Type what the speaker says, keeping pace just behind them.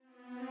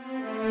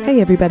Hey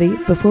everybody,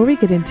 before we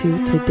get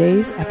into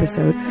today's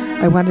episode,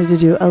 I wanted to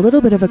do a little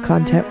bit of a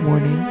content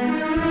warning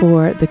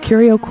for the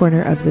Curio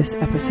Corner of this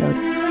episode.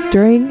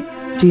 During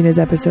Gina's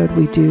episode,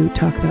 we do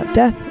talk about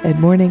death and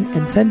mourning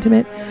and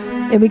sentiment,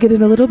 and we get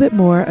in a little bit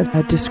more of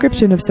a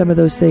description of some of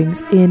those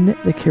things in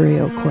the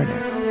Curio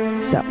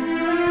Corner. So,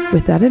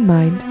 with that in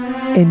mind,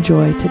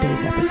 enjoy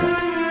today's episode.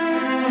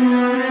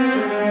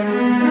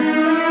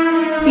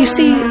 You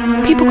see,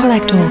 people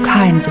collect all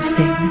kinds of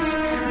things.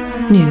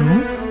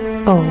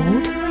 New,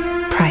 old,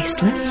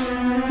 priceless,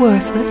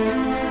 worthless.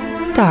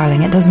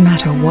 Darling, it doesn't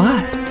matter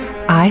what.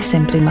 I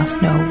simply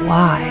must know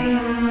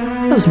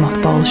why. Those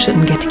mothballs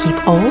shouldn't get to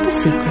keep all the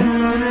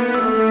secrets.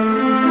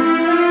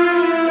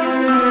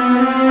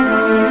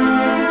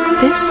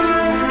 This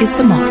is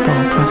the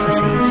Mothball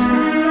Prophecies.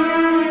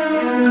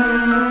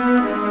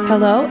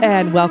 Hello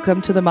and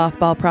welcome to the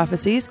Mothball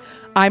Prophecies.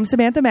 I'm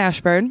Samantha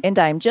Mashburn. And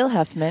I'm Jill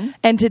Huffman.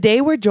 And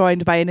today we're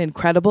joined by an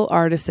incredible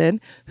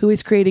artisan who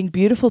is creating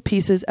beautiful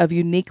pieces of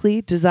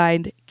uniquely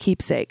designed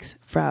keepsakes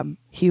from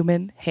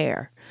human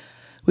hair.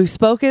 We've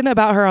spoken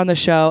about her on the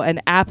show,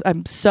 and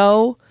I'm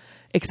so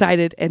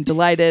excited and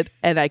delighted,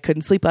 and I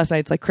couldn't sleep last night.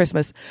 It's like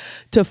Christmas,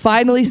 to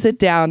finally sit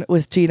down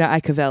with Gina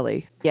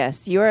Iacovelli.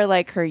 Yes, you are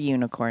like her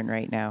unicorn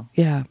right now.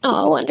 Yeah.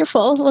 Oh,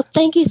 wonderful. Well,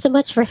 thank you so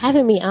much for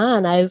having me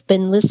on. I've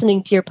been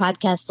listening to your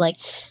podcast, like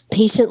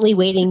patiently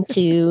waiting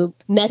to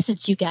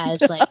message you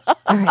guys. Like,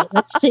 all right,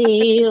 let's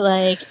see.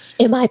 Like,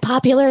 am I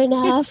popular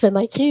enough? Am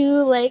I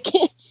too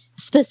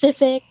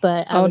specific?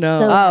 But I was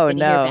so happy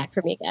to hear back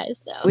from you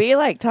guys. So. We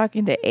like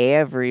talking to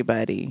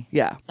everybody.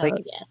 Yeah.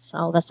 Yes,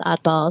 all of us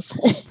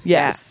oddballs.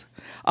 Yes.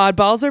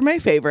 Oddballs are my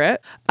favorite.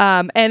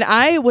 And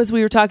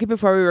we were talking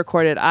before we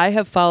recorded, I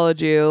have followed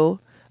you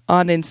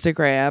on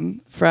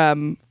Instagram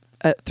from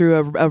through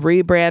a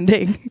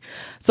rebranding.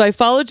 So I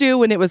followed you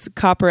when it was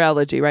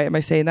Copperology, right? Am I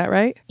saying that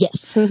right?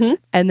 Yes. Mm-hmm.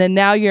 And then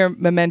now you're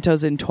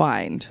Mementos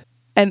Entwined.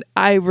 And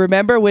I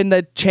remember when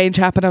the change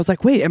happened, I was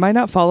like, wait, am I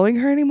not following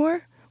her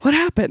anymore? What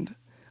happened?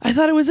 I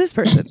thought it was this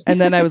person.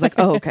 And then I was like,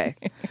 oh, okay.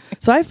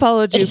 So I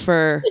followed you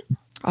for,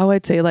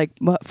 I'd say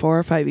 4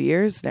 or 5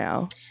 years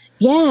now.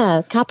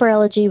 Yeah.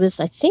 Copperology was,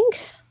 I think,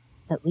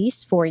 at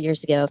least 4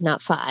 years ago, if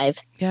not 5.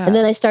 Yeah. And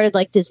then I started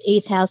this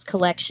 8th House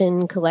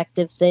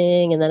collective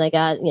thing. And then I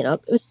got,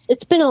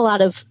 it's been a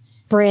lot of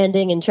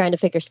branding and trying to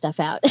figure stuff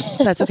out.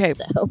 That's okay.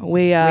 So,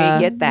 we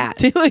get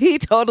that. We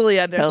totally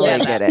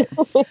understand. Totally get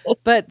it.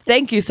 But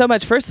thank you so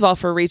much, first of all,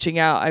 for reaching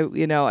out.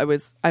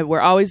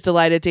 We're always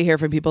delighted to hear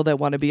from people that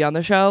want to be on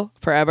the show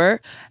forever.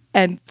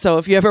 And so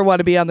if you ever want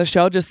to be on the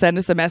show, just send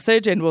us a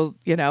message and we'll,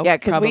 Yeah,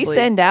 because we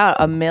send out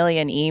a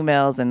million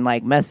emails and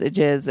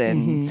messages.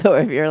 And so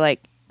if you're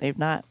they've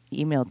not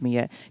emailed me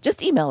yet,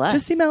 just email us.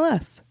 Just email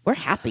us. We're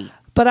happy.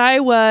 But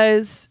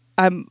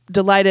I'm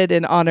delighted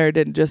and honored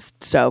and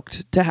just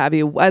stoked to have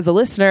you as a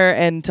listener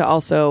and to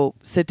also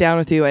sit down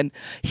with you and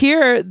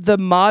hear the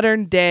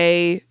modern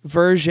day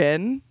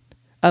version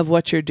of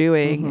what you're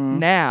doing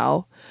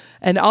now.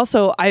 And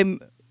also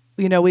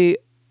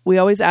we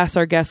always ask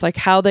our guests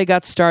how they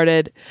got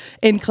started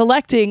in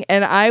collecting.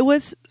 And I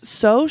was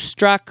so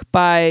struck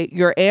by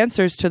your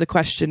answers to the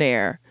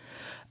questionnaire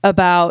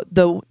about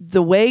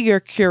the way your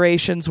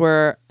curations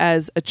were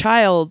as a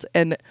child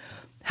and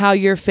how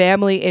your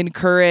family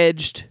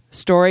encouraged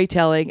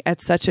storytelling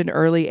at such an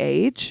early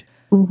age.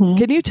 Mm-hmm.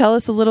 Can you tell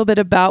us a little bit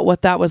about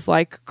what that was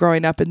like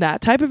growing up in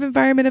that type of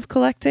environment of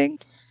collecting?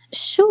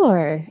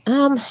 Sure.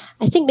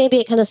 I think maybe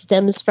it kind of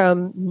stems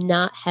from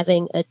not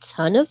having a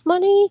ton of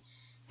money.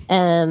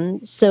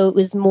 So it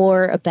was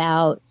more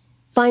about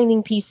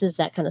finding pieces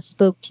that kind of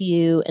spoke to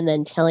you and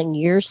then telling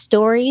your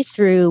story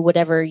through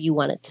whatever you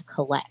wanted to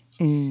collect.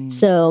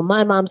 So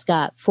my mom's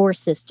got 4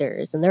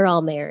 sisters and they're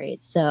all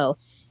married. So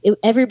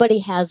everybody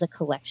has a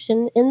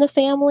collection in the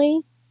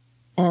family.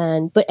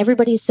 But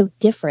everybody's so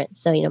different.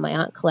 So, my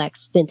aunt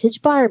collects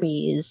vintage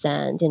Barbies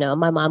and,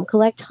 my mom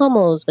collects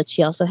Hummels, but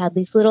she also had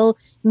these little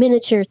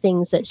miniature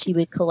things that she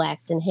would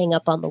collect and hang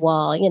up on the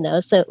wall,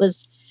 So it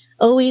was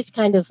always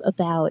kind of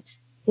about,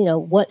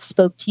 what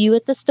spoke to you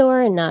at the store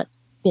and not,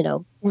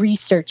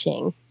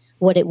 researching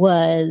what it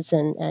was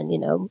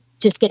and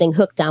just getting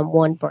hooked on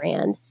one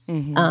brand,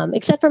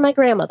 except for my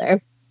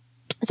grandmother.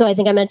 So I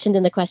think I mentioned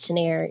in the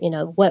questionnaire,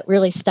 what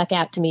really stuck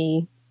out to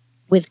me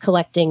with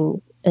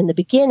collecting in the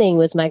beginning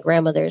was my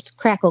grandmother's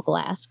crackle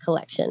glass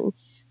collection,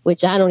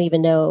 which I don't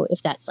even know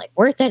if that's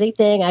worth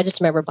anything. I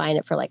just remember buying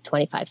it for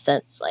 25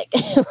 cents,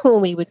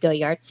 when we would go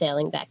yard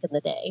sailing back in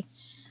the day.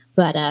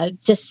 But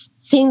just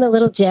seeing the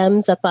little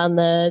gems up on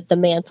the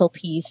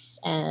mantelpiece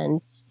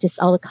and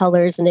just all the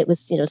colors. And it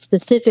was,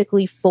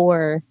 specifically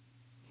for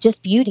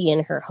just beauty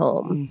in her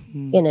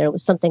home. It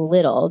was something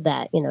little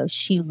that,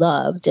 she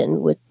loved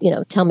and would,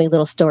 tell me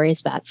little stories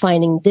about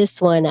finding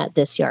this one at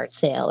this yard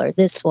sale or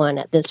this one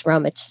at this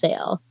rummage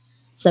sale.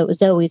 So it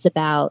was always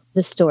about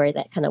the story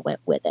that kind of went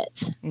with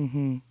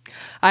it.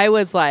 I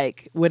was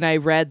when I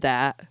read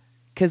that,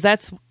 because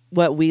that's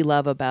what we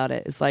love about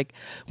it, is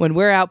when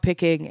we're out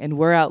picking and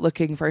we're out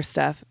looking for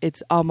stuff,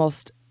 it's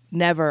almost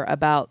never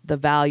about the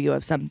value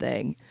of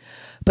something,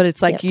 But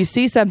it's like you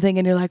see something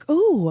and you're like,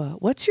 "Oh,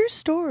 what's your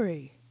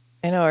story?"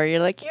 I know, or you're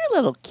like, you're a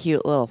little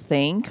cute little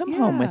thing. Come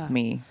home with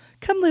me.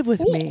 Come live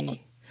with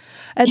me.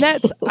 And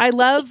that's, I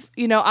love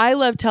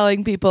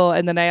telling people.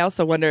 And then I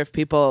also wonder if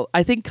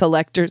I think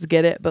collectors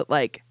get it, but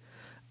like,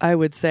 I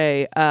would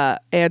say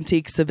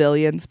antique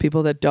civilians,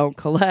 people that don't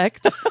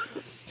collect,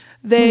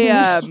 they,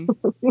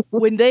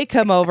 when they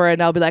come over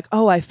and I'll be like,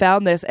 oh, I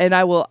found this. And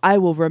I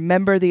will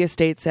remember the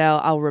estate sale.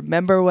 I'll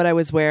remember what I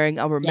was wearing.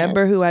 I'll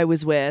remember who I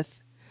was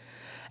with.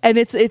 And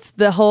it's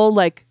the whole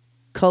like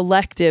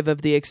collective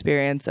of the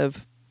experience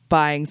of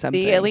buying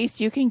something. See, at least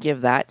you can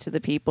give that to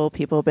the people.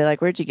 People will be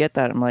like, where'd you get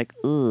that? I'm like,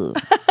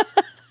 ugh.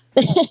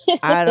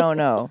 I don't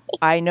know.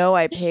 I know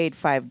I paid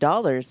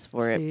 $5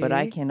 for it, but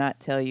I cannot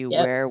tell you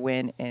where,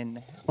 when, and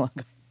how long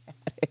I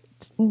had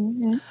it.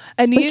 Mm-hmm.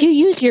 But you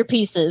use your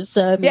pieces,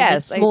 so I mean,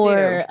 yes, it's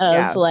more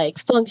of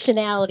like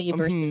functionality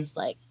versus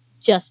like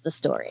just the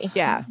story.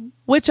 Yeah.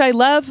 Which I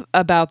love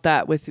about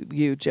that with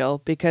you,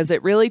 Jill, because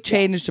it really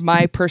changed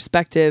my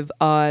perspective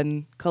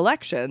on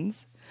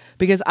collections,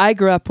 because I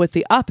grew up with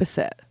the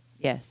opposite.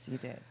 Yes, you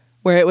did.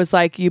 Where it was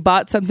like you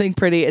bought something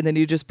pretty and then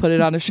you just put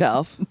it on a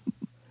shelf.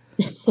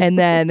 And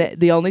then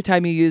the only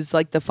time you use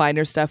like the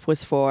finer stuff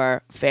was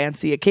for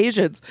fancy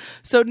occasions.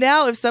 So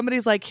now if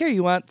somebody's like, here,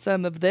 you want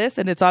some of this?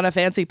 And it's on a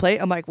fancy plate.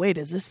 I'm like, wait,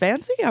 is this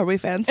fancy? Are we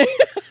fancy?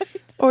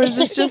 Or is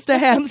this just a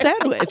ham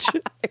sandwich?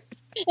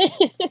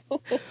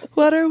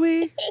 What are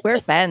we? We're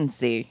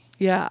fancy.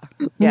 Yeah.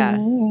 Yeah.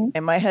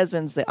 And my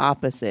husband's the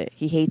opposite.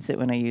 He hates it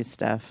when I use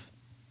stuff.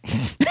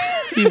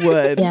 He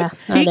would. Yeah,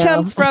 he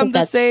comes from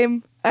the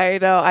same. I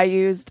know. I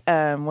used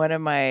one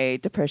of my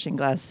depression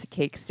glass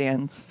cake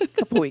stands a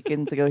couple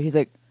weekends ago. He's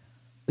like,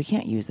 we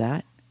can't use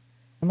that.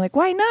 I'm like,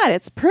 why not?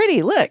 It's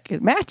pretty. Look,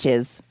 it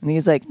matches. And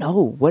he's like,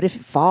 no, what if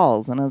it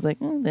falls? And I was like,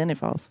 then it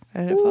falls.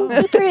 And it falls.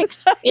 It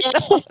breaks. Yeah.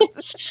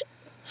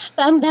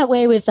 I'm that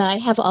way with, I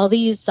have all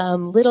these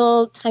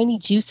little tiny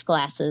juice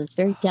glasses,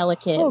 very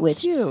delicate,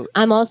 which cute.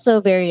 I'm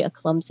also a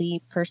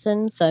clumsy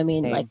person. So, I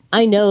mean, like,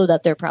 I know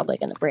that they're probably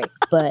going to break,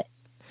 but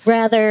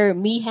rather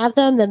me have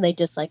them than they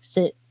just like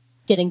sit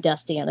getting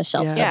dusty on a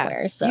shelf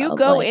somewhere. So you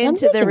go like,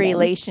 into the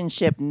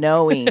relationship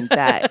knowing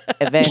that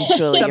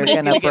eventually you're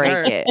going to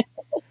break it.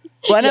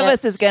 One of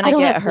us is going to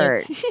get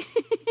hurt.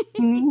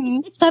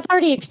 So I've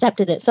already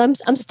accepted it. So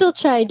I'm still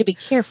trying to be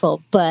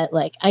careful, but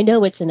like I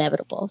know it's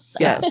inevitable. So.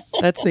 Yes,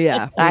 that's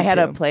I had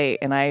a plate,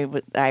 and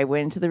I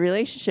went into the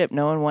relationship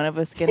knowing one of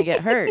us going to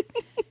get hurt.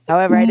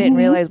 However, I didn't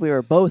realize we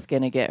were both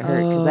going to get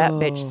hurt because that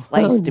bitch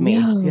sliced me.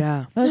 No.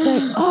 Yeah, I was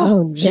like,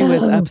 no. She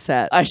was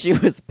upset. She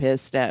was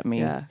pissed at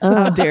me. Yeah.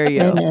 How dare you?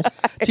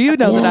 Goodness. Do you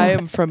know that I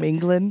am from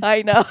England?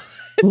 I know.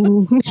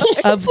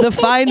 Of the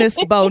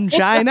finest bone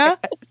china.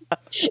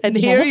 And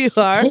here you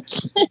are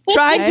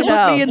trying to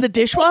put me in the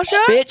dishwasher.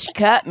 Bitch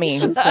cut me.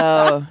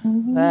 So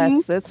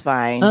that's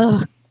fine.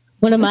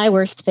 One of my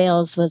worst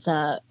fails was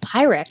a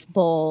Pyrex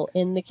bowl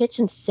in the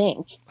kitchen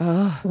sink,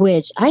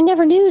 which I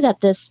never knew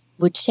that this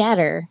would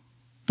shatter.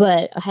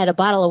 But I had a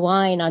bottle of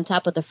wine on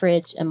top of the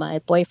fridge, and my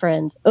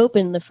boyfriend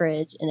opened the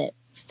fridge, and it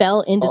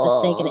fell into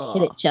the sink, and it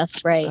hit it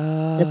just right.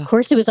 And of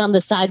course, it was on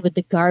the side with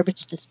the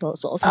garbage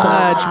disposal. So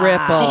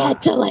dripple. I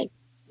had to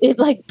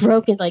it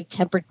broke in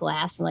tempered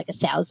glass in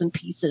 1,000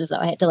 pieces. So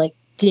I had to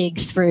dig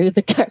through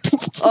the garbage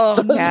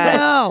disposal.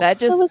 No. That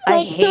just,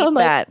 I hate so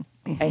that.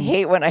 I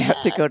hate when I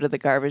have to go to the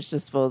garbage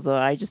disposal.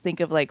 I just think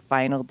of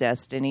Final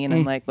Destiny, and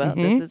I'm like, well,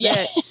 this is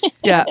it.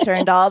 Yeah.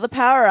 Turned all the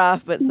power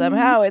off, but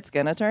somehow it's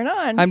going to turn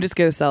on. I'm just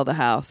going to sell the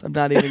house. I'm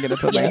not even going to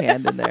put my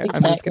hand in there.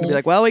 I'm just going to be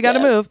like, well, we got to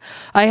move.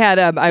 I had,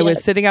 I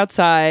was sitting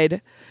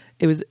outside.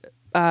 It was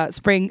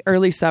spring,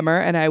 early summer,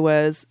 and I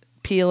was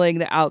peeling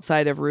the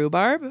outside of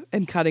rhubarb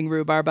and cutting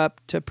rhubarb up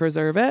to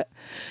preserve it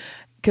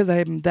because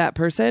I'm that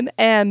person.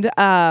 And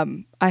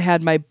I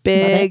had my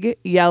big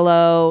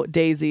yellow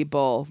daisy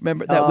bowl,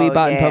 remember that we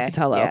bought in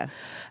Pocatello. Yeah.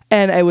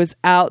 And I was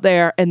out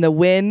there, and the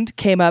wind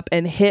came up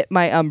and hit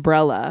my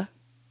umbrella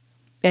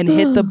and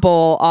hit the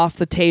bowl off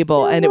the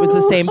table. And it was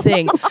the same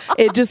thing.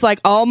 It just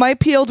all my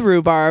peeled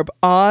rhubarb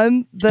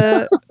on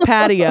the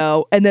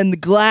patio, and then the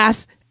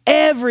glass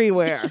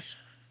everywhere.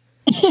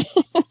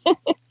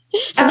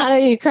 So not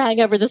only are you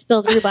crying over the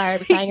spilled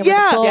rhubarb, crying over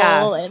the bowl.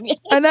 Yeah.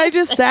 And I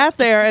just sat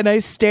there and I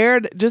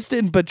stared just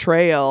in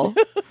betrayal.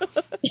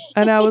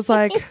 And I was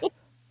like,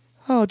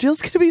 oh,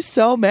 Jill's going to be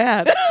so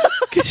mad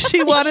because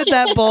she wanted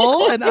that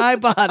bowl and I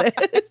bought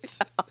it.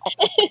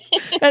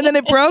 And then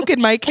it broke in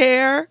my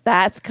care.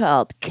 That's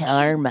called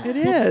karma. It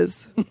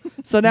is.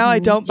 So now I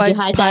don't buy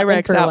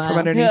Pyrex out from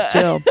underneath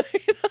Jill.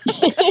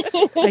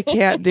 I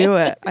can't do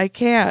it. I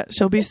can't.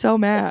 She'll be so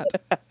mad.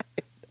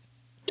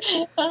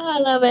 Oh, I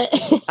love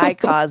it. I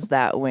caused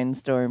that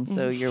windstorm,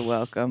 so you're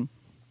welcome.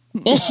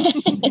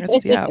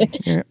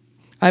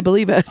 I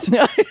believe it.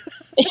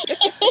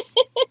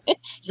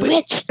 You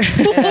witch.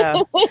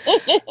 Yeah.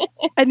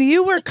 And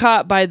you were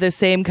caught by the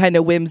same kind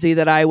of whimsy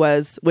that I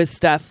was with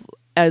stuff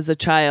as a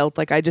child.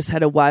 I just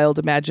had a wild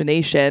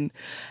imagination.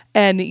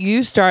 And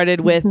you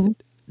started with,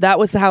 that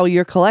was how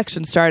your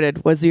collection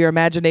started, was your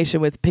imagination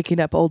with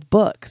picking up old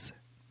books.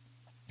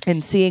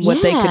 and seeing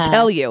what they could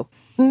tell you.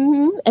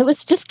 It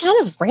was just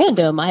kind of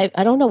random. I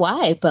don't know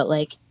why, but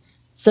like,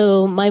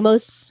 so my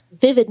most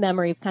vivid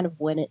memory of kind of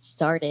when it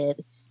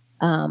started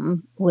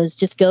was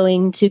just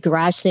going to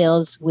garage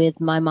sales with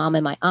my mom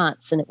and my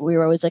aunts. And we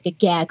were always like a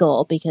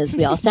gaggle because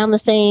we all sound the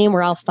same.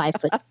 We're all 5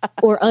 foot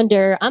or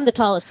under. I'm the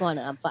tallest one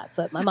and I'm 5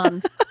 foot. My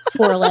mom's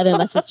 4'11",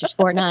 my sister's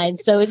 4'9".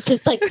 So it's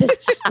just like this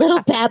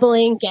little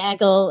babbling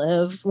gaggle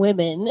of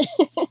women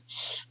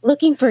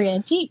looking for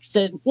antiques.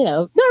 And,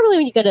 normally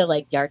when you go to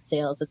like yard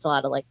sales, it's a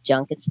lot of like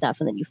junk and stuff.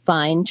 And then you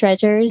find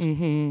treasures.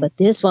 But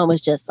this one was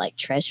just like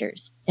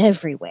treasures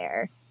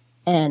everywhere.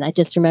 And I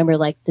just remember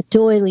like the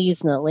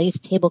doilies and the lace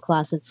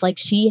tablecloths. It's like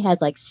she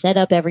had like set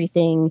up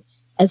everything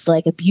as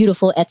like a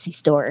beautiful Etsy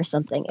store or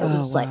something. It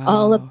was like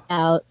all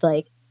about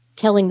like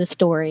telling the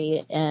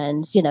story.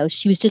 And,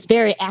 she was just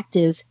very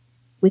active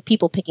with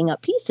people picking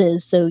up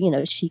pieces. So,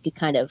 she could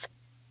kind of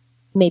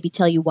maybe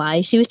tell you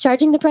why she was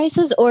charging the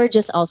prices or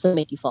just also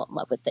make you fall in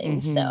love with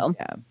things.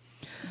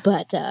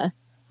 But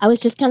I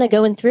was just kind of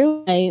going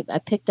through. I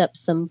picked up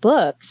some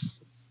books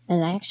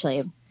and I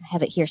actually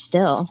have it here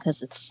still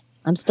because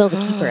I'm still the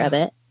keeper of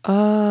it.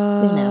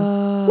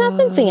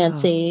 Nothing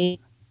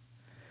fancy,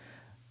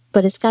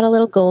 but it's got a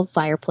little gold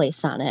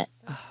fireplace on it.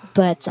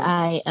 But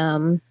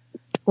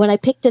when I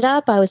picked it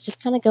up, I was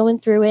just kind of going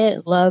through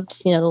it.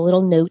 Loved, the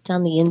little note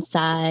on the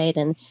inside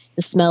and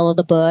the smell of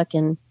the book.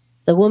 And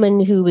the woman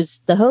who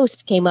was the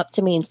host came up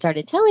to me and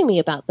started telling me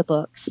about the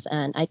books.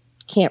 And I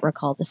can't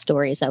recall the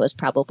stories. I was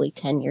probably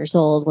 10 years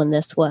old when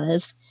this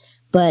was.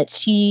 But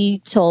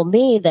she told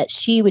me that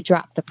she would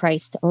drop the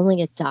price to only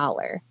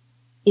 $1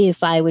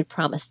 if I would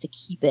promise to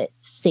keep it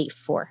safe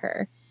for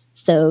her.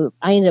 So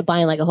I ended up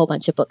buying like a whole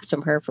bunch of books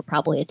from her for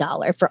probably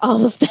 $1 for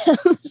all of them.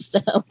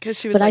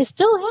 I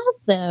still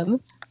have them.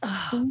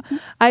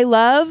 I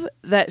love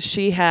that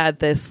she had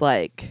this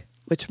like,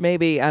 which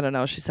maybe, I don't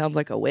know, she sounds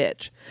like a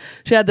witch.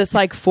 She had this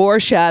like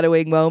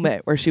foreshadowing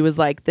moment where she was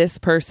like, this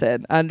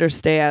person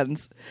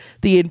understands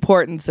the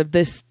importance of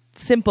this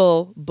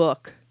simple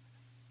book.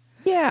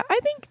 Yeah, I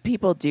think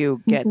people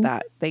do get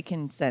that. They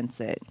can sense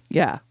it.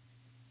 Yeah.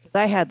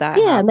 I had that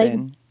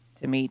happen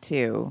to me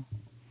too.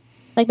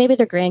 Like maybe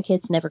their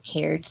grandkids never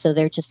cared, so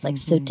they're just like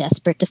so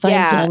desperate to find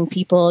young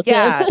people.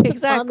 Yeah,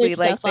 exactly.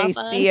 Like they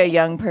see a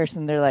young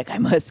person, they're like, I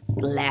must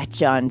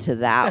latch on to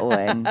that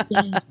one.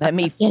 Let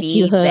me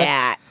feed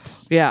that.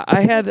 Yeah,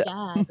 I had.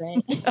 God,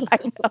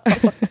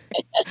 right?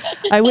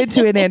 I went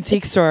to an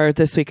antique store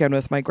this weekend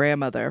with my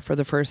grandmother for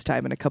the first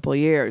time in a couple of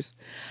years.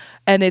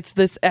 And it's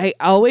this, I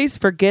always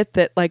forget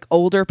that like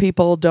older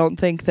people don't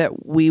think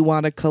that we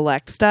want to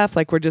collect stuff.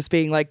 Like we're just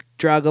being like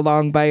drug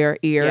along by our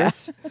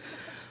ears. Yeah.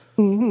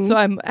 So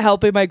I'm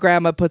helping my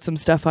grandma put some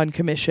stuff on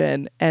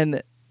commission.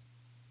 And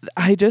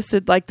I just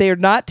said like, they're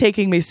not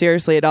taking me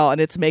seriously at all.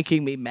 And it's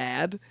making me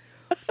mad.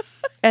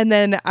 And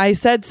then I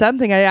said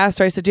something. I asked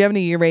her, I said, do you have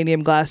any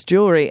uranium glass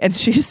jewelry? And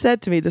she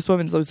said to me, this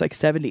woman was like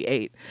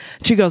 78.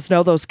 She goes,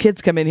 no, those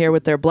kids come in here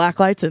with their black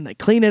lights and they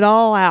clean it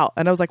all out.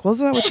 And I was like, well,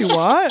 isn't that what you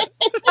want?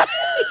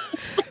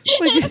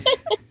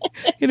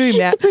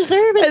 To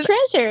preserve a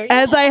treasure.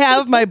 As I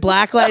have my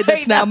black light,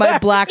 that's now my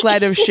black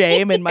light of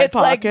shame in my it's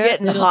pocket. Like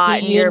getting hot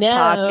in your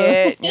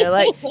pocket. You're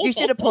like, you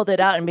should have pulled it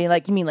out and be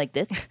like, you mean like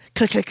this?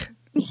 Click, click.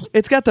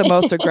 It's got the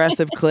most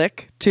aggressive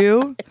click,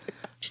 too.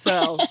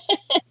 So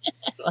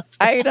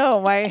I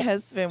know my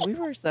husband, we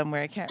were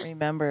somewhere, I can't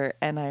remember.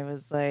 And I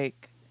was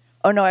like,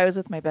 oh no, I was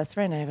with my best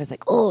friend. And I was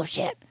like, oh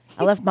shit,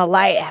 I left my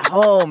light at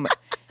home.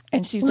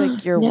 And she's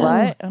like, your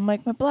what? I'm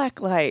like, my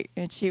black light.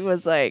 And she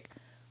was like,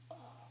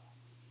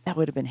 that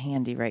would have been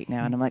handy right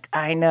now. And I'm like,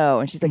 I know.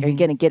 And she's like, are you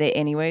going to get it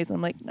anyways?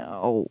 I'm like,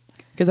 no.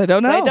 Because I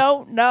don't know. I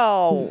don't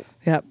know.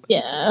 Yep.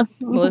 Yeah.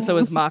 Melissa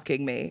was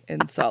mocking me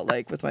in Salt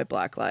Lake with my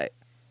black light.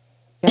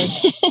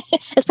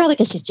 It's probably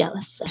because she's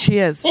jealous. She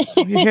is.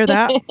 You hear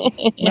that?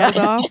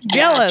 Yeah.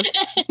 Jealous.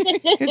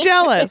 You're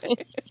jealous.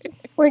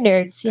 We're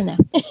nerds,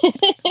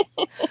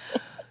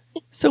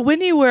 So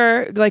when you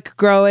were like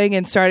growing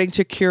and starting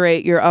to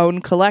curate your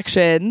own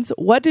collections,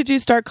 what did you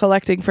start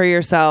collecting for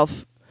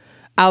yourself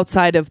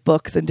outside of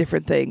books and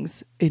different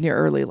things in your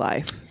early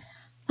life?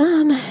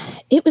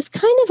 It was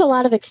kind of a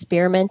lot of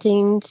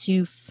experimenting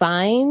to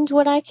find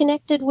what I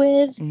connected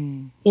with,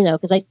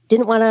 because I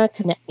didn't want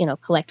to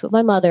collect with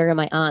my mother and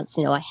my aunts.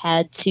 I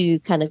had to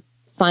kind of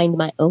find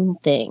my own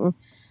thing.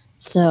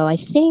 So I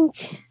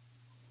think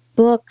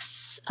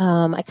books,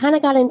 I kind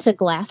of got into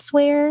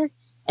glassware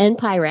and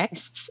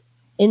Pyrex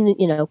in,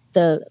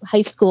 the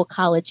high school,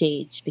 college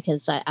age,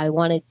 because I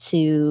wanted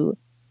to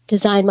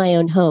design my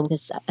own home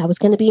because I was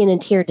going to be an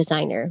interior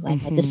designer.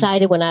 Like I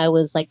decided when I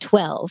was like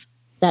 12,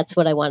 that's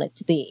what I wanted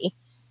to be.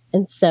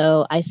 And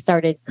so I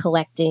started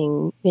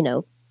collecting,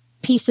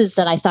 pieces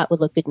that I thought would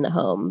look good in the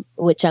home,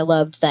 which I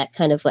loved that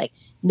kind of like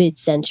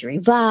mid-century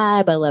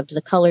vibe. I loved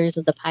the colors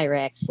of the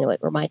Pyrex. It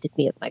reminded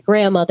me of my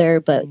grandmother,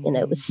 but,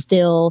 it was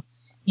still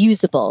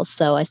usable.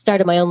 So I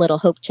started my own little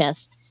hope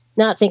chest,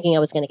 not thinking I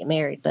was going to get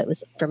married, but it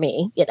was for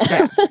me,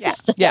 Yeah.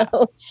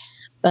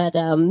 But,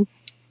 and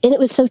it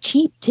was so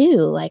cheap too.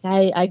 Like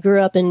I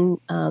grew up in,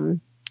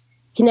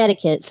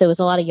 Connecticut, so it was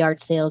a lot of yard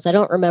sales. I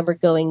don't remember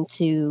going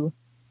to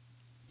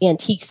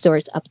antique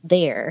stores up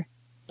there.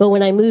 But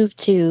when I moved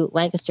to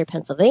Lancaster,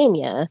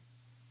 Pennsylvania,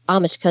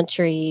 Amish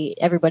country,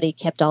 everybody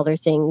kept all their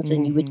things,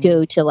 and you would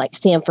go to like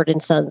Sanford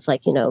and Sons,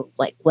 like,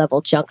 like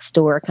level junk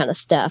store kind of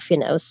stuff,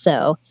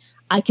 so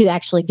I could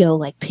actually go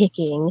like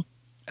picking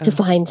to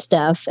find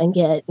stuff and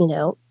get,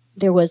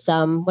 there was,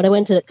 when I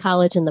went to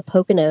college in the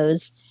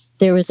Poconos,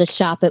 there was a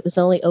shop that was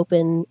only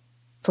open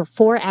for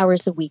 4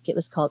 hours a week. It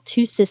was called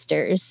Two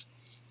Sisters,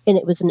 and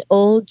it was an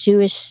old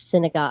Jewish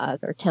synagogue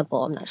or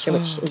temple. I'm not sure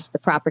which is the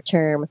proper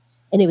term.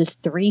 And it was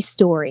 3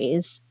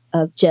 stories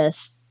of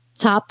just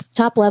top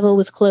level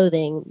was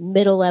clothing,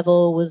 middle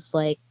level was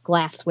like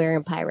glassware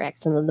and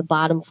Pyrex, and then the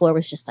bottom floor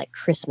was just like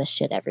Christmas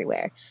shit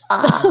everywhere.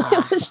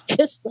 It was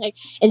just like,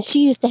 and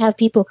she used to have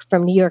people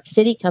from New York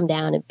City come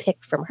down and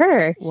pick from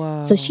her.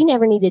 Wow. So she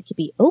never needed to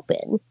be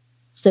open.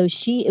 So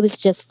it was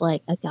just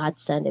like a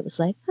godsend. It was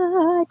like,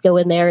 I'd go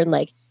in there and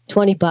like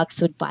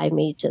 $20 would buy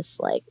me just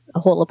like a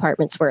whole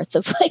apartment's worth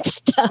of like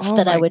stuff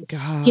that I would give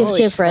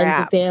Holy to friends crap.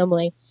 and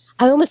family.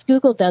 I almost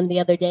Googled them the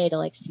other day to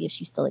like see if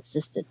she still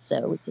existed,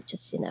 so we could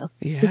just,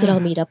 we could all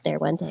meet up there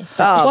one day.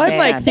 Oh, Well, I'm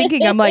like man.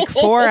 thinking,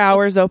 4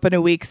 hours open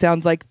a week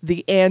sounds like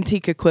the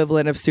antique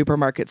equivalent of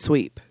supermarket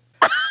sweep.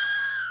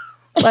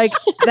 Like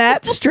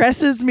that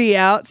stresses me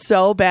out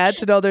so bad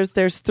to know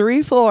there's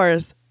 3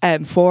 floors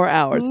and 4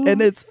 hours,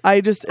 and it's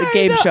a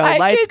game show.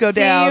 Lights go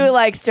down. You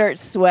like start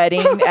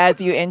sweating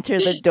as you enter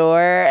the door,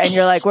 and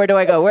you're like, "Where do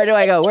I go? Where do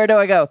I go? Where do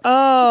I go?"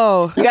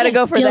 Oh, You got to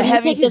go for Jill, the you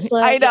heavy. take this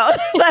one. I know.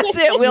 That's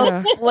it.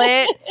 We'll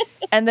split,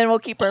 and then we'll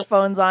keep our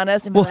phones on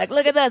us and be like,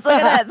 "Look at this!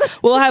 Look at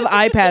this!" we'll have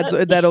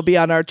iPads that'll be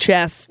on our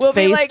chest, We'll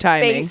be like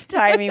FaceTiming.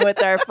 FaceTiming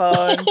with our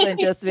phones and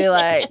just be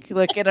like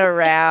looking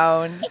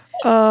around.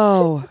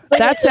 Oh,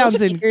 that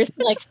sounds in. Stickers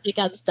to, like stick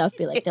on stuff,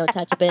 be like, "Don't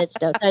touch a bitch,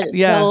 don't touch it."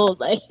 Yeah. No,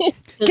 like,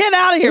 Get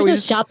out of here. There's We a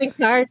just shopping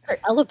cart for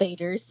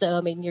elevators, so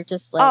I mean, you're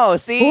just like, Oh,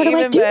 see, what do I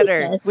even do with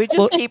better. this? We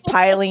just keep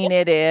piling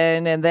it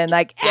in, and then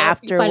like Yeah,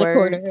 you find a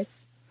corner. afterwards.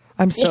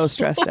 I'm so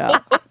stressed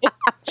out.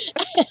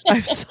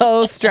 I'm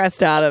so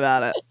stressed out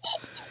about it.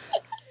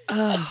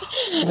 Oh,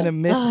 I'm gonna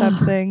miss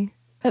something.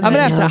 I'm gonna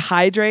have to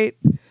hydrate,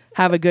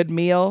 have a good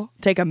meal,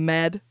 take a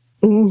med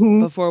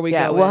before we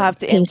Yeah, go. we'll in. have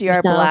to Pace empty our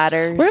yourself.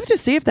 bladders. We'll have to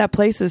see if that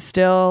place is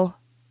still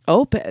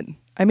open.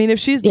 I mean, if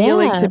she's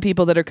dealing Yeah. to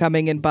people that are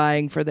coming and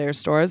buying for their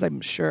stores, I'm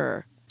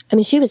sure. I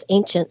mean, she was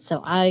ancient,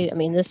 so I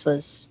mean, this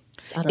was.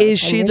 I don't know, Is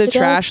 10 she years the ago,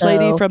 trash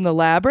lady so- from the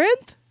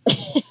Labyrinth?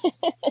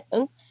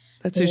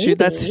 That's who she.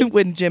 That's Maybe.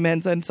 when Jim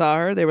Henson saw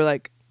her. They were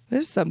like,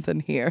 "There's something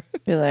here."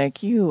 Be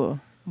like,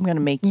 I'm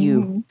gonna make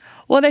you.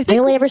 Well, and I I think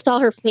only ever saw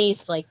her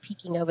face like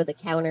peeking over the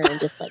counter and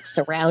just like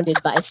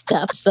surrounded by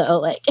stuff. So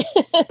like,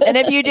 And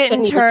if you didn't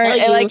Couldn't even turn,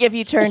 tell you. like if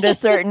you turned a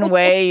certain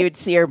way, you'd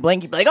see her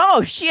blink. You'd be like,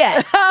 "Oh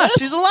shit,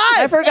 she's I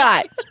alive.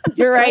 forgot.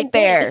 You're right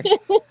there."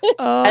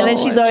 Oh, And then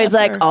she's I always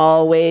love like, her.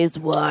 always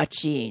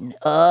watching,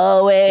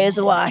 always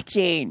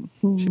watching.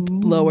 She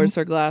lowers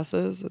her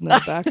glasses and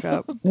then back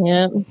up,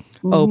 yeah,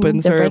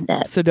 opens Don't her break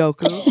that.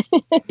 Sudoku.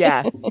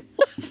 Yeah,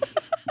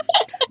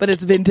 But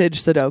it's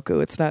vintage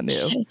Sudoku. It's not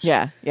new.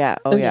 yeah.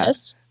 Oh yeah.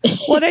 yes.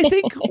 Well, I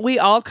think we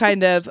all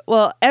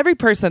every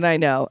person I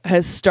know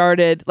has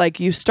started, like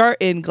you start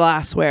in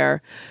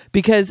glassware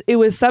because it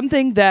was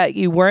something that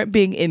you weren't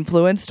being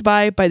influenced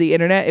by the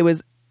internet. It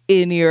was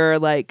in your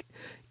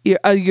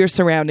your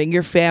surrounding,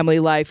 your family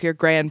life, your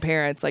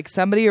grandparents, like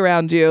somebody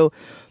around you.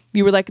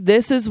 You were like,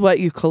 this is what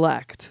you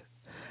collect.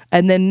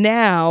 And then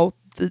now,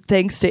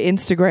 thanks to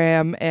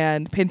Instagram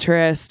and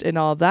Pinterest and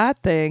all that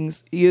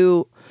things,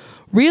 you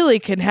really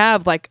can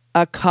have like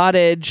a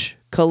cottage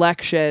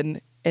collection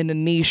in a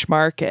niche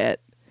market,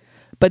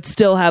 but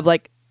still have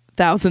like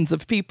thousands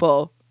of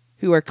people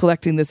who are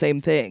collecting the same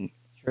thing.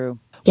 True.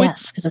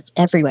 Yes, because it's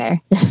everywhere.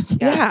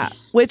 Yeah.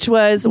 Which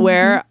was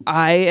where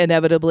I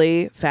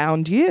inevitably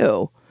found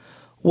you.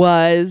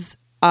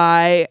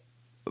 I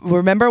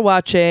remember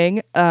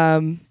watching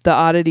the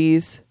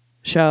Oddities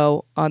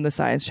show on the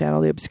Science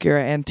Channel, the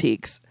Obscura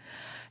Antiques,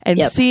 and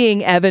Yep.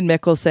 seeing Evan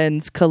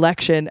Mickelson's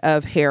collection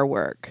of hair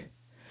work.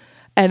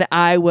 And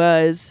I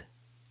was,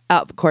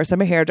 of course,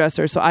 I'm a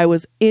hairdresser, so I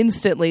was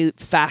instantly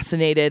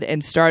fascinated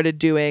and started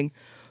doing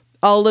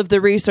all of the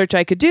research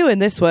I could do.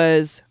 And this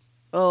was,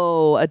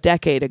 a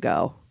decade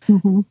ago.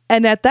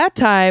 And at that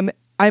time,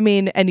 I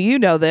mean, and you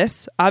know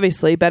this,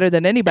 obviously, better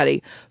than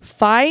anybody,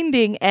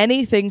 finding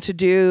anything to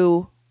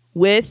do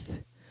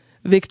with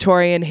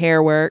Victorian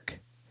hair work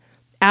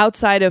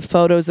outside of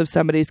photos of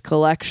somebody's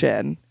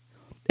collection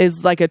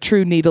is like a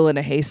true needle in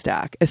a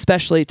haystack,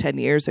 especially 10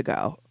 years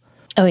ago.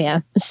 Oh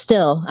yeah.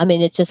 Still, I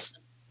mean, it just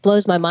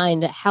blows my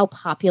mind at how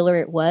popular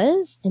it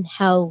was and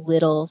how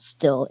little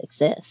still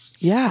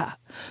exists. Yeah.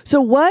 So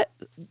what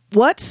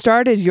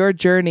started your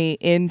journey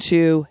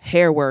into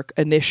hair work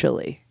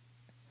initially?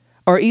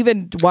 Or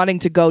even wanting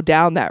to go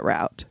down that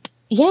route?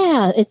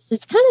 Yeah, it's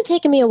kind of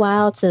taken me a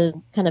while to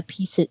kind of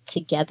piece it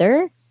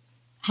together,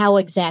 how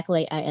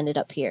exactly I ended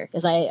up here.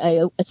 Because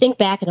I think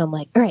back and I'm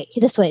like, all right,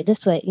 this way,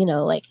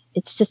 like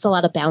it's just a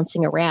lot of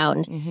bouncing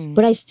around.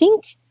 But I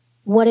think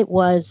what it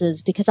was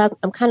is because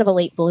I'm kind of a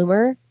late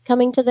bloomer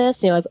coming to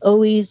this. I've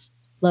always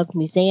loved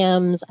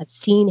museums. I've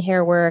seen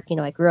hair work.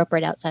 I grew up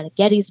right outside of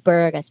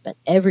Gettysburg. I spent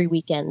every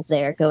weekends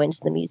there going to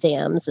the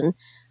museums and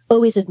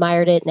always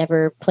admired it,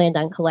 never planned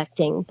on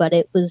collecting. But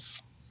it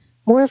was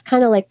more of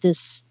kind of like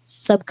this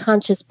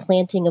subconscious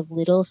planting of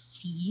little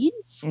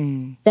seeds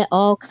that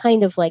all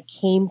kind of like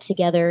came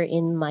together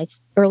in my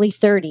early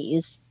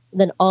 30s.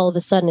 Then all of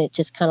a sudden it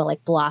just kind of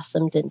like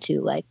blossomed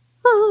into like,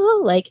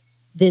 oh, like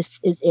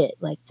this is it.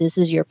 Like this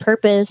is your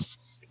purpose.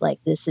 Like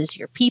this is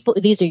your people.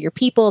 These are your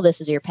people.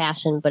 This is your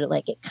passion. But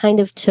it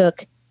kind of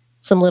took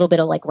some little bit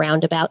of like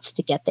roundabouts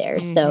to get there.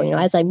 So,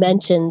 as I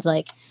mentioned,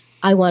 like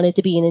I wanted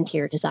to be an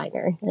interior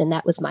designer and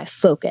that was my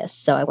focus.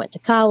 So I went to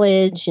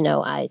college,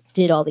 I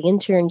did all the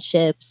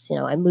internships,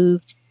 I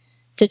moved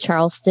to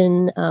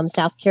Charleston,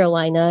 South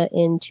Carolina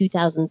in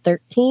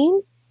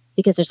 2013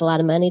 because there's a lot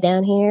of money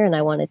down here and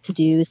I wanted to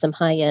do some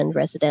high-end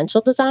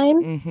residential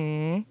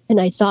design. And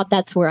I thought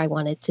that's where I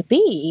wanted to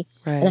be.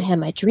 Right. And I had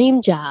my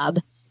dream job,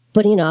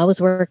 but I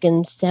was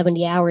working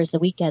 70 hours a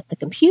week at the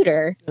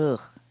computer. Ugh.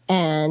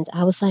 And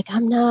I was like,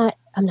 I'm not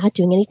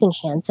doing anything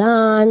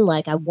hands-on.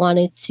 Like I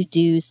wanted to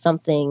do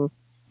something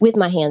with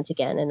my hands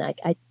again. And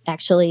I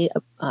actually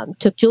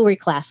took jewelry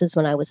classes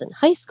when I was in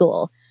high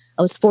school.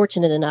 I was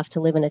fortunate enough to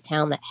live in a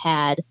town that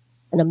had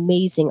an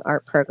amazing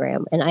art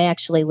program. And I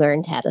actually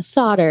learned how to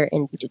solder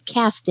and do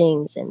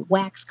castings and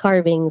wax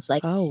carvings,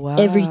 like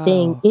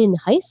everything in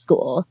high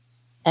school.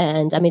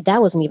 And I mean,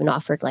 that wasn't even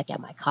offered like at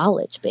my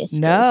college, basically.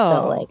 No,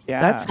 so like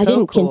that's so I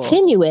didn't cool.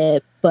 continue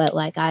it, but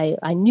like I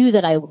knew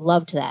that I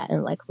loved that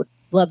and like would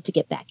love to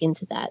get back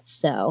into that.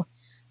 So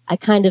I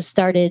kind of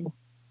started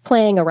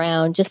playing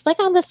around just like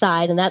on the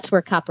side. And that's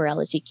where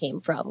copperology came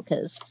from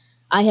because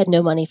I had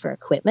no money for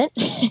equipment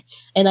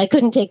and I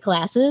couldn't take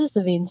classes.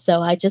 I mean,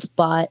 so I just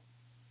bought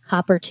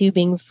copper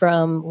tubing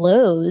from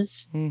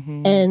Lowe's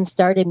and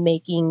started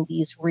making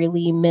these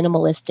really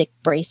minimalistic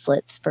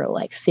bracelets for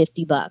like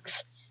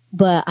 $50.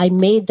 But I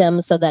made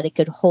them so that it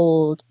could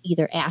hold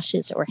either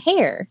ashes or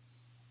hair.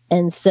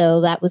 And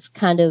so that was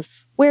kind of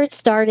where it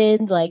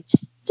started, like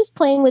just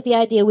playing with the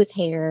idea with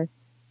hair.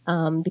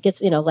 Because,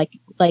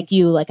 like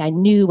you, like I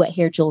knew what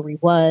hair jewelry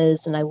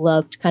was and I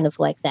loved kind of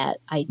like that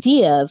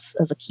idea of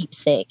a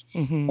keepsake.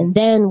 And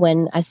then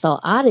when I saw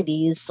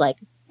Oddities, like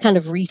kind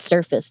of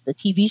resurface the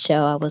TV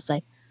show, I was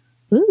like,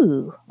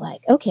 ooh,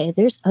 like, okay,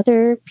 there's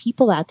other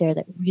people out there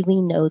that really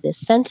know this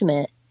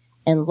sentiment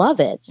and love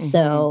it.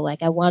 So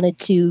like I wanted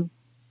to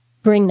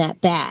bring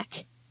that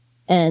back.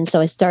 And so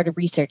I started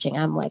researching.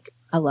 I'm like,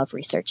 I love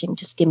researching.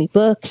 Just give me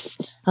books.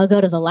 I'll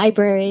go to the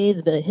library,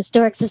 the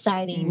Historic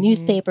Society,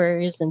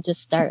 newspapers, and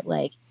just start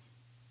like,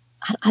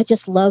 I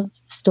just love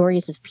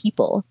stories of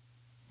people.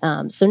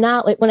 So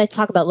now like, when I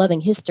talk about loving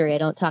history, I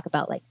don't talk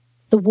about like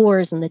the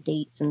wars and the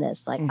dates and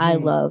this. Like I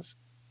love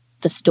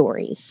the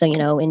stories.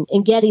 So,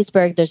 in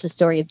Gettysburg, there's a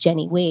story of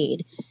Jenny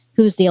Wade,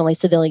 who's the only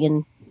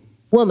civilian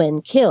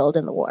woman killed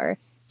in the war.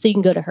 So you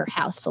can go to her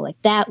house. So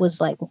like that was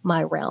like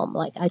my realm.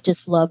 Like I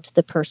just loved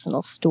the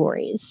personal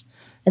stories.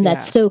 And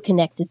that's so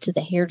connected to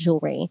the hair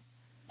jewelry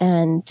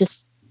and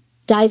just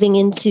diving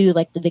into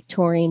like the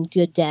Victorian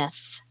good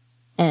death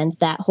and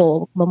that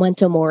whole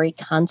memento mori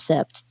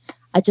concept.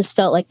 I just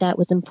felt like that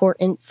was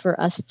important for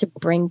us to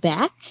bring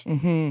back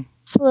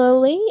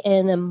slowly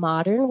in a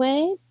modern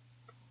way.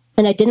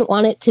 And I didn't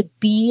want it to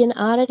be an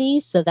oddity.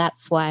 So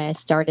that's why I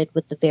started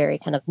with the very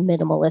kind of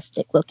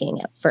minimalistic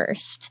looking at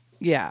first.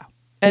 Yeah.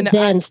 And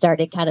then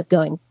started kind of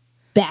going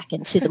back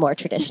into the more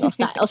traditional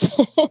styles.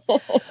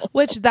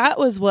 Which that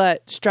was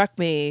what struck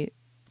me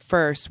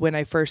first when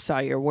I first saw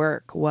your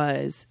work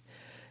was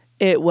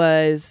it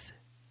was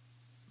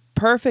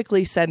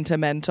perfectly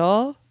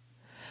sentimental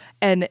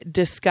and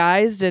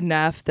disguised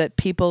enough that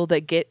people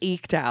that get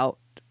eked out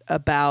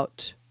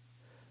about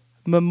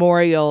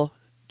memorial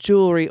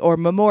jewelry or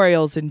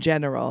memorials in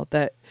general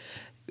that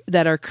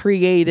are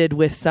created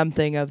with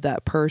something of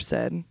that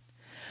person,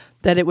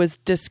 that it was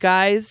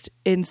disguised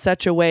in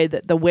such a way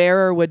that the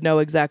wearer would know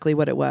exactly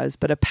what it was,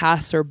 but a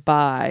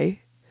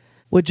passerby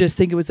would just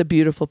think it was a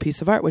beautiful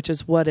piece of art, which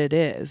is what it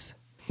is.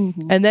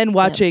 And then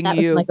watching that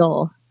was my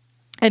goal.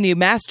 And you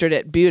mastered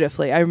it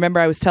beautifully. I remember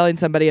I was telling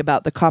somebody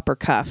about the copper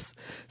cuffs.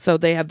 So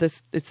they have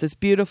it's this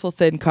beautiful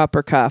thin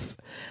copper cuff,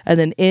 and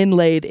then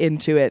inlaid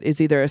into it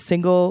is either a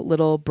single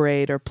little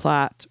braid or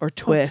plait or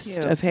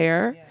twist of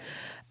hair,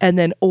 and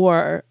then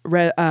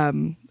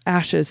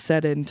ashes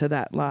set into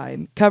that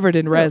line, covered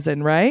in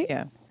resin, right?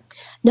 Yeah.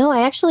 No,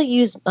 I actually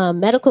use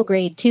medical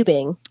grade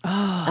tubing,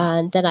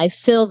 and then I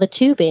fill the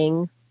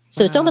tubing,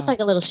 so it's almost like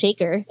a little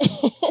shaker.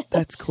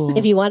 That's cool.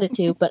 If you wanted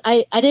to, but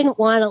I didn't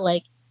want to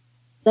like.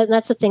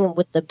 That's the thing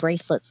with the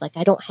bracelets. Like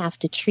I don't have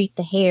to treat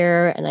the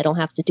hair, and I don't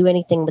have to do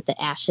anything with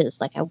the ashes.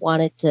 Like I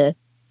wanted to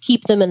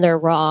keep them in their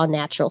raw,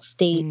 natural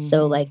state.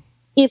 So like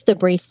if the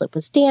bracelet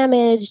was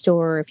damaged,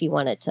 or if you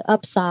wanted to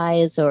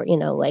upsize, or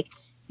like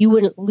you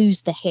wouldn't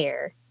lose the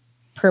hair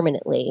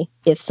permanently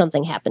if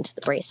something happened to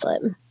the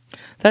bracelet.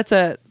 That's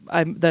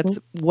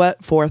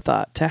what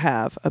forethought to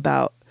have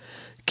about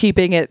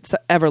keeping it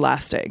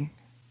everlasting.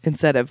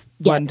 instead of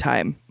one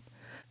time.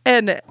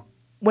 And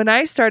when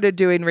I started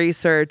doing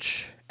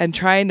research and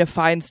trying to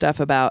find stuff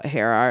about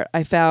hair art,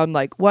 I found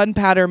like one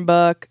pattern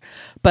book,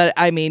 but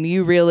I mean,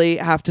 you really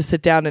have to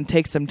sit down and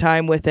take some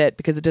time with it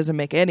because it doesn't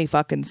make any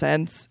fucking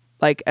sense.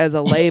 Like as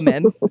a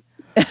layman,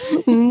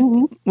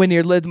 when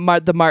you're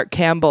the Mark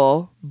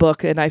Campbell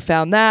book, and I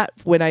found that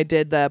when I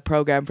did the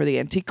program for the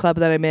antique club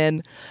that I'm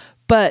in.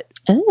 But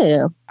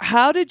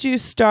how did you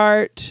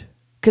start?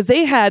 Because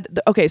they had,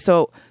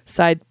 so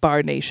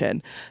sidebar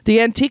nation,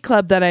 the antique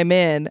club that I'm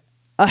in,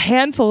 a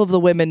handful of the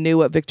women knew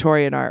what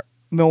Victorian art,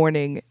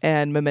 mourning,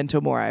 and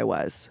memento mori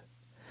was.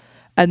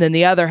 And then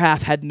the other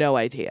half had no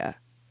idea,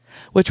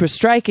 which was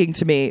striking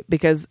to me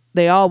because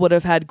they all would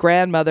have had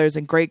grandmothers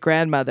and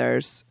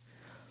great-grandmothers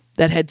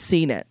that had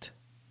seen it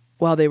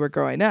while they were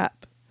growing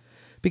up.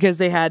 Because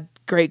they had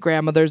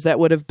great-grandmothers that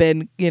would have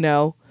been,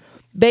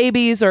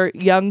 babies or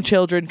young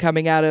children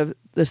coming out of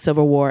the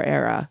Civil War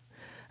era.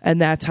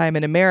 And that time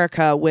in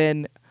America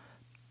when,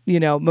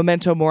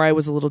 memento mori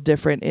was a little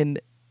different in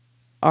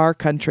our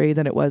country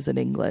than it was in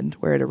England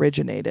where it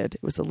originated.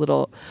 It was a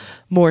little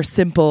more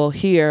simple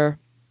here.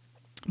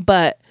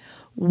 But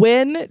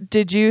when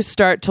did you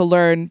start to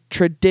learn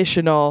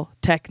traditional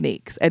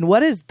techniques? And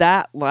what is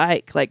that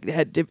like? Like,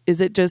 is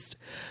it just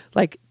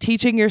like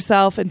teaching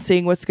yourself and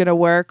seeing what's going to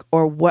work?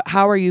 Or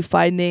how are you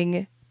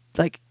finding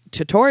like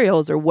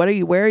tutorials, or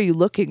where are you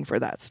looking for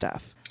that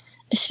stuff?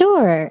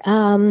 Sure.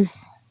 Let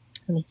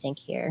me think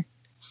here.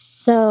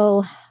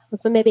 So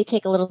maybe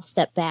take a little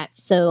step back.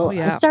 So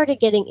I started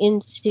getting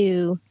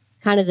into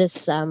kind of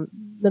this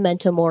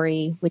memento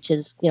mori, which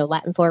is,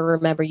 Latin for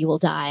remember you will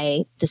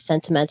die, the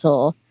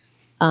sentimental,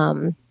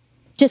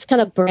 just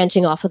kind of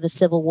branching off of the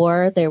Civil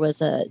War. There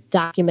was a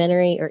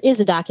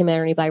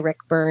documentary by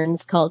Rick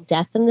Burns called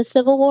Death in the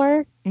Civil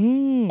War.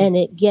 And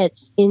it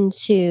gets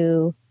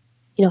into,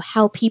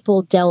 how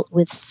people dealt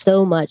with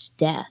so much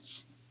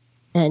death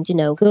and,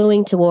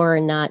 going to war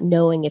and not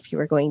knowing if you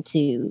were going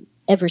to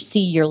ever see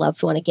your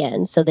loved one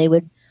again. So they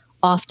would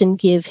often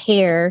give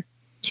hair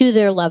to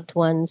their loved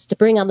ones to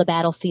bring on the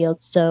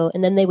battlefield.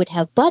 And then they would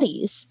have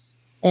buddies.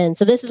 And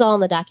so this is all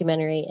in the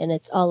documentary, and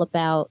it's all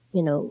about,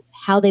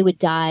 how they would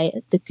die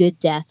the good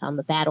death on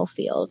the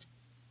battlefield.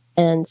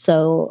 And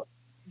so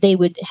they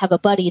would have a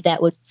buddy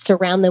that would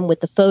surround them with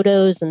the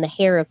photos and the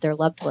hair of their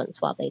loved ones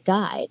while they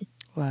died.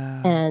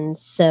 Wow. And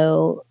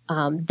so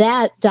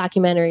that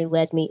documentary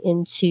led me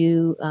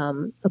into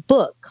a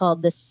book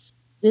called This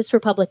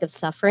Republic of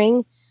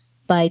Suffering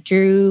by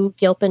Drew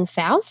Gilpin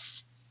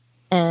Faust.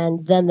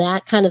 And then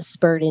that kind of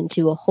spurred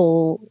into a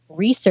whole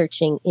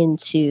researching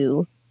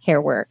into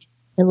hair work.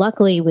 And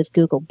luckily with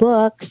Google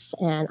Books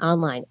and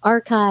online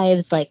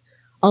archives, like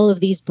all of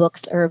these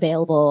books are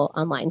available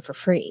online for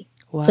free.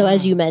 Wow. So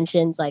as you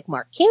mentioned, like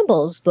Mark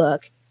Campbell's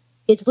book,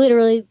 it's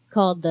literally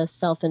called The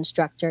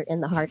Self-Instructor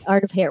in the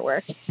Art of Hair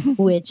Work,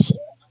 which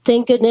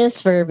thank goodness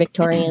for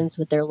Victorians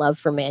with their love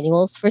for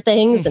manuals for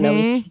things and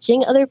always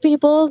teaching other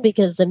people,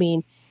 because,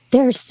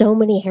 there are so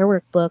many hair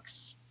work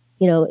books.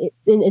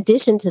 In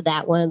addition to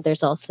that one,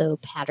 there's also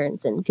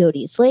Patterns in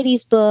Godey's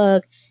Ladies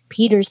book,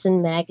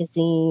 Peterson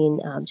magazine,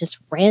 just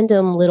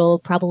random little,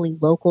 probably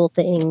local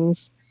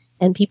things,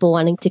 and people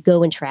wanting to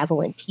go and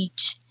travel and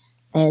teach.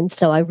 And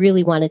so I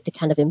really wanted to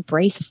kind of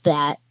embrace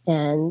that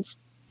and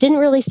didn't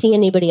really see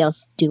anybody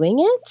else doing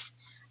it.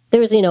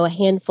 There was, a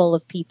handful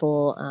of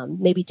people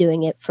maybe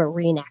doing it for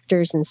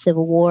reenactors and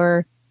Civil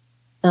War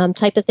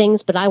type of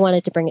things, but I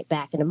wanted to bring it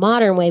back in a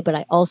modern way, but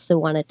I also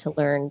wanted to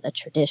learn the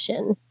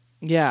tradition.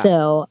 Yeah.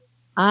 So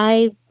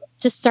I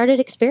just started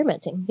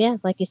experimenting. Yeah,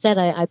 like you said,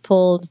 I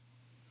pulled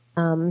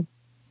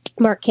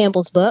Mark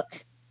Campbell's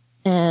book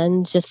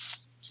and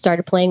just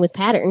started playing with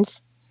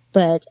patterns.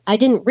 But I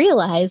didn't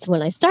realize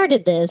when I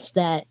started this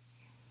that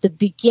the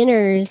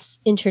beginner's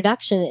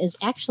introduction is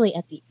actually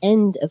at the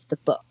end of the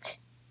book.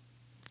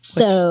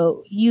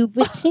 So you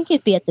would think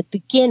it'd be at the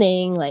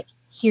beginning, like,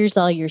 here's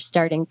all your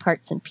starting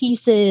parts and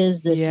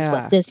pieces. This is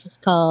what this is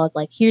called.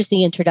 Like, here's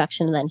the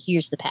introduction, and then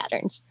here's the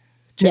patterns.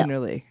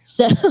 Generally.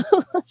 No.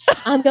 So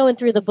I'm going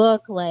through the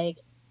book like,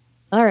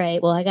 all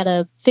right, well, I got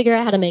to figure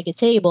out how to make a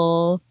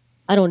table.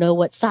 I don't know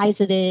what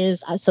size it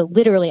is. So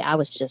literally I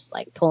was just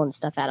like pulling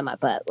stuff out of my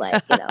butt.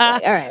 Like, like,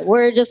 all right,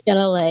 we're just going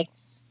to like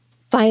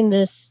find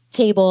this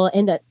table.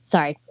 And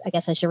sorry, I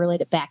guess I should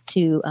relate it back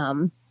to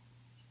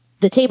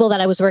the table that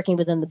I was working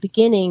with in the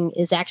beginning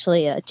is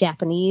actually a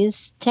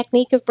Japanese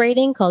technique of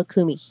braiding called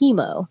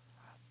kumihimo,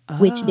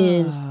 which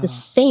is the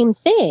same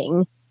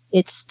thing.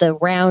 It's the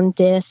round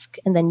disc,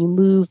 and then you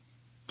move.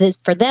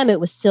 For them, it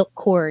was silk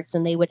cords,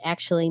 and they would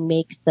actually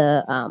make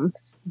the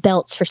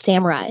belts for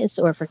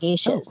samurais or for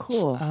geishas. Oh,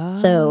 cool.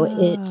 So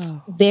it's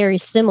very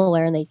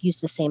similar, and they use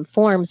the same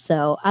form.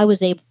 So I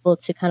was able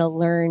to kind of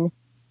learn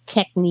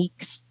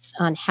techniques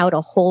on how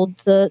to hold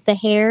the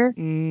hair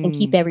and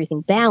keep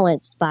everything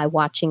balanced by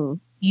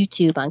watching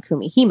YouTube on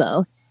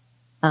kumihimo.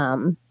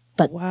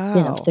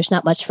 But there's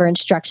not much for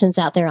instructions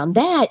out there on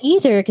that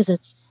either, because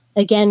it's,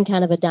 again,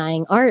 kind of a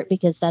dying art,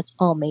 because that's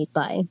all made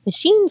by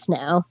machines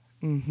now.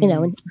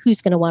 And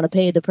who's going to want to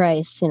pay the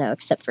price,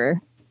 except for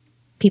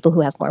people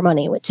who have more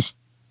money, which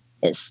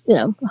is,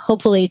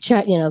 hopefully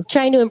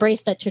trying to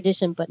embrace that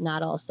tradition, but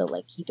not also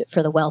like keep it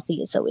for the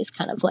wealthy is always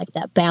kind of like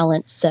that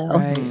balance. So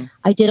Right.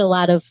 I did a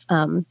lot of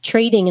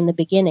trading in the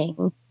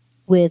beginning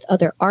with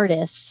other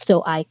artists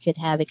so I could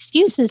have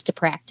excuses to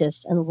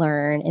practice and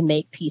learn and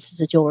make pieces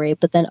of jewelry,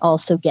 but then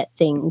also get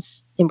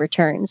things in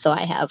return. So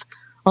I have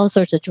all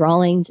sorts of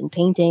drawings and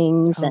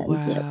paintings Oh, and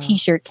wow.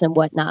 t-shirts and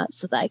whatnot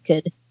so that I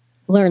could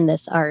learn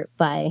this art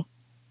by,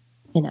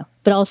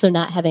 but also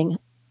not having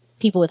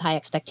people with high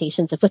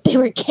expectations of what they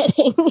were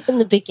getting in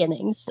the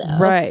beginning. So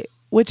Right.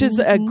 Which is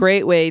a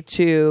great way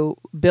to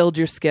build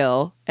your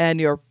skill and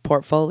your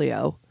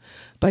portfolio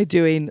by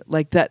doing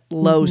like that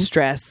low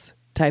stress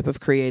type of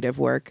creative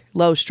work.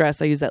 Low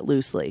stress, I use that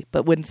loosely,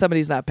 but when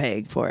somebody's not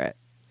paying for it,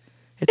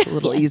 it's a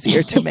little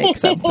easier to make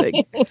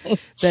something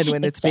than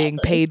when it's being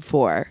paid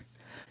for.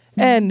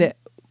 And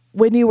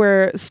when you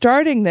were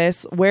starting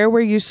this, where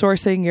were you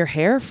sourcing your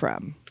hair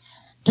from?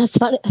 That's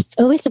funny. It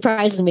always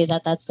surprises me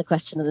that that's the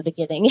question in the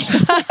beginning.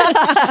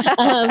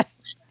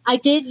 I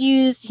did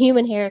use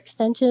human hair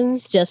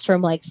extensions just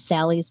from like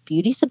Sally's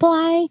Beauty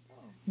Supply,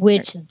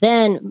 which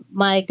then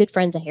my good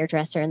friend's a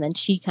hairdresser, and then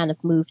she kind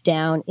of moved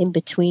down in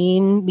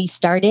between me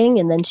starting,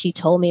 and then she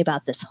told me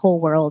about this whole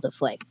world of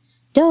like,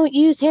 don't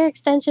use hair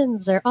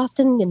extensions. They're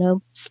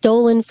often,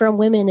 stolen from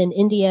women in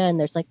India, and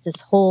there's like this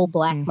whole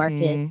black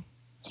market,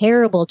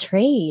 terrible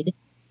trade.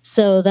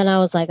 So then I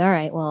was like, all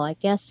right, well, I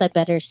guess I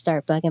better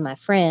start bugging my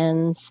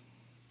friends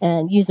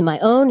and using my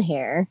own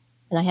hair.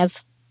 And I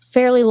have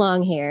fairly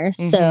long hair,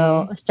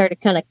 so I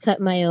started kind of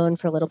cutting my own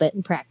for a little bit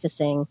and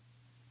practicing.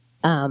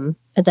 And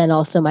then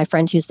also my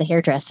friend who's the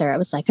hairdresser, I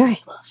was like, all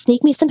right, well,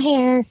 sneak me some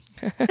hair.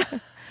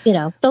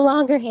 The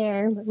longer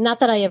hair. Not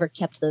that I ever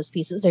kept those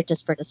pieces; they're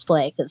just for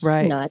display. Because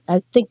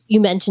I think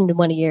you mentioned in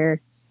one of your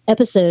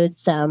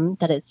episodes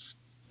that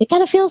it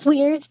kind of feels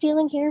weird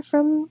stealing hair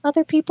from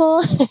other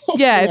people.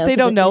 Yeah, if they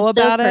don't know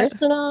about it.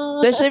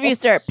 Especially if you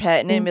start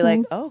petting it and be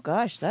like, oh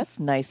gosh, that's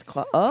nice.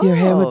 Your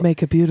hair would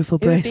make a beautiful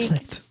it would be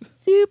bracelet.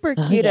 super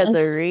cute as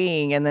a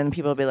ring. And then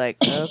people will be like,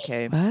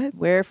 okay, What?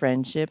 where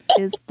friendship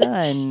is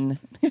done.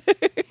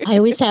 I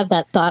always have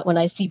that thought when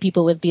I see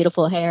people with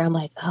beautiful hair. I'm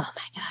like, oh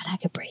my God, I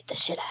could braid the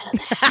shit out of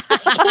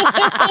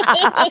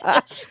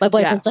that. My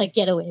boyfriend's like,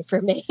 get away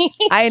from me.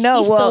 I know.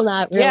 He's still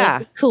not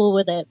really cool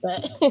with it.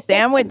 But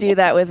Sam would do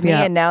that with me.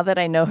 Yeah. And now that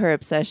I know her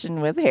obsession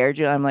with hair,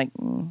 I'm like,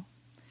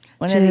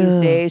 one of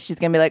these days she's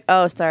going to be like,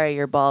 oh, sorry,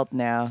 you're bald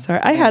now. Sorry,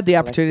 I had the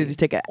opportunity to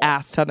take an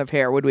ass ton of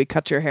hair when we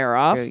cut your hair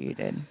off. True, you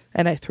did.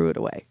 And I threw it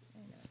away.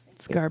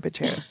 It's garbage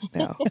hair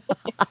now.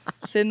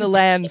 It's in the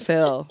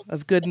landfill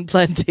of good and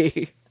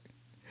plenty.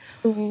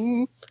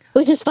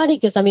 which is funny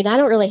because I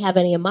don't really have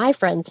any of my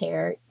friends'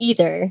 hair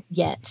either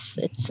yet.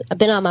 It's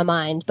been on my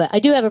mind, but I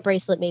do have a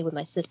bracelet made with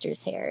my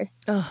sister's hair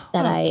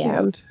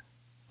I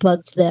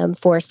bugged them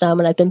for some,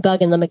 and I've been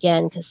bugging them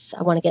again because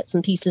I want to get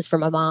some pieces for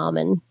my mom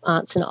and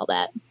aunts and all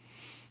that.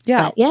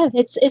 Yeah, but yeah,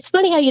 it's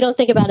funny how you don't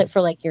think about it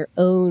for like your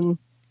own,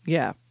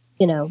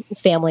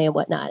 family and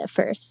whatnot at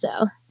first.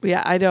 So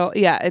yeah, I don't.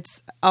 Yeah,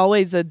 it's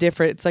always a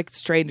different. It's like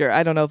stranger.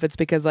 I don't know if it's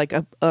because like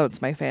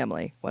it's my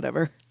family,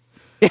 whatever.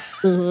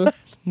 I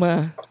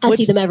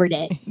see them every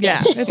day.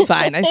 Yeah, it's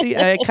fine.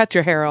 I cut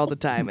your hair all the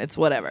time. It's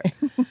whatever.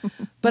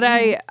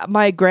 But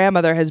my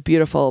grandmother has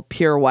beautiful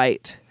pure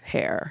white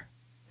hair.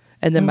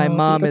 And then my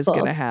mom is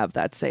going to have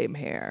that same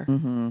hair.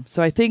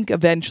 So I think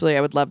eventually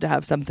I would love to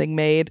have something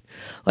made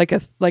like a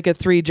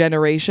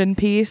 3-generation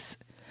piece.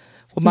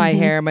 Well, my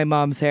hair, my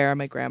mom's hair, and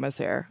my grandma's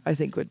hair, I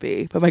think would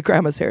be. But my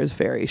grandma's hair is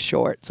very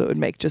short, so it would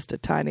make just a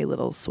tiny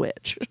little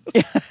switch.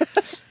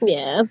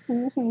 Yeah.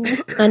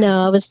 I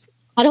know.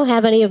 I don't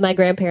have any of my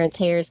grandparents'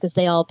 hairs because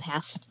they all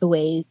passed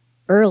away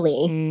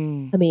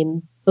early.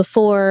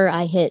 Before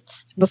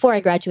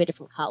I graduated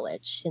from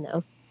college,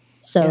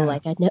 So I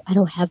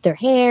don't have their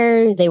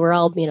hair. They were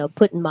all,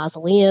 put in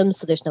mausoleums,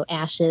 so there's no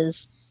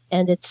ashes.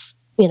 And it's,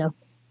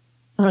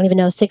 I don't even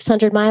know,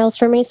 600 miles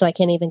from me, so I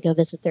can't even go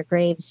visit their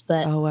graves.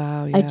 But oh,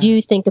 wow, yeah. I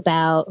do think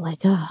about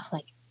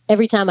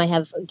every time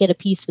I get a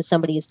piece with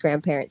somebody's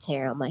grandparents'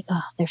 hair, I'm like,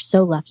 oh, they're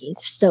so lucky.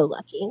 They're so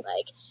lucky.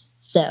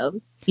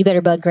 So you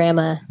better bug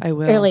grandma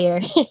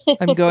earlier.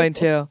 I'm going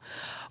to.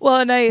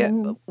 Well,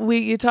 and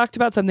you talked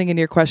about something in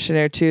your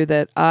questionnaire too,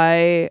 that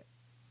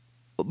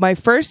my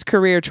first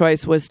career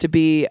choice was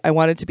I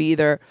wanted to be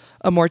either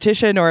a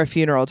mortician or a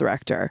funeral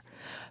director,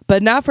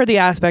 but not for the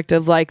aspect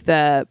of like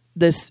this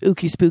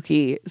ooky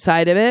spooky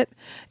side of it.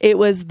 It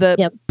was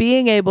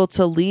being able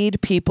to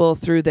lead people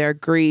through their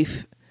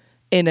grief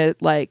in a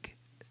like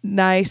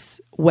nice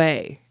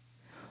way,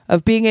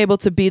 of being able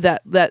to be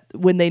that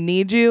when they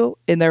need you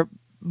in their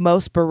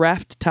most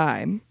bereft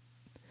time,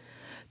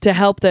 to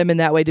help them in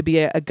that way, to be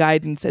a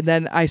guidance. And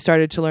then I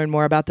started to learn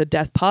more about the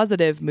death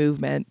positive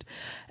movement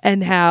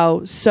and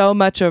how so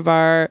much of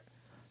our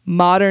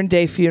modern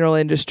day funeral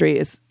industry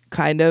is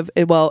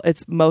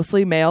it's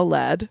mostly male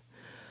led,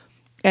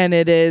 and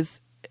it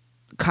is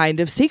kind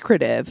of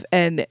secretive.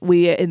 And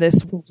we in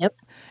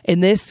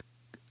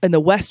the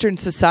Western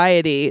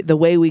society, the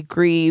way we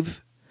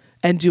grieve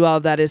and do all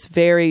of that is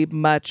very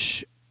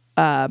much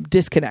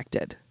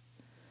disconnected.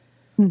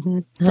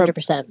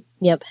 100%.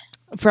 Yep.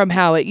 From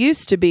how it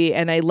used to be.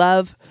 And I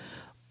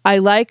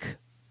like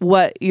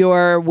what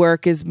your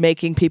work is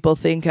making people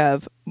think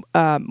of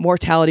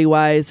mortality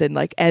wise and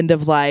like end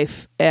of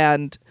life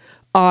and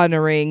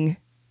honoring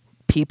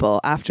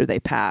people after they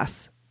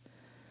pass.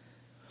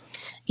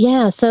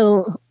 Yeah.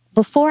 So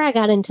before I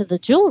got into the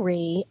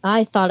jewelry,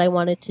 I thought I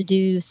wanted to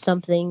do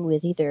something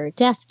with either a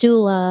death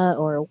doula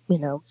or,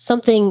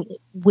 something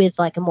with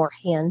like a more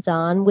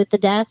hands-on with the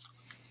death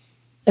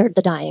or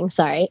the dying.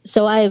 Sorry.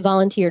 So I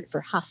volunteered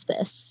for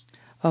hospice.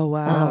 Oh,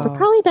 wow. For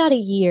probably about a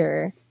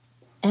year.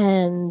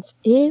 And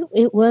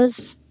it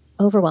was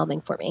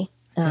overwhelming for me,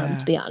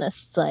 to be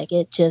honest. Like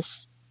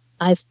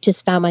I've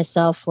just found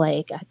myself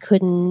like I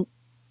couldn't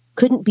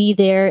be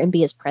there and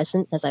be as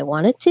present as I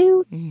wanted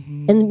to.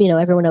 Mm-hmm. And,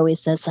 everyone always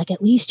says like,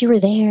 at least you were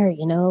there,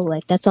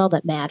 like that's all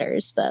that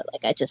matters. But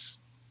like,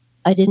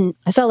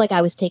 I felt like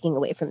I was taking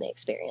away from the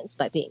experience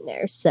by being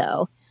there.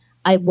 So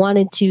I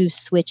wanted to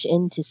switch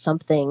into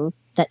something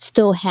that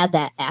still had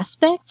that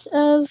aspect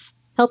of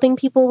helping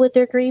people with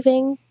their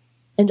grieving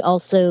and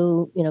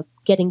also,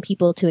 getting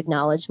people to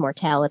acknowledge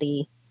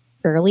mortality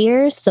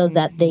earlier so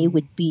that they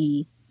would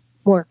be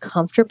more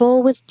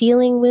comfortable with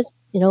dealing with,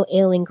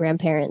 ailing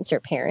grandparents or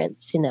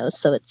parents,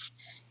 so it's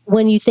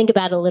when you think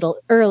about it a little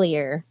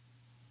earlier,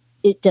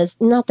 it does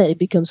not that it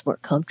becomes more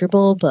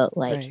comfortable, but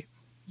like,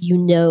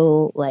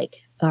 like,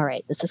 all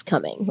right, this is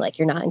coming. Like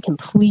you're not in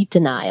complete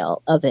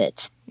denial of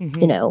it,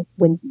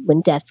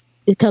 when death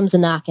it comes a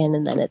knocking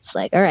and then it's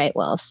like, all right,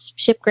 well,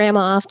 ship grandma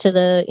off to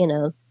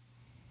the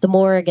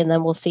morgue and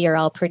then we'll see her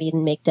all pretty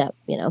and maked up,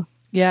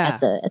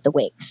 at the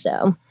wake.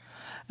 So.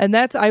 And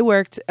I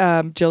worked,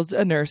 Jill's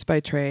a nurse by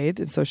trade.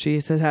 And so she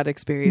has had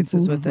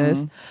experiences with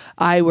this.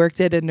 I worked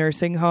at a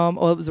nursing home.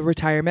 Well, it was a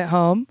retirement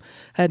home,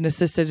 had an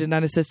assisted and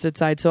unassisted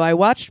side. So I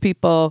watched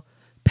people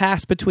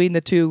pass between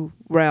the two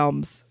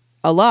realms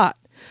a lot,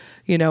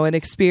 and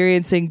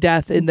experiencing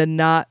death in the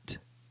not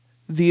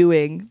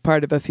viewing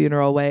part of a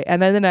funeral way.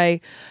 And then I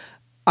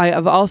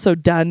have also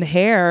done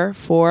hair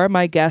for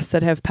my guests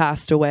that have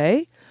passed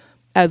away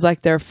as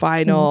like their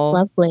final.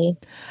 That's lovely.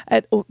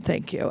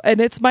 Thank you.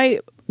 And it's my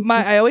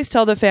I always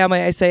tell the family,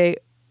 I say,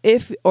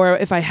 if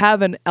I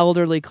have an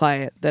elderly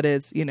client that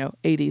is, 80s,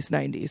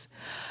 90s,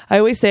 I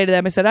always say to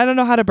them, I said, I don't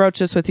know how to broach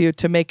this with you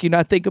to make you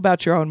not think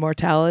about your own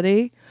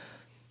mortality.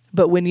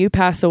 But when you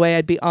pass away,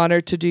 I'd be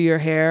honored to do your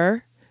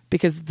hair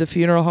because the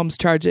funeral homes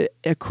charge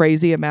a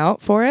crazy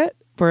amount for it,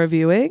 for a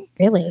viewing.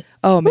 Really?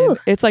 Oh, man. Ooh.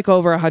 It's like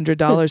over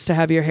 $100 to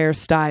have your hair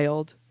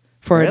styled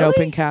for an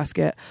open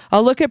casket.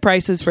 I'll look at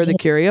prices for the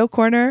curio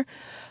corner,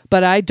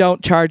 but I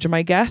don't charge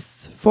my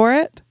guests for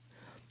it.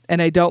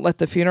 And I don't let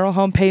the funeral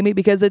home pay me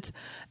because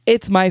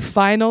it's my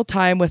final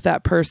time with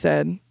that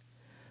person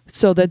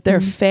so that their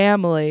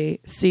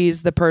family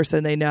sees the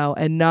person they know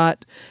and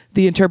not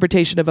the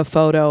interpretation of a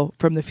photo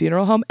from the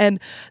funeral home. And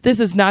this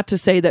is not to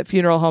say that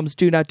funeral homes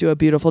do not do a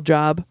beautiful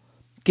job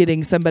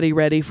getting somebody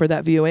ready for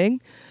that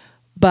viewing.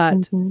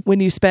 But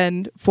when you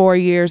spend 4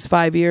 years,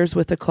 5 years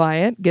with a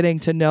client, getting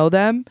to know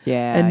them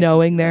and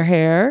knowing their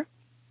hair.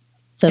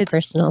 It's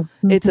personal.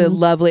 It's a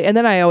lovely, and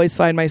then I always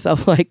find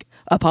myself like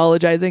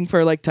apologizing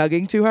for like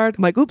tugging too hard.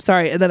 I'm like, oops,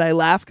 sorry. And then I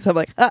laugh because I'm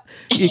like,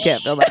 you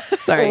can't feel that.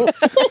 Sorry.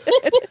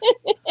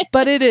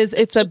 But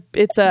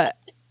it's a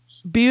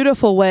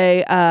beautiful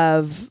way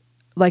of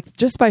like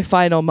just my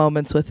final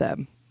moments with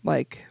them.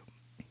 Like,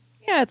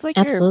 yeah, it's like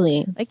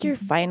absolutely your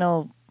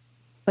final,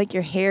 like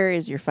your hair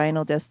is your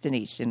final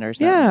destination or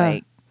something. Yeah.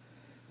 Like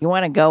you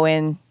want to go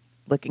in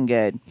looking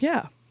good.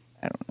 Yeah.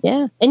 I don't know.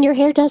 Yeah. And your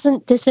hair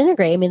doesn't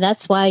disintegrate. I mean,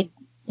 that's why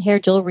hair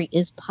jewelry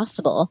is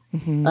possible.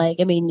 Like,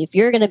 I mean, if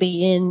you're going to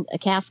be in a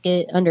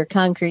casket under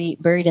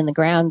concrete, buried in the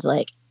ground,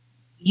 like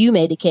you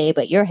may decay,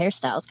 but your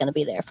hairstyle is going to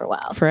be there for a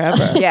while.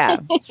 Forever. Yeah,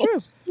 it's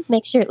true.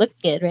 Make sure it looks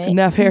good, right?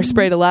 Enough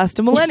hairspray to last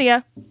a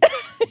millennia.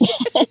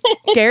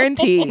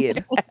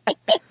 Guaranteed.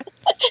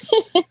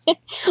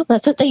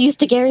 That's what they used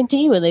to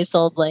guarantee when they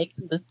sold like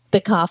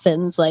the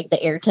coffins, like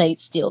the airtight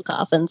steel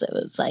coffins. It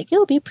was like,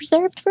 it'll be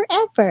preserved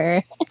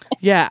forever.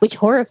 Yeah. Which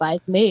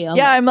horrifies me.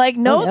 I'm like,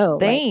 no, no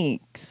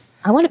thanks. Like,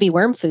 I want to be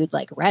worm food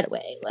like right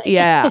away. Like.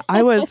 Yeah.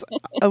 I was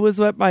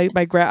with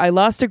I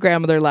lost a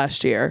grandmother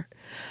last year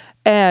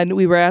and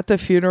we were at the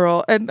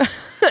funeral and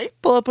I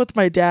pull up with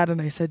my dad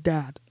and I said,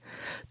 Dad,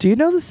 do you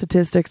know the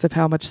statistics of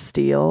how much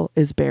steel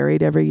is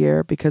buried every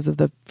year because of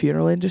the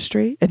funeral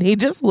industry? And he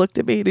just looked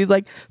at me and he's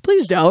like,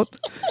 please don't.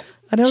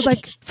 And I was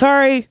like,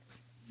 sorry,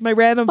 my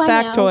random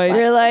factoid.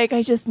 You're like,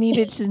 I just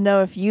needed to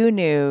know if you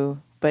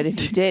knew, but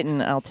if you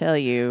didn't, I'll tell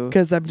you.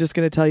 Because I'm just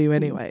going to tell you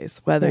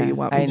anyways, whether you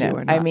want me to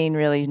or not. I mean,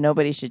 really,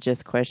 nobody should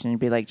just question and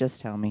be like,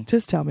 just tell me.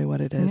 Just tell me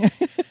what it is.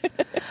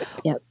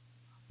 Yep.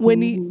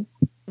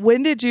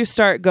 When did you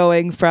start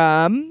going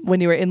from when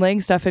you were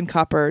inlaying stuff in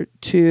copper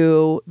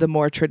to the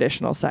more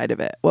traditional side of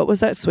it? What was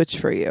that switch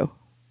for you?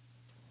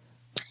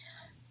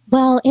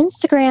 Well,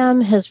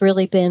 Instagram has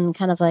really been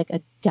kind of like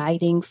a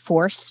guiding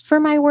force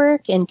for my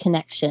work and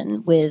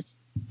connection with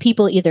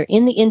people either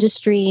in the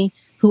industry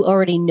who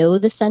already know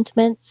the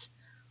sentiments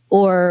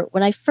Or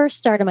when I first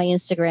started my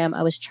Instagram,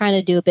 I was trying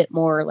to do a bit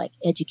more like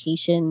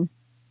education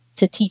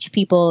to teach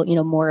people,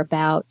 more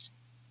about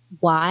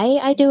why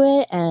I do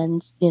it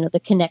and,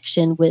 the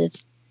connection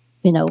with,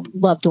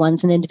 loved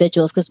ones and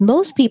individuals. Because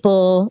most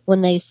people,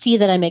 when they see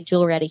that I make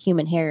jewelry out of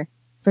human hair,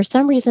 for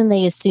some reason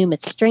they assume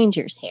it's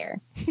strangers' hair.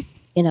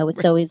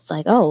 It's always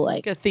like, oh,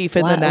 like a thief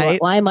in the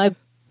night. Why am I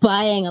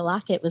buying a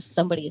locket with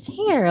somebody's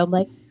hair? I'm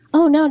like,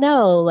 oh,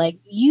 no, like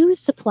you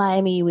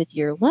supply me with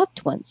your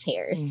loved one's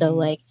hair. Mm-hmm. So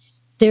like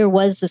there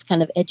was this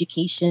kind of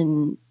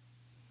education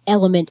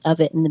element of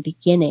it in the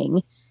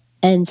beginning.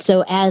 And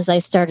so as I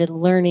started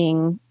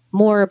learning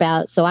more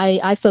about, so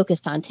I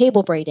focused on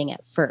table braiding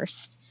at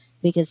first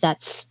because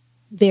that's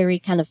very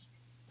kind of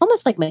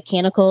almost like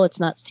mechanical.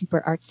 It's not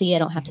super artsy. I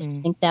don't have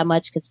to think that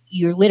much because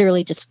you're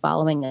literally just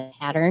following a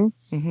pattern.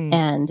 Mm-hmm.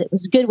 And it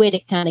was a good way to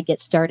kind of get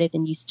started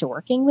and used to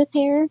working with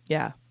hair.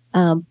 Yeah.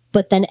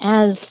 But then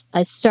as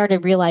I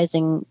started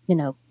realizing,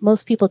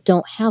 most people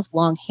don't have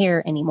long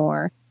hair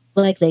anymore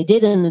like they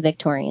did in the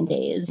Victorian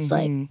days. Mm-hmm.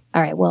 Like,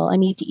 all right, well, I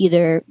need to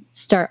either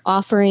start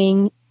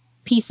offering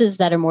pieces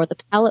that are more the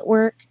palette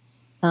work,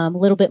 a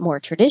little bit more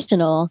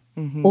traditional,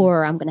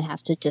 or I'm going to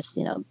have to just,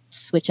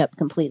 switch up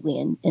completely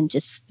and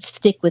just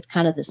stick with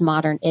kind of this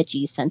modern,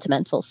 edgy,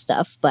 sentimental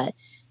stuff. But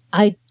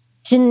I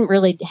didn't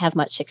really have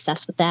much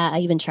success with that. I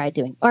even tried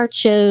doing art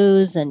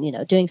shows and,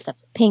 doing stuff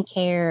with pink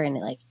hair, and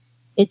like,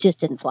 it just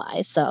didn't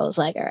fly. So I was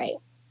like, all right,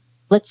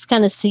 let's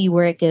kind of see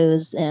where it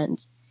goes. And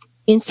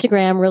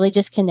Instagram really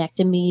just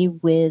connected me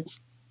with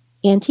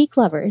antique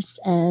lovers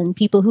and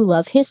people who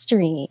love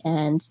history,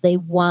 and they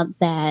want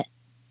that,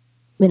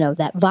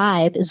 that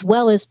vibe, as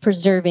well as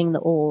preserving the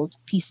old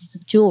pieces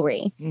of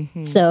jewelry.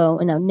 Mm-hmm. So,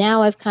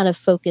 now I've kind of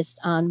focused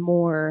on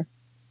more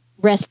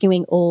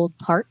rescuing old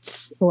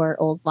parts or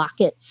old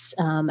lockets.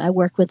 I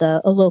work with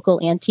a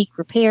local antique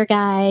repair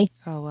guy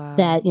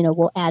that,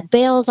 will add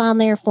bales on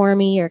there for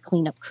me or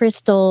clean up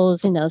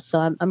crystals, so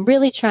I'm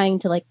really trying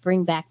to like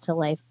bring back to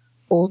life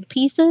old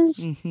pieces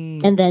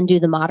and then do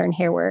the modern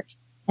hair work.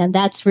 And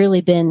that's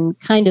really been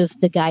kind of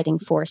the guiding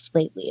force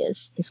lately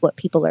is what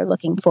people are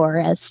looking for,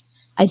 as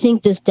I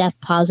think this death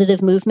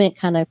positive movement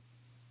kind of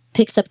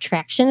picks up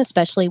traction,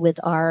 especially with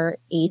our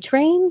age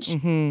range,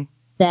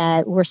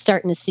 that we're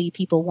starting to see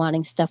people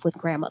wanting stuff with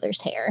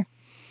grandmother's hair.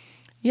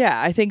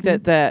 Yeah, I think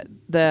that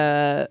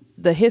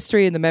the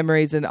history and the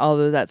memories and all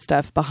of that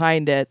stuff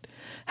behind it,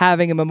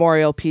 having a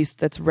memorial piece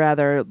that's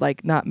rather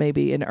like not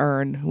maybe an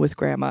urn with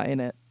grandma in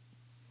it.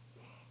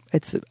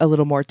 It's a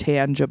little more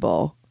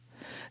tangible.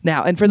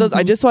 Now, and for those,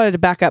 I just wanted to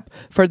back up.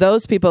 For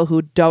those people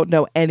who don't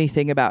know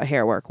anything about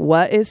hair work,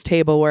 what is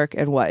table work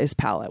and what is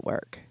palette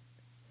work?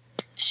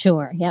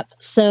 Sure. Yep.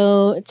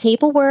 So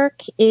table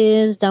work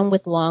is done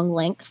with long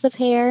lengths of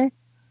hair.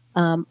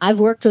 I've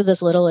worked with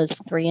as little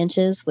as 3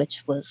 inches,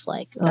 which was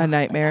like a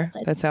nightmare.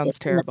 That sounds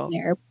terrible.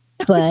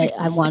 But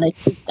I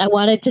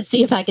wanted to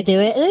see if I could do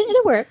it, and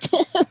it worked.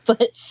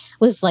 But it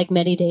was like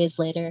many days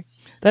later.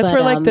 That's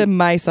for like the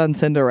mice on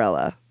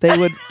Cinderella. They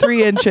would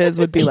 3 inches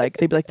would be like,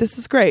 they'd be like, this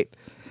is great.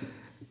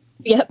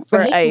 Yep.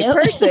 For a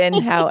person,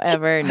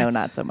 however, no,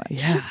 not so much.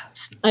 Yeah.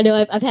 I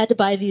know I've had to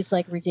buy these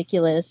like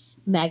ridiculous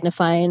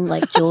magnifying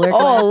like jeweler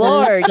glasses. Oh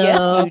Lord, so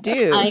yes you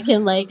do. I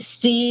can like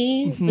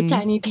see the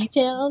tiny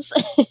details.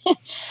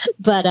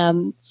 But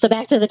so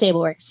back to the table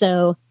work.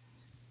 So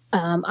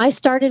I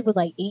started with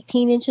like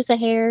 18 inches of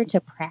hair to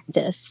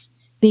practice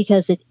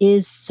because it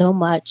is so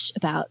much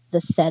about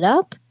the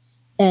setup.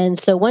 And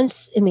so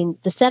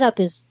the setup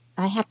is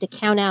I have to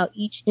count out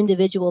each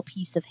individual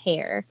piece of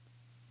hair.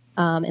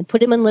 And put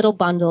them in little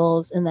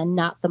bundles and then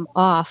knot them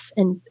off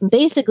and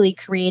basically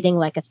creating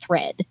like a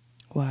thread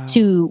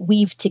to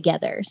weave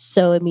together.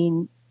 So,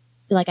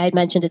 like I had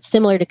mentioned, it's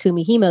similar to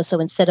kumihimo. So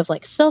instead of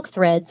like silk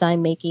threads,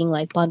 I'm making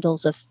like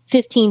bundles of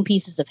 15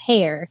 pieces of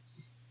hair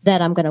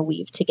that I'm going to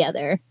weave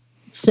together.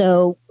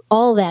 So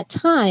all that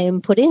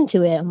time put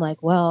into it, I'm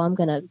like, well, I'm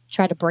going to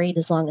try to braid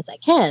as long as I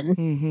can.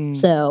 Mm-hmm.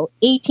 So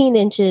 18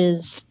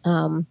 inches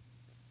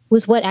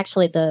was what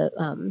actually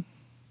the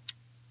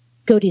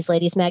Godey's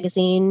Ladies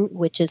magazine,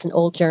 which is an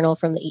old journal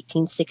from the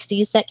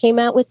 1860s that came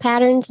out with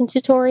patterns and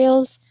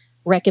tutorials,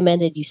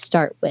 recommended you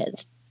start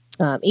with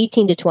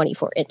 18 to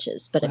 24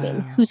 inches. But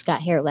who's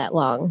got hair that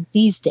long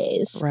these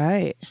days?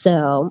 Right.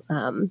 So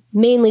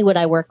mainly what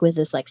I work with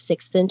is like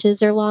 6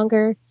 inches or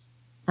longer.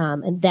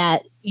 And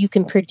that you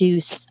can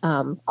produce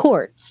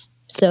cords.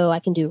 So I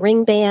can do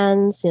ring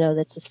bands,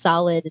 that's a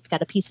solid, it's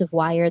got a piece of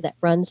wire that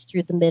runs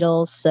through the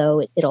middle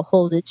so it'll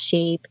hold its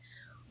shape.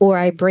 Or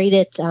I braid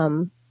it,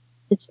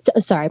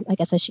 I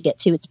guess I should get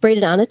to, it's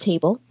braided on a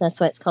table. That's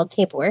why it's called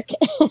table work.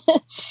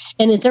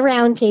 And it's a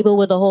round table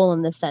with a hole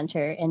in the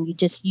center. And you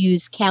just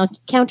use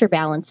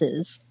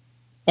counterbalances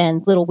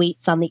and little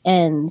weights on the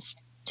ends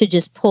to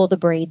just pull the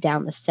braid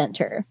down the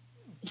center.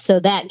 So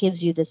that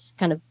gives you this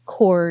kind of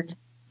cord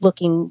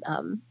looking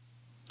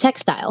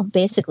textile,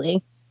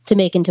 basically, to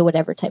make into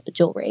whatever type of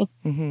jewelry.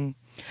 Mm-hmm.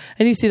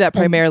 And you see that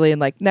primarily in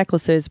like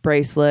necklaces,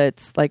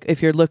 bracelets, like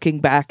if you're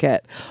looking back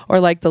at, or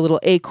like the little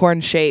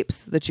acorn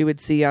shapes that you would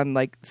see on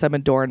like some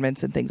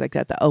adornments and things like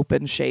that, the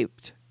open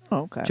shaped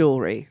Okay.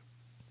 jewelry.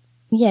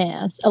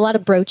 Yeah, a lot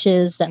of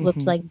brooches that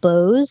looked like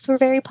bows were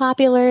very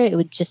popular. It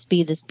would just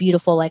be this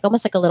beautiful, like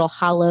almost like a little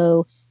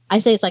hollow. I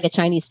say it's like a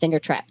Chinese finger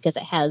trap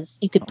because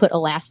you could put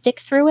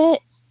elastic through it.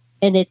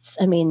 And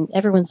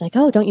everyone's like,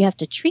 oh, don't you have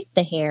to treat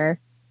the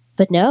hair?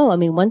 But no,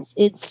 once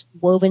it's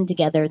woven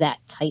together that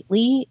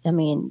tightly,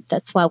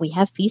 that's why we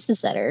have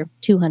pieces that are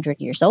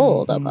 200 years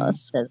old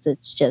almost, because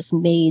it's just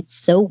made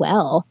so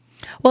well.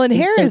 Well, and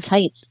hair so is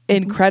tight.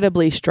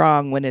 incredibly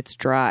strong when it's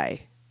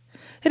dry.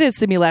 It has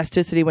some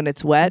elasticity when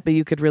it's wet, but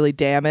you could really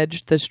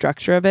damage the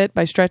structure of it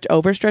by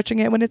overstretching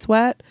it when it's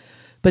wet.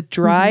 But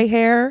dry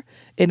hair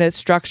in a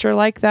structure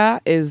like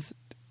that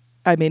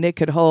it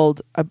could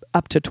hold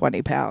up to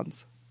 20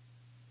 pounds.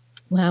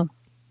 Wow.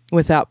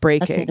 Without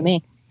breaking. That's new to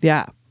me.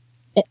 Yeah.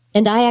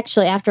 And I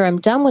actually, after I'm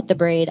done with the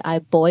braid, I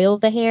boil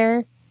the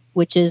hair,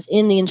 which is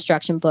in the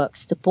instruction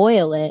books to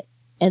boil it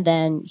and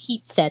then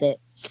heat set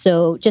it.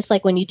 So just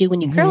like when you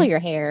curl your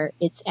hair,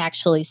 it's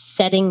actually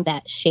setting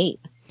that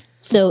shape.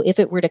 So if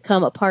it were to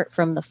come apart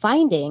from the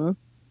finding,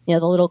 the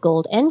little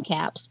gold end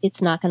caps,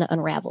 it's not going to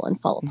unravel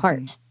and fall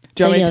apart.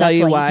 Do you want me to tell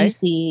you why?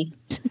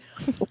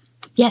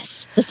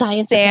 Yes, the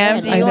science. Sam,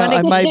 of do I you know want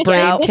to my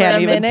brain can't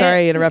a even. minute?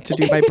 Sorry, I interrupted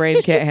you. My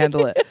brain can't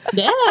handle it.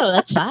 No,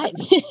 that's fine.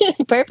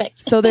 Perfect.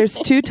 So there's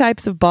two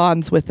types of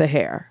bonds with the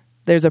hair.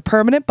 There's a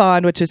permanent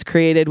bond, which is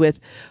created with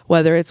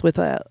whether it's with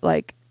a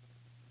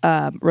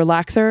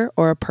relaxer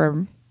or a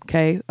perm.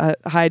 Okay, a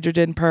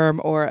hydrogen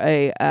perm or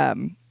a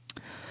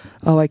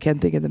I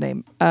can't think of the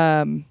name.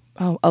 A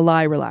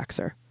lye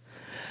relaxer.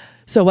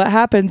 So what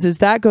happens is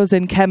that goes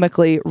in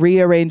chemically,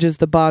 rearranges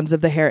the bonds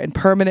of the hair, and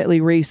permanently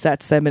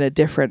resets them in a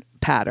different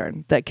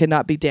pattern that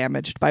cannot be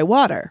damaged by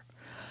water.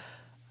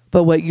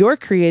 But what you're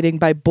creating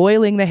by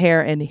boiling the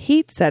hair and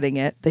heat setting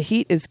it, the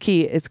heat is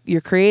key.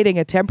 You're creating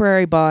a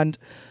temporary bond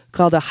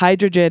called a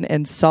hydrogen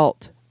and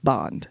salt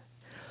bond.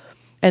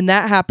 And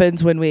that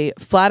happens when we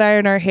flat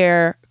iron our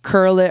hair,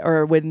 curl it,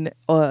 or when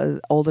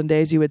olden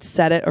days you would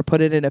set it or put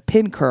it in a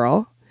pin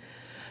curl.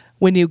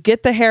 When you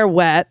get the hair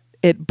wet,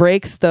 it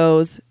breaks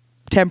those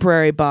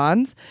temporary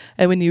bonds.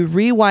 And when you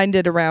rewind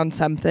it around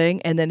something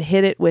and then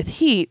hit it with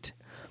heat,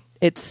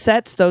 it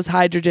sets those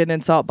hydrogen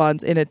and salt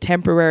bonds in a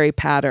temporary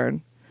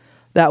pattern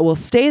that will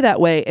stay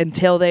that way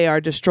until they are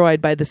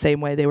destroyed by the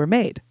same way they were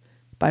made,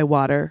 by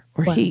water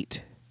or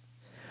heat.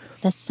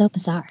 That's so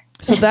bizarre.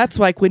 So that's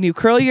like when you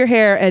curl your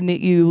hair and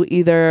you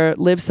either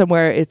live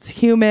somewhere it's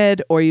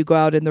humid or you go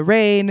out in the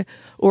rain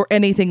or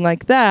anything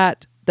like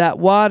that, that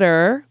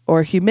water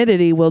or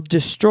humidity will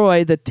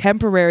destroy the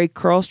temporary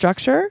curl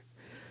structure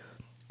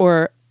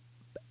or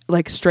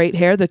like straight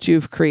hair that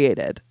you've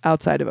created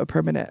outside of a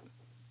permanent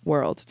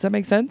world. Does that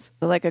make sense?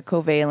 So like a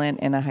covalent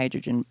and a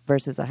hydrogen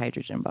versus a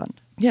hydrogen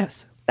bond.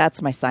 Yes.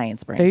 That's my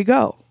science brain. There you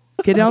go.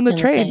 Get on the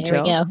train,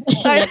 There we Jill.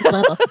 go. Next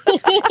level.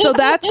 So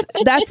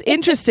that's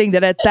interesting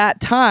that at that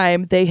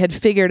time they had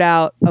figured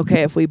out,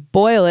 okay, if we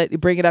boil it, you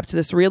bring it up to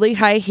this really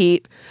high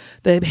heat,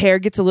 the hair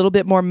gets a little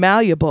bit more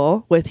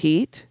malleable with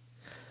heat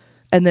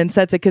and then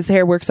sets it because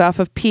hair works off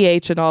of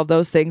pH and all of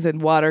those things,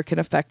 and water can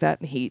affect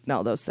that and heat and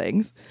all those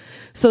things.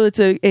 So it's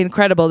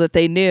incredible that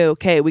they knew,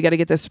 okay, we got to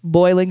get this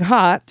boiling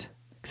hot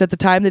because at the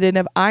time they didn't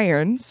have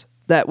irons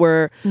that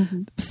were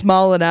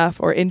small enough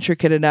or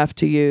intricate enough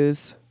to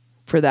use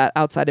for that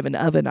outside of an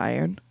oven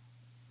iron.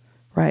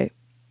 Right.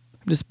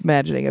 I'm just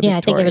imagining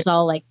I think it was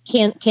all like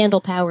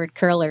candle powered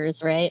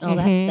curlers, right? All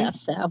that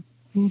stuff.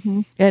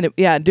 So,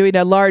 and doing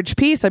a large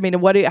piece. I mean,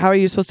 how are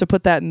you supposed to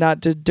put that and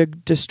not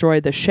destroy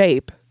the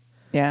shape?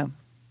 Yeah.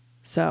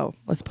 So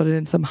let's put it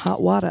in some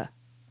hot water.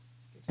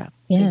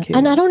 yeah.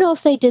 And I don't know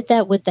if they did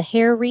that with the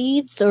hair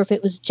reeds or if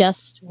it was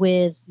just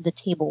with the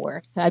table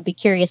work. I'd be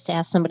curious to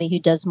ask somebody who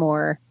does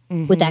more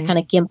with that kind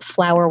of gimp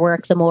flower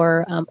work, the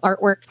more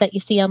artwork that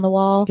you see on the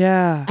wall.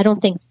 Yeah. I don't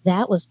think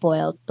that was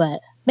boiled, but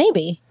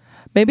maybe.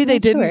 Maybe they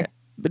didn't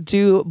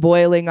do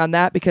boiling on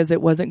that because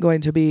it wasn't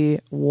going to be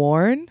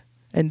worn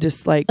and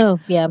just like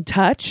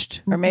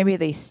touched. Or maybe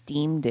they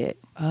steamed it.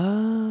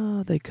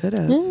 Oh, they could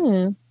have.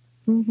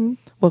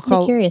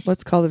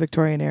 Let's call the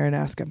Victorian era and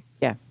ask him.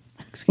 Yeah.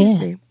 Excuse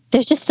me.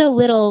 There's just so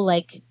little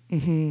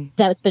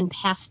that's been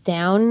passed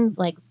down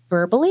like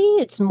verbally.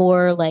 It's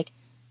more like,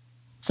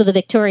 so the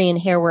Victorian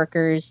Hair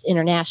Workers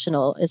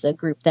International is a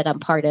group that I'm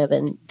part of,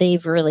 and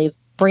they've really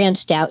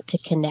branched out to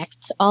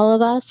connect all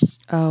of us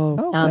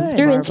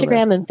through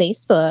Instagram and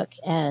Facebook,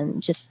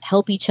 and just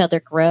help each other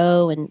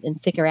grow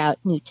and figure out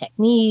new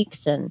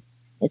techniques. And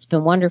it's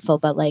been wonderful.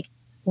 But like,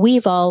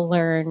 we've all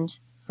learned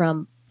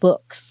from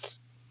books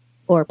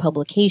or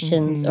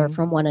publications or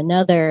from one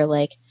another.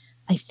 Like,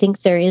 I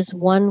think there is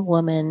one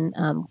woman,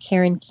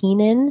 Karen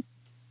Keenan.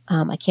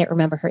 I can't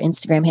remember her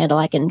Instagram handle.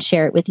 I can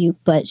share it with you,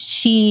 but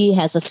she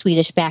has a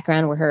Swedish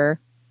background where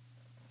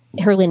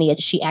her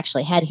lineage, she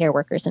actually had hair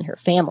workers in her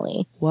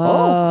family.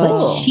 Whoa.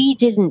 But she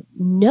didn't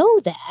know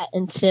that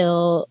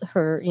until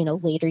her,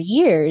 later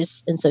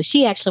years. And so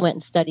she actually went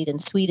and studied in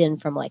Sweden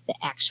from like the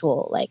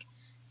actual, like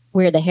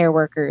where the hair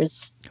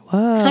workers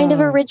kind of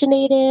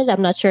originated.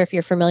 I'm not sure if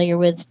you're familiar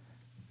with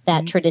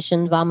that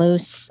tradition,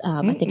 vamos.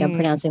 I think I'm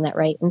pronouncing that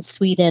right. In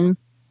Sweden,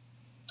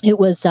 it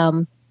was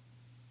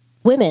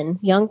women,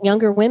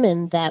 younger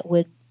women that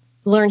would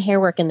learn hair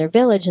work in their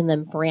village and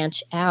then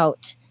branch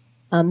out.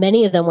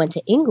 Many of them went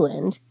to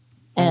England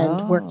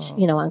and worked,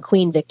 on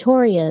Queen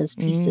Victoria's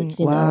pieces,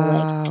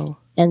 wow.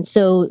 And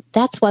so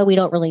that's why we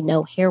don't really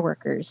know hair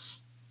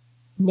workers'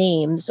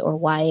 names or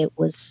why it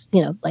was,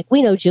 like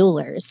we know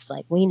jewelers,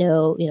 like we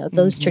know,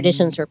 those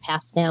traditions were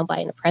passed down by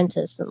an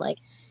apprentice and like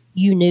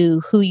you knew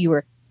who you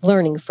were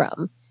learning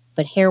from.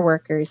 But hair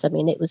workers, I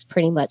mean, it was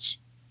pretty much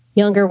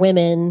younger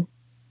women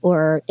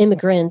or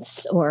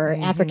immigrants or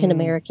African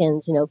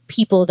Americans,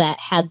 people that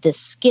had this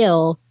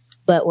skill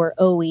but were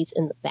always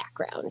in the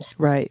background.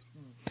 Right.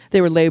 They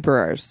were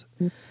laborers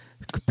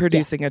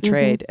producing a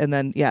trade. And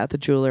then, the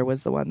jeweler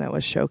was the one that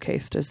was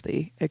showcased as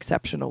the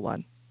exceptional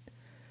one.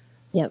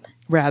 Yep.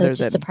 Rather so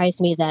it just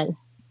surprised me that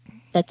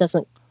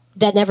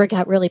never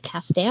got really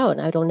passed down.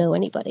 I don't know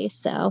anybody.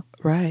 So.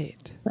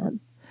 Right.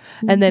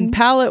 And then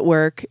palette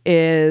work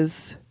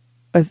is,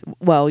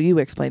 well, you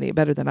explain it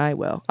better than I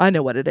will. I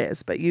know what it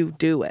is, but you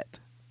do it.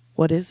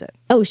 What is it?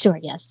 Oh, sure.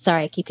 Yes.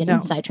 Sorry. I keep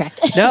getting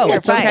sidetracked. No, You're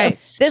it's fine. okay.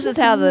 This is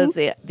how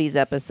these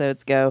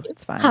episodes go.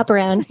 It's fine. Hop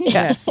around.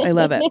 Yes, I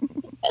love it.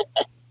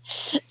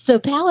 So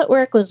palette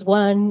work was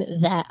one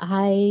that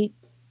I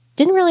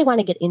didn't really want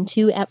to get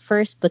into at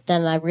first, but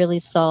then I really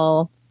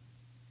saw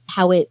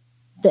how at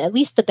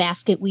least the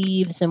basket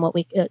weaves and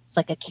it's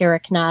like a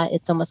carrick knot.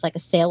 It's almost like a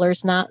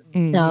sailor's knot.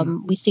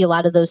 We see a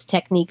lot of those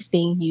techniques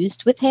being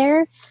used with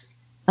hair.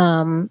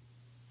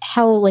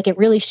 How like it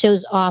really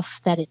shows off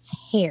that it's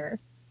hair.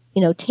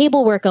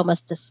 Table work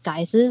almost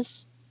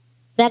disguises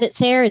that it's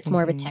hair. It's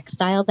more of a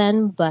textile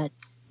then, but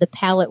the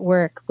palette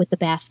work with the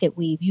basket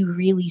weave, you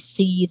really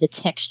see the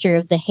texture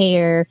of the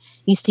hair.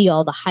 You see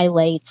all the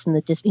highlights and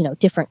the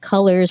different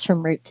colors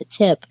from root to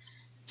tip.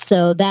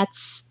 So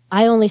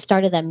I only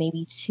started that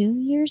maybe 2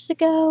 years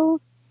ago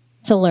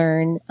to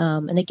learn.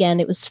 And again,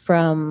 it was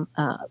from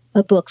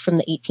a book from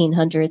the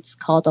 1800s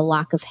called A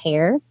Lock of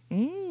Hair.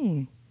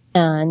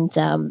 And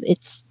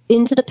it's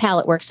into the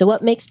palette work. So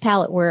what makes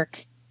palette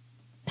work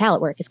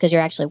is because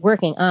you're actually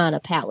working on a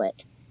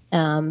palette.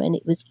 And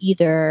it was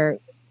either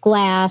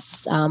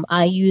glass.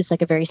 I use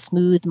like a very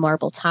smooth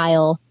marble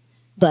tile,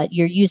 but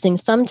you're using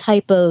some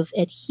type of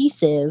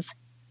adhesive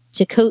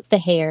to coat the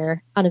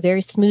hair on a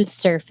very smooth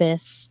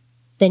surface.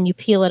 Then you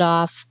peel it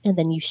off and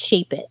then you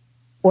shape it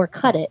or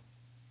cut it.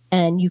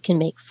 And you can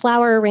make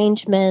flower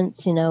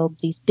arrangements,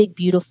 these big,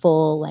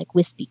 beautiful, like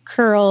wispy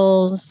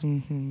curls.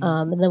 And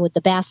then with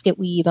the basket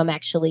weave, I'm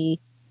actually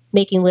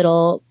making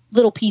little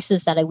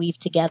pieces that I weave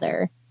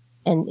together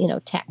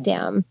and, tack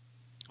down.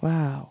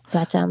 Wow.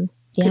 But,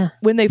 yeah.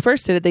 When they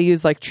first did it, they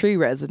used like tree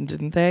resin,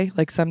 didn't they?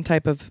 Like some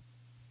type of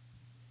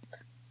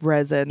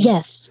resin.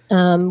 Yes.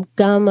 Gum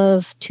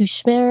of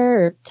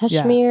Tushmere,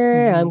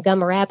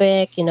 gum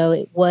arabic,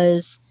 it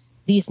was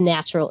these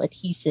natural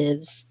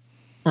adhesives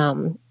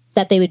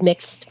that they would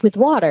mix with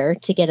water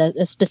to get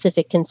a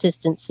specific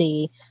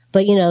consistency.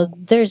 But,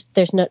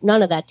 there's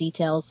none of that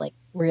details like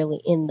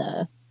really in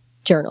the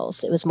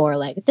journals. It was more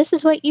like, this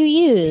is what you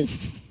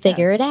use.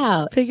 Figure it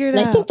out. I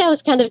think that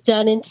was kind of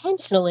done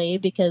intentionally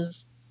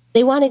because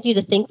they wanted you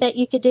to think that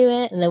you could do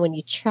it. And then when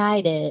you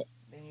tried it,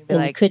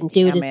 and you couldn't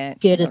do it as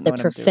good as the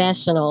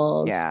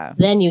professionals,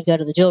 then you'd go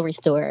to the jewelry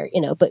store,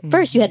 But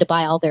first you had to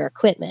buy all their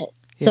equipment.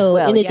 Yeah. So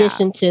in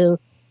addition to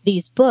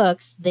these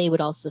books, they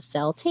would also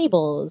sell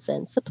tables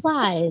and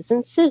supplies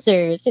and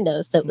scissors,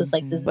 So it was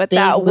like this but big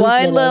that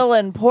one little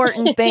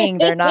important thing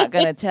they're not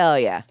going to tell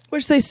you.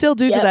 Which they still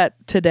do to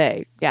that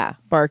today. Yeah.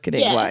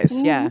 Marketing-wise.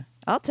 Yeah.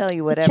 I'll tell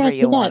you whatever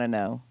you want to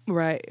know.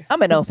 Right.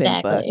 I'm an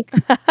open book.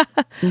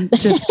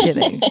 Just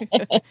kidding.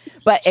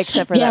 But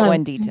except for that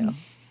one detail.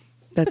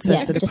 That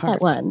sets it just apart.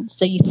 That one.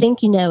 So you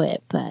think you know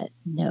it, but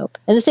nope.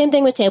 And the same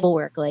thing with table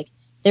work. Like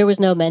there was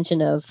no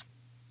mention of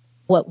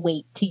what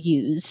weight to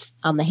use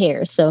on the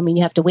hair. So,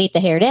 you have to weight the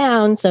hair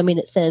down. So,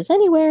 it says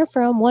anywhere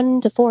from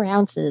 1 to 4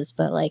 ounces,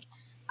 but like,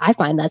 I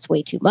find that's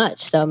way too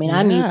much. So,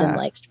 I'm using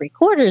like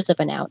 3/4 of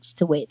an ounce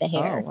to weight the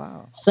hair. Oh,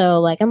 wow. So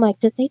like, I'm like,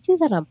 did they do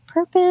that on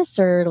purpose?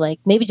 Or like,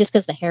 maybe just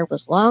because the hair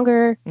was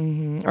longer?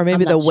 Or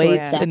maybe the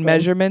weights and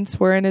measurements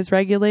weren't as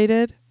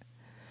regulated?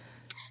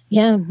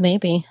 Yeah,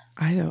 maybe.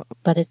 I don't.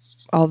 But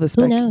it's all the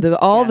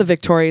the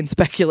Victorian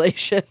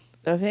speculation.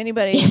 So if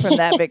anybody from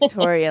that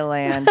Victoria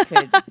land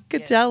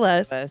could tell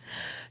us.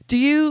 Do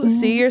you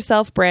see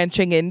yourself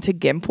branching into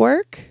GIMP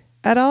work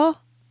at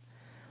all?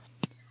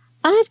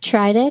 I've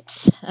tried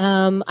it.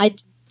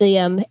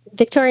 The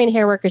Victorian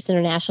Hair Workers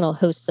International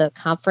hosts a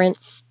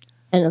conference,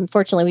 and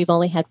unfortunately we've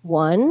only had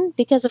one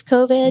because of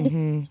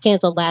COVID. It's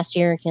canceled last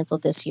year and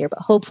canceled this year, but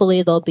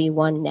hopefully there'll be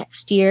one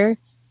next year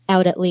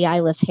out at Lee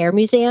Ilis Hair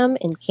Museum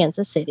in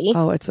Kansas City.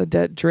 Oh, it's a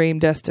dream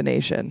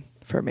destination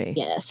for me.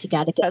 Yes, you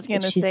got to go. I was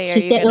going to say,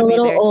 she's getting a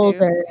little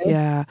older.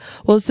 Yeah.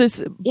 Well, it's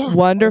this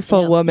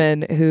wonderful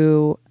woman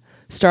who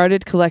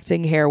started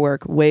collecting hair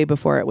work way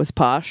before it was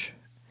posh.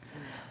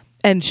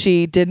 And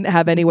she didn't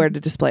have anywhere to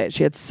display it.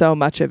 She had so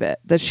much of it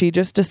that she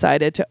just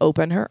decided to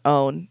open her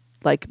own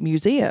like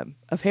museum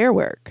of hair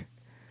work.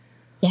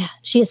 Yeah,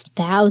 she has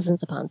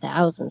thousands upon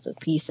thousands of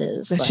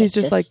pieces. That she's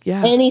just like,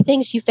 yeah.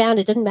 Anything she found,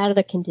 it doesn't matter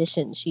the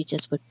condition. She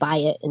just would buy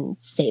it and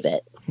save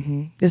it.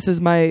 Mm-hmm. This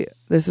is my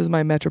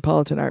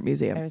Metropolitan Art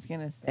Museum. I was going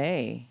to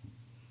say,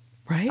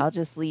 right? I'll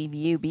just leave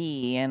you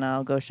be and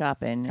I'll go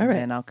shopping and All right.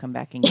 then I'll come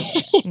back and get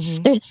you.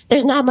 Mm-hmm.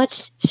 There's not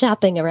much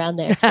shopping around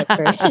there except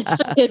for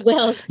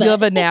Goodwill's. You'll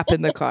have a nap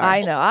in the car.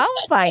 I know.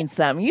 I'll find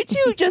some. You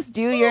two just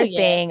do your yeah.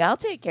 thing. I'll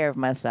take care of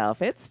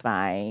myself. It's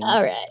fine.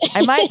 All right.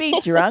 I might be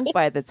drunk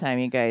by the time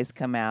you guys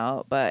come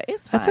out, but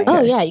it's fine. That's okay.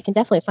 Oh, yeah. You can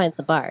definitely find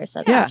the bars.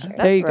 That's Yeah, for sure.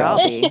 there you where go. I'll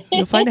be.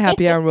 You'll find a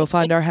happy hour and we'll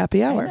find our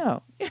happy I hour.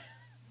 know.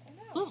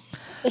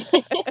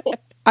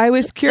 I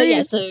was But yeah,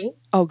 curious. so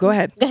Oh, go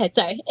ahead. go ahead.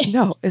 Sorry.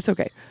 No, it's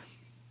okay.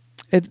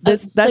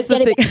 That's So the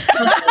getting thing.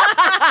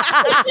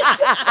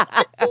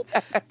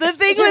 The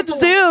thing with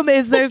Zoom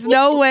is there's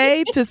no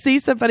way to see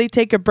somebody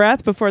take a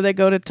breath before they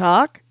go to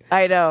talk.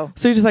 I know.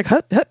 So you're just like,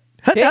 hut, hut,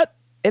 hut, hut.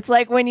 It's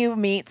like when you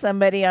meet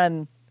somebody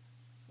on,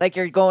 like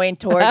you're going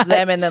towards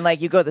them and then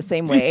like you go the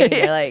same way and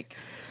you're like,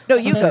 no,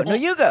 you go. No,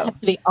 you go. have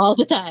to be all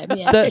the time.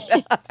 Yeah.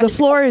 The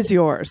floor is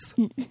yours.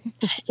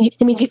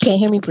 It means you can't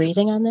hear me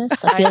breathing on this.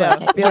 I feel know.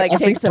 like I Feel like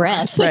every take some-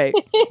 breath. Right.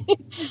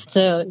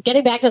 So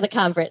getting back to the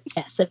conference,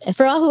 yes.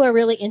 For all who are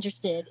really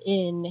interested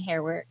in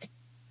hair work,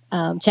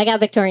 check out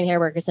Victorian Hair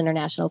Workers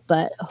International,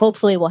 but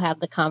hopefully we'll have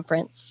the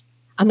conference.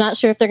 I'm not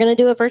sure if they're going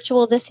to do a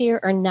virtual this year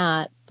or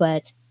not,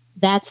 but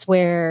that's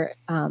where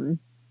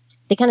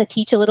they kind of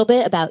teach a little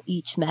bit about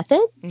each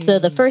method. So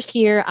the first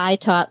year I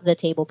taught the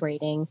table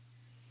braiding,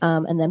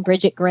 and then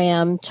Bridget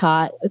Graham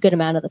taught a good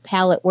amount of the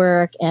palette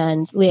work,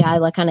 and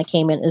Leila kind of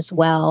came in as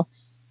well.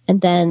 And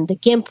then the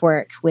GIMP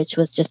work, which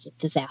was just a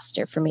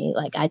disaster for me.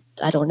 Like, I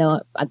don't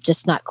know. I'm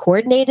just not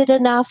coordinated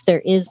enough. There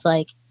is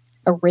like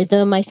a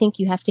rhythm I think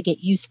you have to get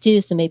used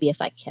to. So maybe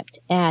if I kept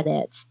at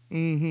it,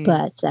 Mm-hmm.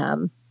 but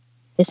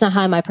it's not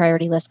high on my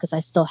priority list because I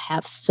still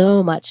have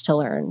so much to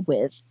learn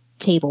with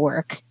table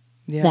work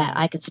Yeah. that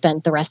I could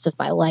spend the rest of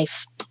my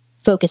life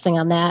focusing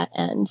on that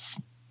and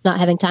not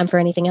having time for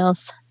anything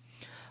else.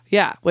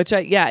 Yeah,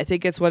 I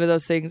think it's one of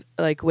those things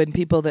like when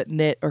people that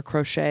knit or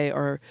crochet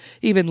or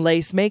even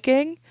lace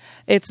making,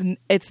 it's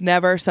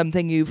never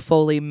something you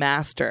fully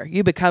master.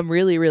 You become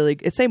really, really,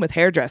 it's same with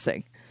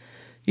hairdressing.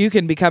 You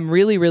can become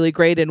really, really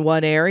great in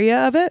one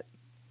area of it,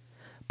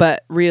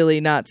 but really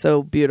not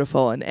so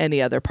beautiful in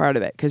any other part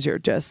of it because you're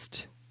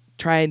just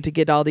trying to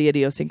get all the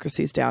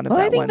idiosyncrasies down of Well,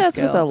 that I think one that's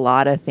skill. with a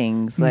lot of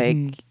things. Like,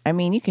 Mhm. I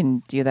mean, you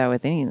can do that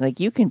with any, like,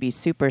 you can be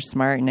super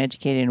smart and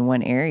educated in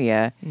one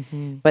area,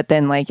 Mm-hmm. but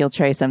then, like, you'll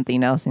try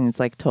something else and it's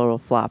like total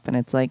flop. And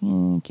it's like,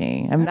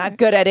 okay, I'm not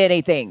good at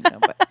anything. No,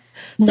 but,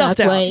 Not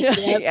Self-doubt. quite.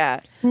 Yep. yeah.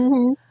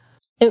 Mm-hmm.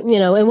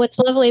 And what's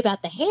lovely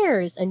about the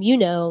hairs, and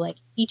like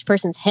each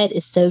person's head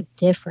is so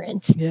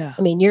different. Yeah.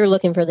 I mean, you're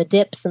looking for the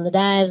dips and the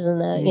dives and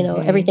the,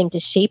 Mhm. everything to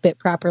shape it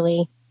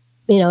properly.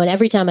 And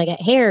every time I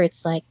get hair,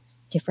 it's like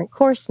different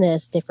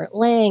coarseness, different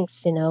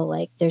lengths,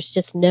 like there's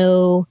just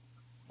no,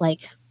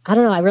 like, I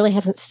don't know. I really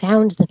haven't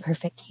found the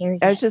perfect hair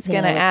yet. I was just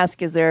going to It's-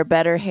 ask, is there a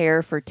better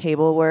hair for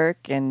table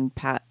work and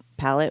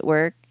palette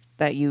work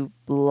that you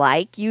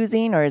like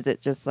using, or is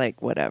it just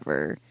like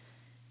whatever?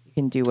 You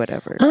can do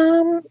whatever.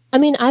 I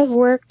mean, I've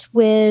worked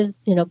with,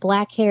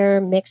 black hair,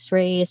 mixed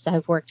race.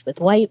 I've worked with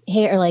white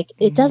hair. Like,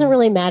 it doesn't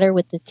really matter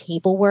with the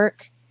table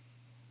work.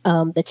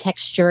 The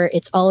texture,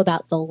 it's all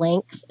about the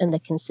length and the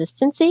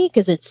consistency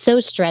because it's so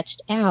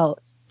stretched out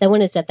that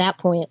when it's at that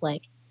point,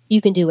 like,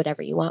 you can do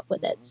whatever you want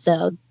with it.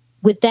 So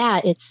with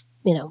that, it's,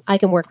 I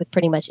can work with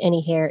pretty much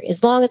any hair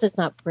as long as it's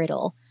not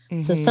brittle.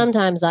 So Mhm.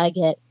 sometimes I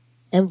get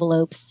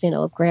envelopes,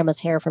 of grandma's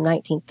hair from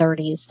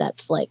 1930s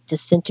that's like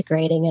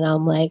disintegrating, and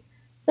I'm like,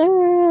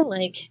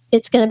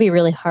 it's going to be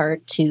really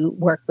hard to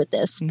work with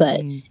this.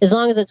 But Mhm. as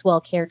long as it's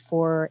well cared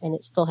for and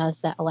it still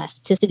has that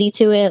elasticity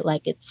to it,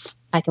 like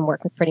I can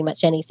work with pretty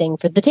much anything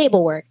for the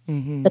table work.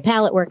 Mhm. The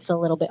palette work's a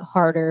little bit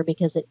harder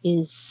because it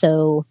is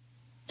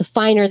the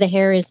finer the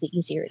hair is, the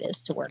easier it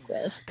is to work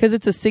with. Because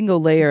it's a single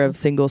layer of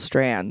single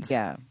strands.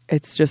 Yeah.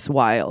 It's just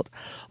wild.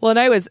 Well, and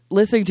I was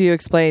listening to you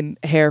explain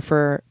hair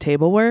for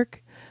table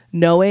work,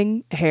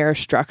 knowing hair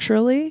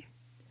structurally.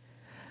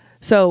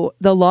 So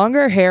the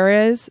longer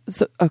hair is,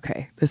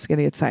 okay, this is going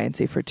to get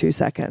sciencey for 2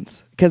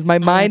 seconds because my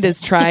mind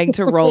is trying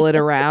to roll it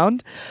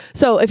around.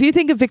 So if you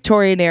think of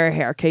Victorian era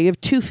hair, okay, you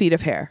have 2 feet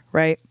of hair,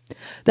 right?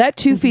 That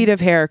 2 feet of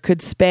hair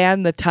could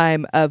span the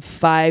time of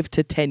 5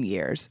 to 10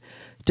 years,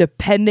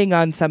 depending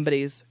on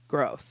somebody's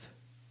growth.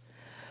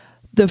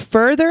 The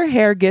further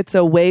hair gets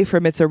away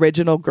from its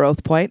original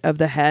growth point of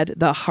the head,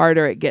 the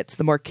harder it gets,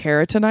 the more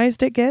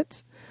keratinized it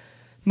gets.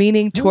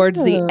 Meaning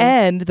towards the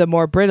end, the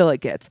more brittle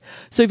it gets.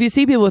 So if you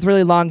see people with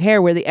really long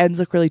hair where the ends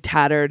look really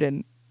tattered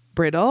and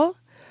brittle,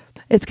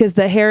 it's because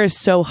the hair is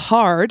so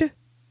hard,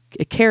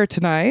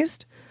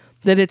 keratinized,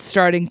 that it's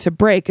starting to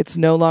break. It's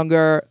no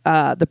longer,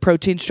 the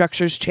protein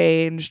structure's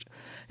changed.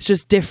 It's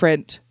just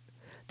different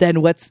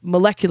than what's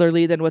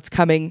molecularly than what's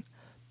coming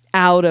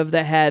out of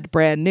the head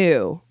brand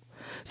new.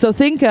 So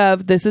think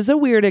of, this is a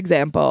weird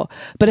example,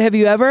 but have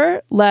you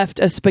ever left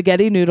a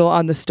spaghetti noodle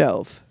on the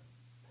stove?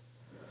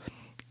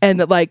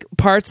 And like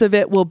parts of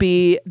it will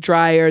be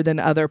drier than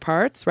other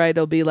parts, right?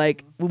 It'll be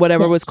like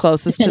whatever was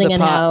closest to the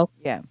Depending on pot.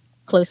 how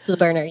close to the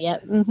burner.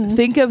 Yep. Mm-hmm.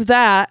 Think of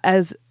that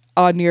as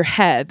on your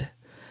head.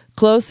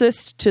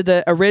 Closest to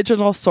the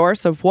original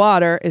source of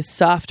water is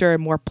softer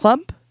and more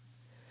plump.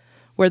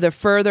 Where the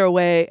further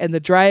away and the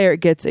drier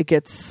it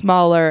gets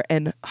smaller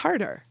and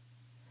harder.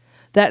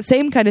 That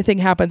same kind of thing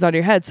happens on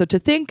your head. So to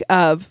think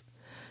of,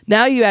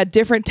 now you add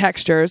different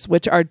textures,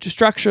 which are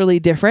structurally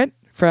different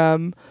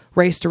from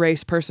race to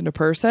race, person to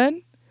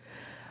person,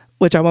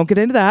 which I won't get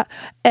into that.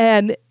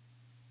 And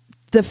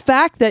the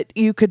fact that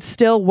you could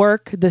still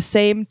work the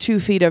same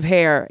 2 feet of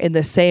hair in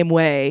the same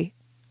way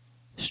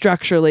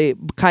structurally,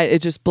 it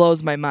just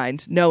blows my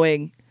mind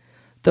knowing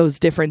those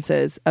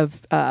differences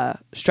of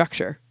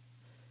structure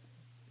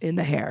in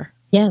the hair.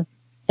 Yeah.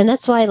 And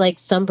that's why like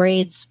some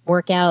braids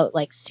work out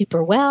like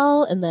super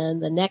well. And then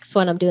the next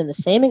one I'm doing the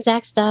same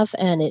exact stuff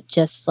and it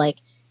just like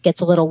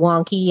gets a little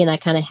wonky and I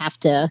kind of have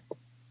to,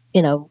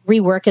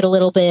 rework it a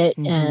little bit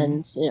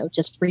and,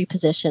 just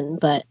reposition.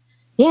 But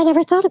yeah, I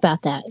never thought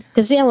about that.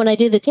 Because when I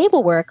do the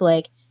table work,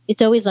 like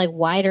it's always like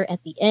wider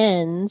at the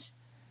ends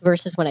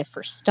versus when I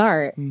first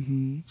start.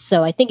 Mm-hmm.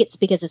 So I think it's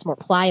because it's more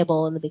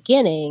pliable in the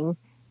beginning.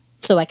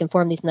 So I can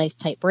form these nice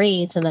tight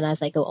braids. And then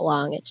as I go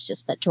along, it's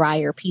just that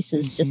drier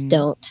pieces just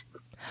don't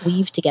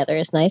weave together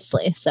as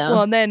nicely. So,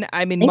 well, and then,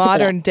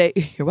 modern day,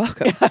 you're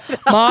welcome.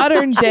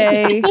 Modern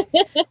day.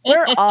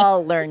 We're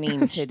all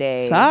learning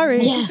today.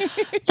 Sorry. Yeah.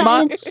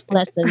 Science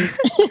lessons.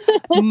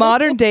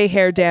 Modern day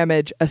hair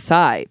damage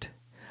aside.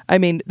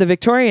 The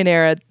Victorian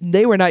era,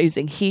 they were not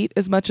using heat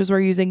as much as we're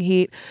using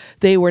heat.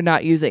 They were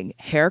not using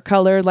hair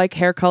color like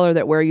hair color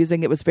that we're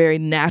using. It was very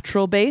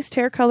natural based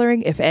hair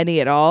coloring, if any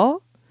at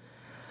all.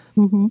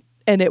 Mm-hmm.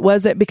 And it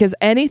wasn't because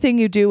anything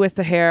you do with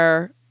the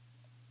hair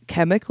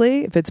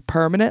chemically, if it's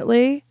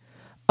permanently,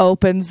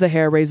 opens the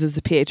hair, raises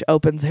the pH,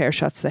 opens the hair,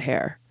 shuts the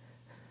hair,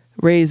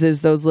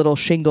 raises those little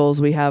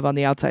shingles we have on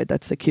the outside.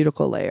 That's the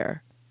cuticle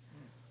layer,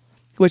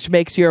 which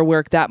makes your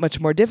work that much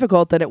more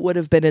difficult than it would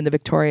have been in the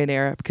Victorian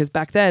era, because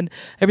back then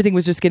everything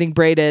was just getting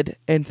braided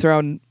and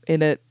thrown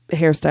in a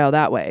hairstyle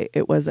that way.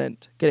 It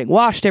wasn't getting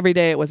washed every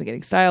day. It wasn't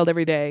getting styled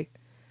every day.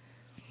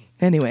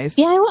 Anyways.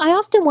 Yeah, I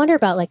often wonder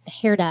about like the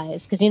hair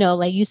dyes because,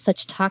 they use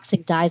such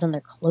toxic dyes on their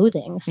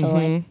clothing. So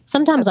like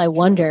sometimes I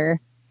wonder,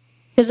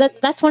 because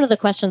that's one of the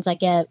questions I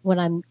get when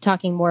I'm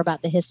talking more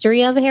about the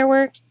history of hair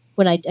work.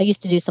 When I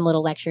used to do some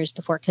little lectures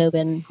before COVID,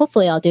 and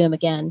hopefully I'll do them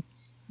again.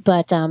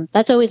 But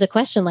that's always a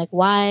question, like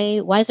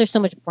why is there so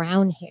much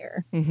brown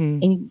hair? Mm-hmm.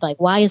 And like,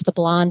 why is the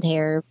blonde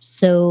hair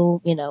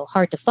so,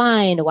 hard to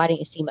find? Why don't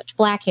you see much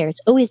black hair?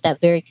 It's always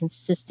that very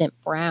consistent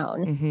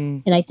brown. Mm-hmm.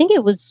 And I think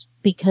it was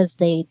because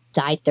they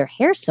dyed their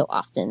hair so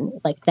often.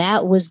 Like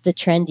that was the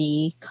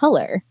trendy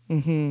color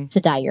to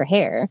dye your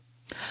hair.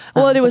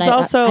 Well, and it was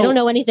also... I don't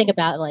know anything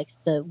about like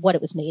what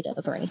it was made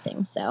of or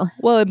anything. So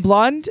well, and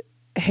blonde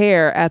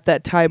hair at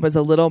that time was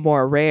a little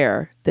more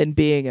rare than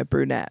being a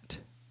brunette.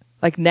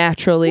 Like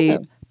naturally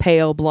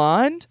pale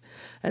blonde.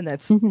 And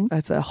that's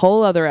a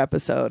whole other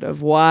episode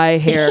of why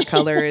hair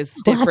color is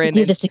different. We'll have to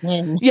do this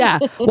again. Yeah.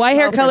 Why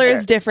hair color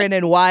is different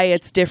and why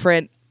it's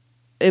different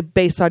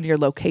based on your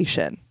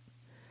location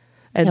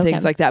and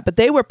things like that. But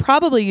they were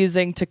probably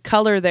using to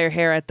color their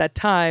hair at that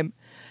time,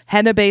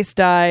 henna-based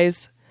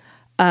dyes,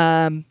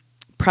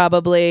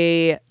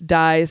 probably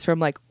dyes from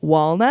like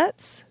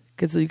walnuts,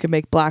 because you can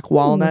make black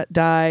walnut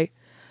dye,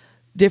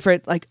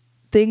 different like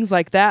things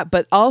like that.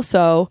 But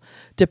also,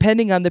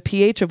 depending on the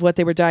pH of what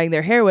they were dyeing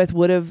their hair with,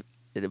 would have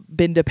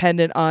been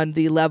dependent on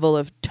the level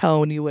of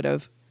tone you would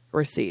have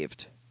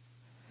received.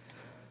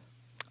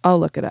 I'll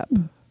look it up.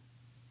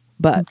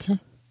 But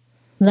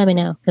let me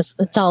know, because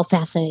it's all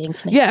fascinating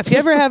to me. Yeah, if you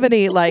ever have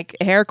any like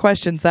hair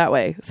questions that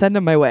way, send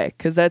them my way,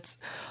 because that's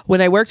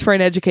when I worked for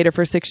an educator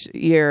for 6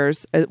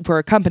 years for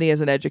a company as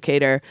an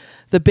educator.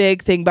 The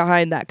big thing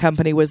behind that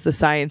company was the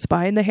science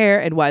behind the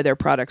hair and why their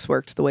products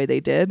worked the way they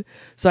did.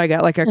 So I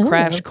got like a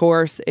crash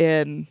course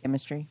in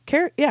chemistry.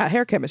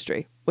 Hair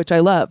chemistry, which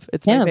I love.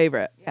 It's my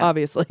favorite,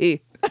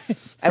 obviously.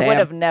 I would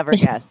have never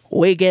guessed.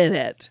 We get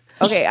it.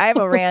 Okay, I have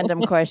a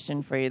random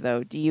question for you,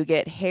 though. Do you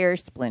get hair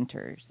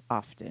splinters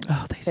often?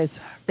 Oh, they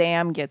suck.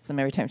 Sam gets them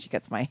every time she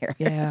cuts my hair.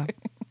 Yeah.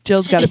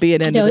 Jill's got to be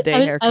an end of the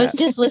day haircut. I was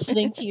just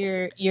listening to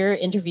your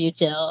interview,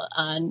 Jill,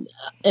 on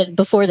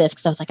before this,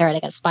 because I was like, all right, I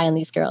got to spy on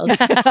these girls. And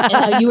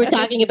how you were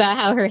talking about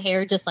how her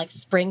hair just like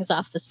springs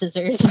off the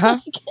scissors.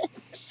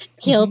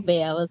 Killed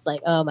me. I was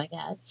like, oh my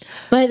God.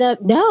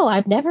 But no,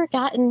 I've never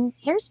gotten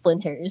hair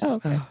splinters. Oh,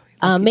 okay.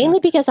 Mainly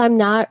because I'm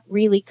not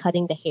really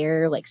cutting the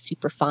hair like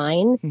super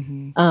fine.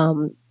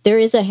 Mm-hmm. There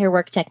is a hair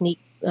work technique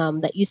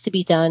that used to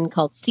be done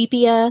called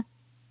sepia,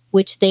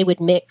 which they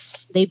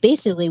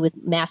basically would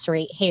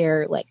macerate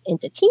hair like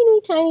into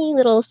teeny tiny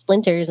little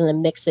splinters and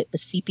then mix it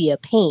with sepia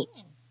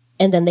paint.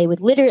 And then they would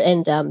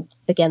again, the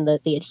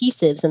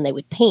adhesives, and they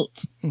would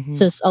paint. Mm-hmm.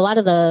 So a lot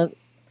of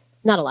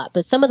not a lot,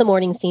 but some of the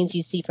morning scenes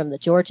you see from the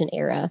Georgian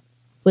era,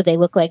 what they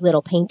look like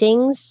little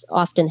paintings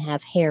often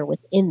have hair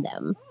within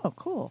them. Oh,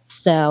 cool.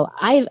 So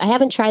I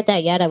haven't tried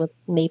that yet. I would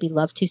maybe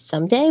love to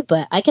someday,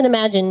 but I can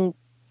imagine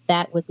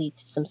that would lead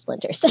to some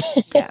splinters.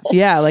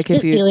 Yeah, like Just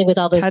if you dealing with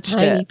all those touched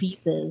tiny it.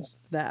 pieces.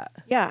 That.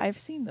 Yeah, I've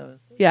seen those.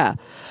 Yeah.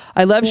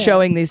 I love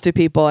showing these to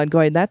people and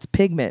going, that's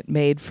pigment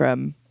made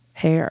from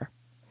hair.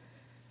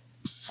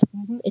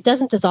 It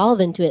doesn't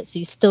dissolve into it, so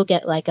you still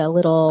get like a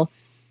little,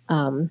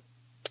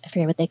 I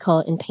forget what they call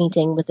it in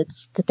painting with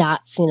the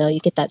dots, you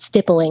get that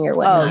stippling or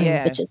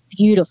whatnot, which is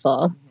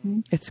beautiful.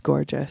 It's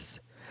gorgeous.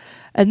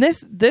 And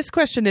this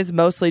question is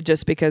mostly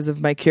just because of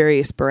my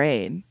curious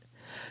brain.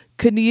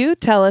 Can you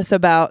tell us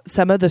about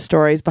some of the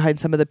stories behind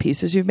some of the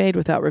pieces you've made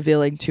without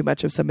revealing too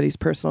much of somebody's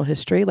personal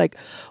history? Like,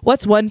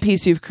 what's one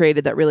piece you've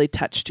created that really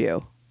touched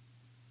you?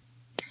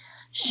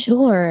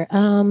 Sure.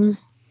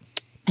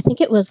 I think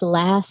it was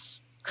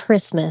last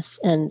Christmas,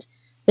 and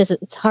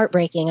it's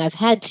heartbreaking. I've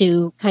had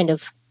to kind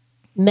of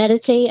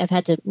meditate. I've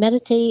had to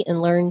meditate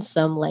and learn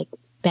some like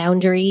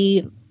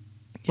boundary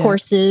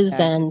courses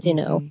and,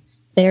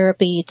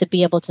 therapy to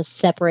be able to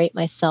separate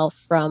myself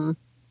from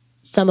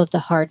some of the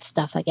hard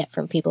stuff I get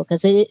from people.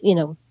 Because,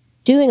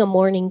 doing a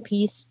mourning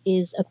piece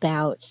is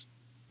about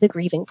the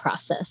grieving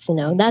process,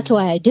 and that's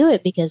why I do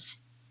it,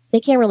 because they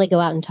can't really go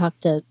out and talk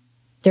to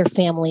their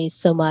families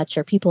so much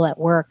or people at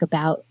work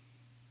about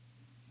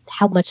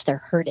how much they're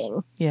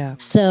hurting. Yeah.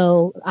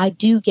 So I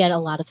do get a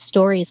lot of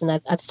stories,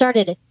 and I've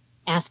started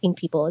asking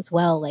people as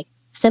well, like,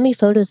 send me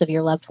photos of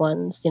your loved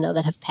ones,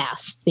 that have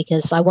passed,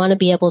 because I want to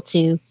be able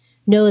to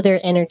know their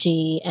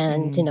energy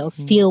and,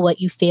 feel what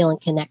you feel and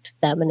connect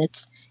with them. And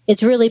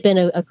it's really been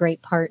a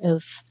great part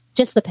of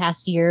just the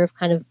past year of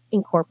kind of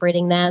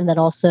incorporating that. And then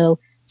also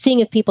seeing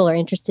if people are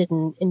interested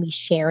in me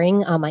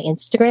sharing on my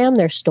Instagram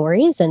their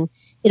stories. And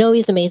it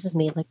always amazes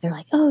me. Like, they're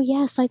like, oh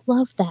yes, I'd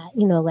love that.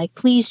 Like,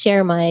 please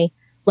share my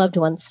loved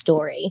one's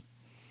story.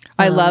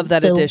 I love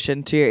that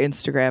addition to your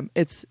Instagram.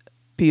 It's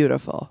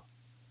beautiful.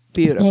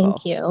 Beautiful.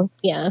 Thank you.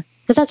 Yeah.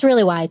 Because that's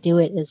really why I do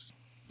it, is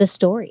the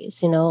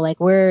stories, like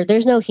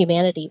there's no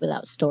humanity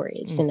without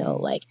stories,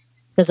 like,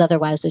 because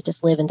otherwise we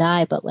just live and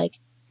die. But like,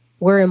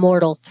 we're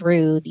immortal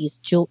through these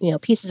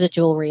pieces of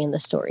jewelry and the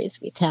stories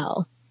we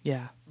tell.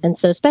 Yeah. And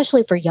so,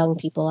 especially for young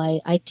people,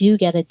 I do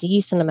get a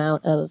decent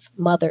amount of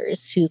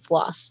mothers who've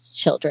lost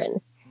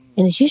children,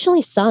 and it's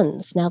usually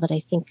sons now that I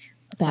think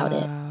about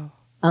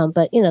it.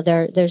 But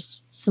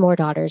there's some more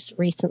daughters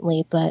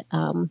recently, but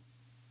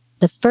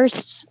the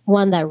first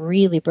one that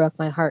really broke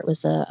my heart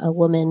was a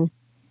woman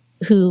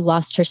who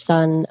lost her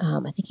son,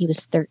 I think he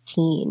was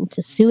 13,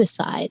 to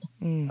suicide.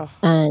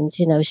 And,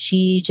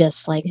 she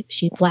just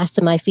she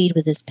blasted my feed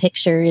with his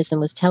pictures and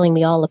was telling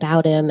me all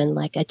about him. And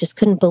like, I just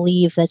couldn't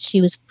believe that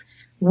she was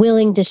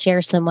willing to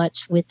share so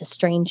much with a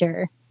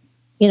stranger,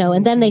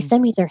 and then they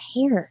send me their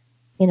hair,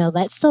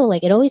 that's so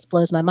like, it always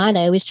blows my mind.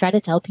 I always try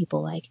to tell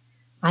people, like,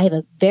 I have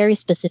a very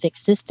specific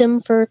system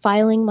for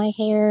filing my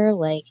hair.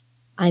 Like,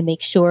 I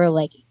make sure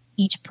like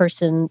each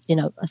person,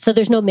 so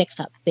there's no mix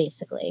up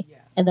basically. Yeah.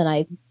 And then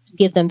I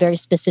give them very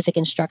specific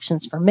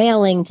instructions for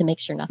mailing to make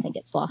sure nothing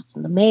gets lost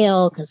in the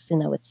mail. Cause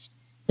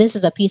this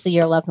is a piece of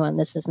your loved one.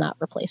 This is not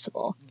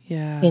replaceable.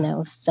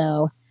 Yeah.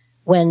 So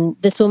when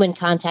this woman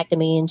contacted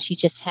me and she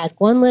just had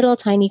one little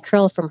tiny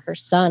curl from her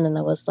son, and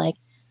I was like,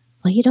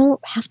 well, you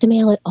don't have to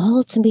mail it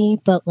all to me,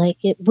 but like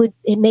it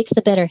makes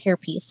the better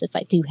hairpiece if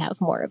I do have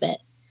more of it.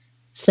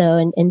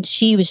 So, and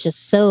she was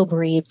just so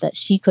bereaved that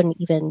she couldn't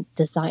even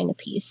design a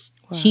piece.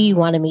 Wow. She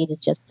wanted me to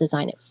just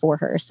design it for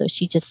her. So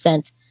she just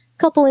sent a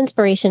couple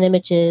inspiration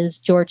images,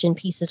 Georgian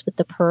pieces with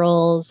the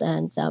pearls,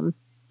 and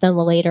then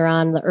later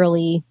on, the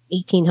early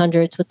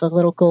 1800s with the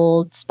little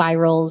gold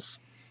spirals,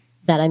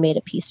 that I made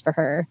a piece for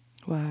her.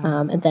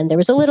 Wow. And then there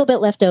was a little bit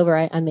left over.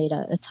 I made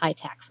a tie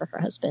tack for her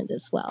husband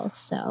as well.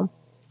 So,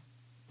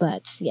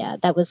 but yeah,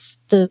 that was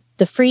the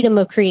freedom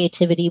of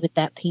creativity with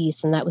that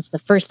piece. And that was the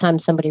first time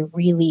somebody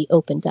really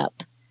opened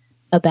up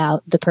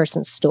about the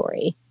person's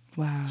story.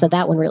 Wow. So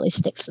that one really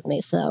sticks with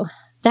me. So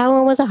that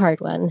one was a hard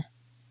one.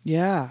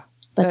 Yeah.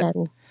 But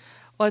then,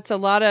 well, it's a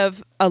lot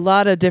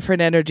of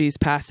different energies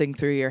passing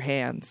through your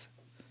hands.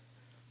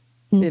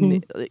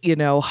 And,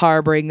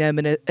 harboring them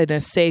in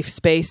a safe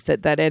space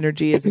that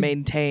energy is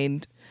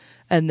maintained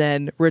and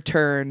then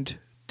returned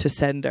to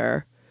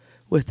sender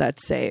with that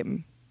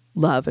same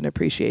love and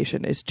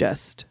appreciation is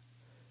just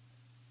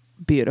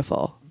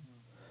beautiful.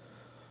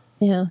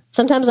 Yeah.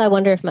 Sometimes I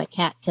wonder if my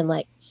cat can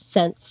like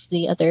sense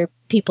the other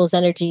people's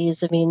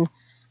energies. I mean,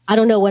 I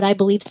don't know what I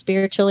believe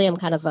spiritually. I'm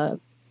kind of a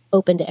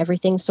open to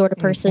everything sort of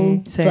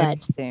person,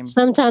 but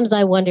sometimes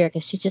I wonder,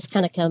 because she just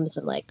kind of comes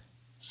and like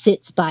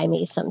sits by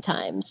me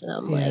sometimes, and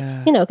I'm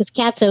like, because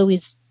cats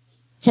always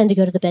tend to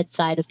go to the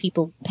bedside of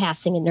people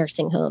passing in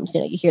nursing homes.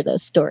 You hear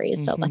those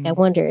stories. So like, I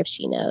wonder if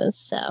she knows.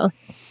 So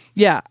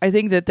yeah, I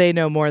think that they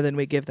know more than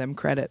we give them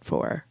credit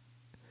for.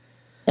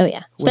 Oh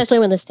yeah, especially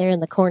when they stare in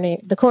the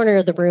corner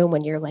of the room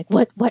when you're like,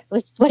 what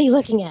are you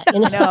looking at?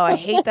 No, I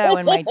hate that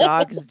when my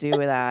dogs do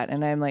that,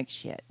 and I'm like,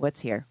 shit,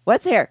 what's here?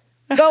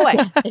 Go away.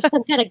 There's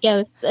some kind of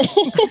ghost.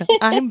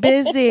 I'm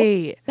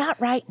busy. Not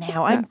right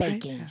now. I'm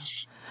baking.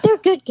 They're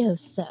good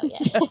ghosts, though.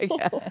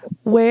 Yeah.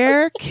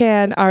 Where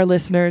can our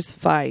listeners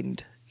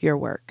find your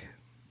work?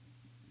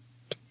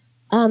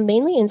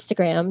 Mainly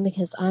Instagram,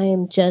 because I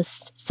am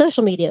just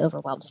social media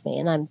overwhelms me,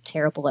 and I'm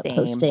terrible at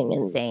posting.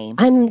 And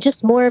I'm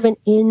just more of an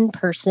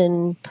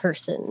in-person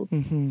person.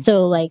 Mm-hmm.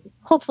 So, like,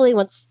 hopefully,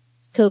 once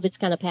COVID's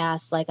kind of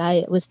passed, like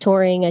I was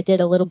touring. I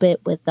did a little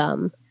bit with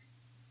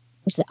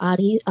what's the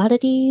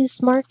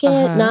Oddities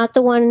Market? Not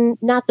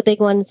the big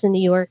ones in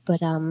New York,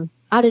 but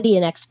Oddity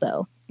and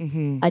Expo.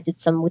 Mm-hmm. I did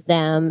some with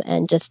them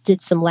and just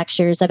did some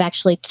lectures. I've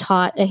actually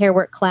taught a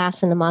hairwork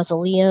class in a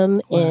mausoleum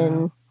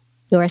in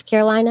North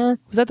Carolina.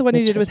 Was that the one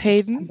you did with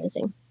Hayden?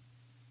 Amazing.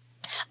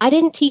 I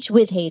didn't teach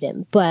with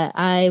Hayden, but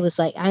I was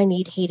like, I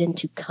need Hayden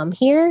to come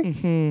here.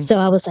 Mm-hmm. So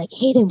I was like,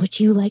 Hayden, would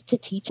you like to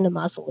teach in a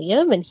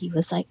mausoleum? And he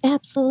was like,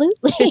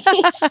 absolutely.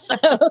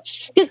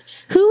 Because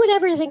who would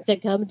ever think to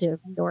come to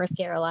North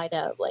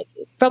Carolina, like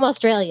from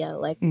Australia,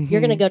 like you're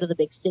going to go to the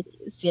big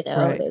cities, you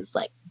know? Right. It's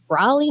like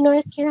Raleigh,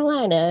 North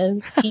Carolina,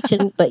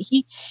 teaching. But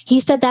he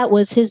said that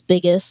was his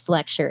biggest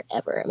lecture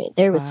ever. I mean,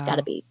 there was got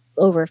to be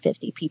over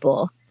 50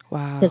 people.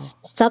 Wow. Because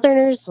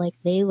Southerners, like,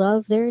 they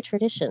love their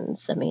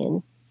traditions. I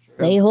mean,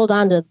 they hold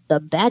on to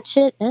the bad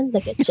shit and the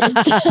good shit.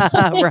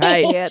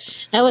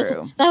 Right. That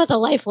was a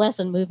life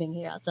lesson moving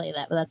here. I'll tell you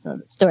that, but that's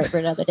another story for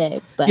another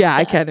day. But yeah,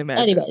 I can't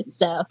imagine. Anyway,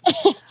 so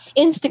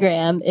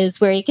Instagram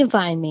is where you can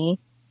find me.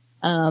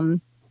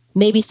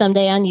 Maybe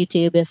someday on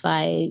YouTube if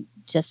I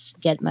just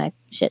get my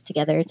shit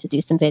together to do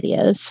some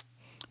videos.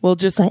 We'll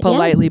just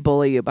politely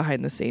bully you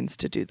behind the scenes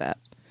to do that.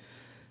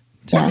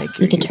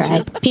 You can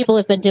try. People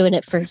have been doing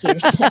it for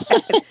years.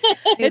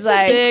 She's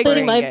like,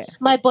 including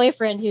my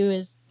boyfriend,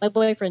 my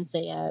boyfriend's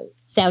a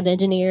sound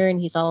engineer, and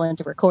he's all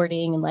into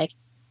recording. And like,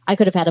 I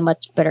could have had a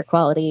much better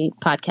quality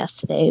podcast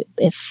today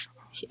if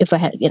I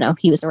had,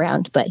 he was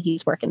around, but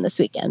he's working this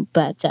weekend.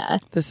 But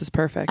this is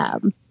perfect.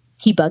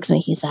 He bugs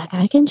me. He's like,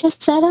 I can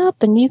just set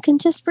up and you can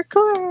just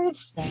record.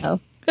 So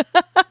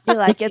you're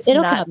like,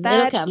 it'll come.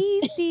 That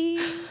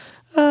easy.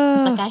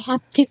 It's like, I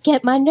have to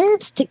get my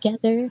nerves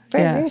together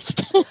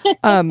first.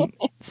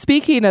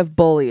 Speaking of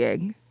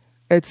bullying,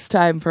 it's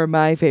time for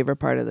my favorite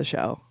part of the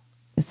show.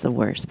 It's the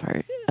worst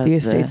part. The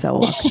estate sale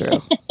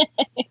walkthrough.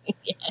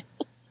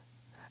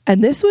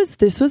 And this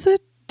was a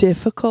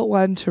difficult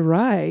one to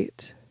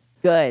write.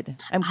 Good.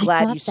 I'm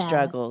glad you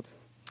struggled.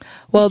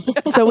 Well,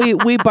 so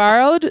we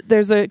borrowed,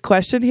 there's a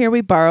question here we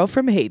borrow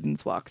from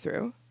Hayden's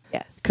walkthrough.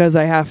 Yes. Because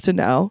I have to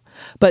know.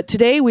 But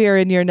today we are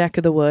in your neck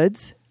of the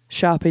woods,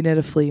 shopping at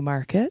a flea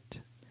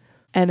market.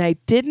 And I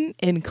didn't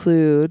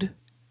include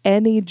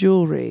any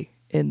jewelry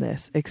in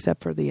this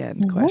except for the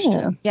end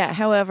question. Yeah.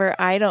 However,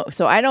 I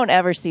don't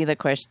ever see the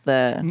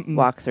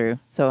walkthrough.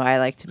 So I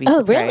like to be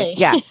surprised. Really?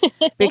 Yeah.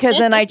 Because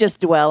then I just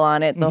dwell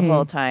on it the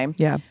whole time.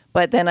 Yeah.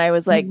 But then I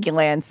was like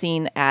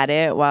glancing at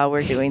it while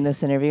we're doing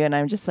this interview, and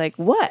I'm just like,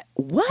 what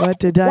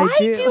did I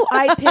do? Why do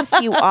I piss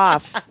you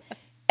off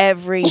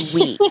every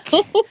week?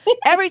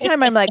 Every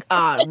time I'm like,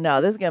 oh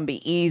no, this is gonna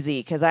be easy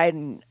because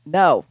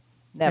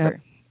never.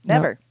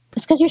 Nope.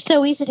 It's because you're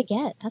so easy to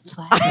get. That's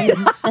why.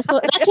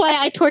 That's why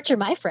I torture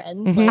my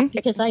friends, like,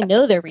 because I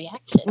know their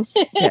reaction.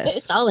 Yes.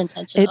 It's all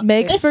intentional. It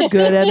makes for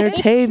good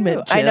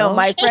entertainment. I know.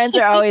 My friends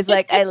are always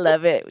like, I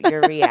love it,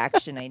 your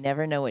reaction. I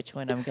never know which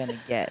one I'm going to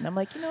get. And I'm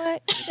like, you know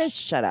what? You guys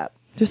shut up.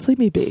 Just leave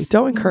me be.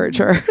 Don't encourage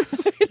her.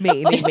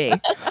 me.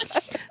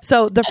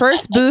 So the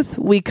first booth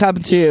we come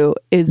to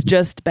is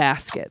just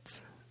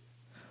baskets.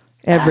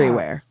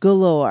 Everywhere.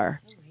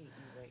 Galore.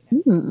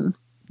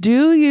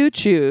 Do you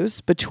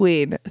choose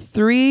between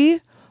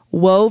 3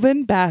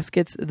 woven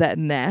baskets that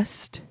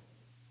nest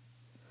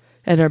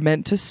and are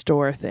meant to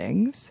store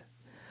things,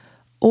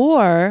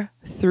 or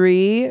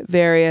 3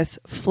 various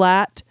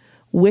flat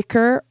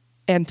wicker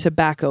and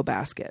tobacco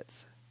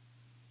baskets?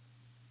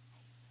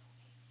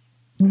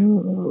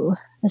 Ooh,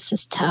 this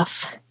is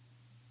tough.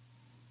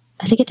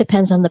 I think it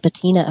depends on the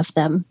patina of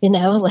them,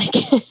 like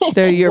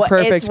they're your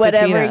perfect it's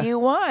whatever patina. you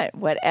want,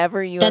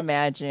 whatever you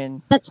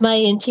imagine. That's my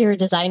interior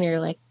designer,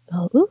 like,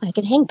 oh, I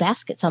could hang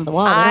baskets on the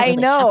wall. I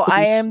know.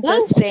 I am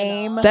the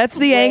same. That's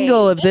the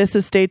angle of this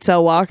estate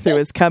sale walkthrough,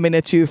 is coming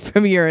at you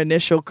from your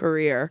initial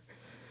career.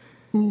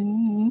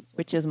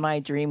 Which is my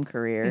dream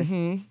career.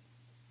 Mm-hmm.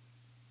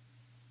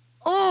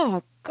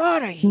 Oh,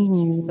 God, I hate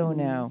you so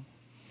now.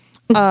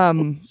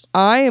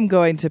 I am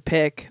going to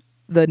pick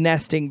the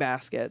nesting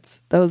baskets.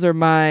 Those are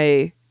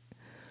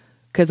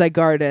because I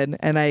garden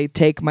and I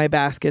take my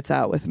baskets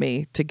out with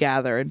me to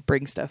gather and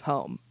bring stuff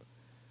home.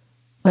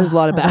 There's a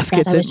lot of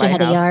baskets in my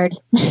house. A yard.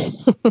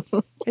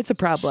 It's a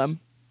problem.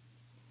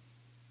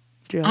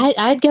 Jill?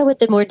 I'd go with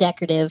the more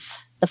decorative,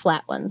 the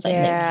flat ones. I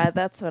think.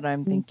 That's what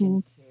I'm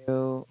thinking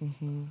too.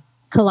 Mm-hmm.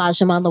 Collage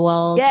them on the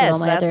walls. Yes, with all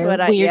my that's other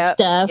what weird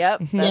stuff.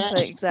 Yep,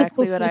 that's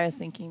exactly what I was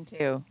thinking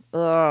too.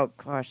 Oh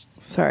gosh,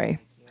 sorry,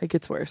 it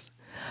gets worse.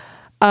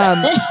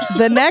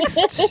 The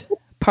next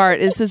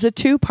part is a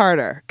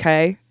 2-parter.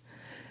 Okay,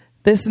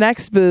 this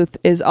next booth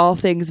is all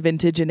things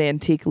vintage and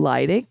antique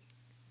lighting.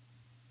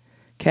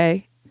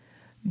 Okay.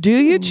 Do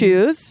you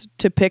choose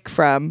to pick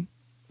from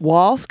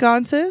wall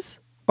sconces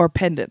or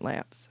pendant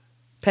lamps?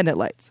 Pendant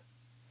lights.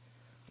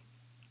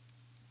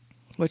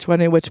 Which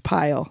one in which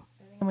pile?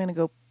 I'm going to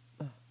go.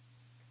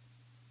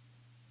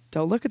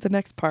 Don't look at the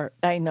next part.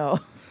 I know.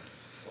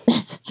 I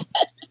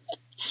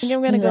think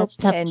I'm going to go That's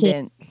tough, too.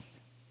 pendants.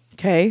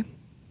 Okay.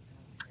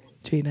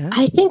 Gina?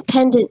 I think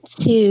pendants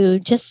too.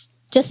 Just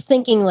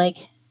thinking like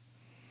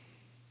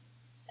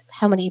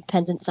how many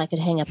pendants I could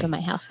hang up in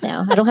my house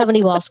now. I don't have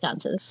any wall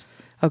sconces.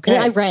 Okay.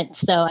 And I rent,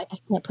 so I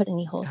can't put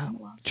any holes in the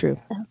walls. True.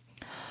 So.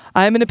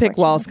 I'm going to pick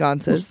wall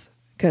sconces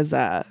because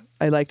I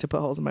like to put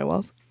holes in my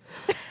walls.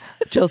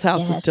 Jill's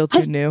house is Yes. still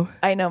too new.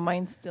 I know.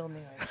 Mine's still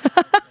new.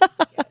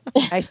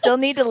 I still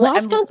need to Wall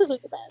sconces are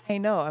the best. I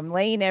know. I'm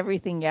laying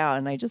everything out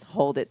and I just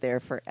hold it there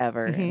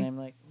forever. Mm-hmm. And I'm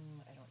like,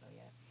 I don't know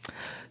yet.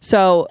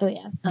 So Oh,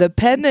 yeah. the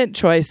pendant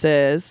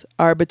choices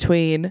are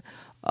between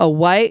a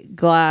white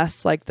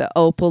glass like the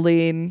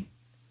opaline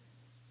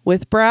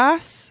with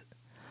brass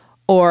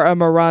or a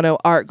Murano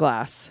art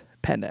glass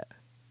pendant.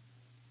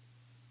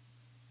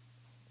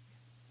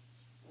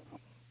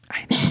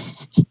 I know.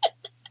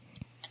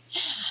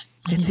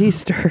 It's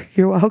Easter.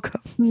 You're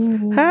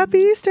welcome. Happy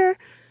Easter.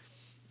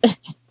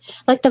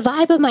 Like the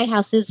vibe of my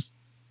house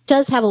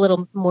does have a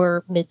little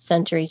more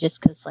mid-century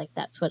just because like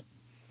that's what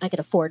I could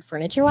afford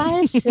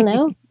furniture-wise, you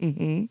know?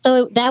 Mm-hmm.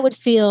 So that would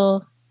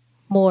feel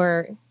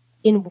more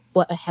in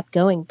what I have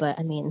going, but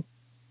I mean,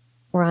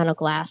 Murano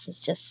glass is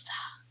just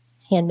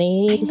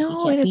handmade. I know,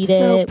 you and can't it's beat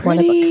so it. One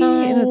of pretty, a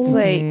kind. and it's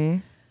like, Mm-hmm.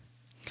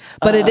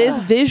 But it is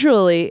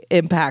visually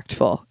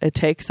impactful. It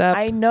takes up.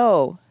 I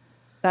know.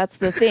 That's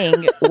the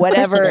thing.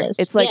 Whatever. it is.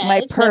 It's like Yeah, my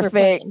it's never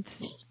plain.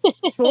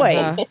 perfect choice.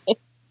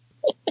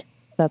 Uh-huh.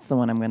 That's the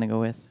one I'm going to go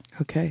with.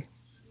 Okay.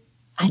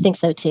 I think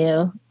so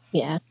too.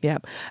 Yeah.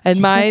 Yep. And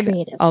Just more mine,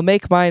 creative. I'll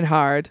make mine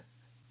hard.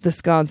 The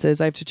sconces,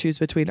 I have to choose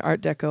between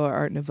Art Deco or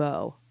Art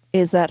Nouveau.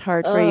 Is that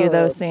hard for you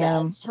though, Oh,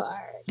 Sam? That's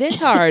hard. It's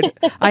hard.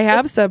 I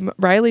have some,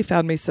 Riley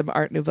found me some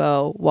Art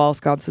Nouveau wall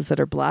sconces that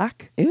are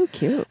black Ooh,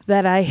 cute.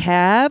 that I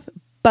have,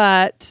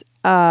 but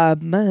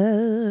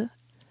I'm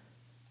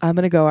going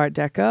to go Art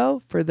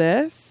Deco for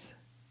this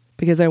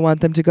because I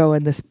want them to go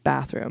in this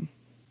bathroom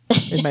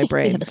in my You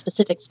brain. have a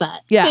specific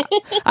spot. Yeah.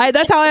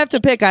 That's how I have to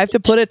pick. I have to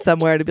put it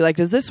somewhere to be like,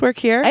 does this work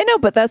here? I know,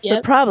 but that's the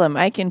Yep. problem.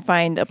 I can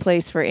find a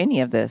place for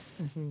any of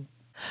this.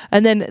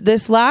 And then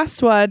this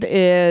last one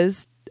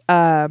is,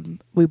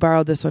 we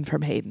borrowed this one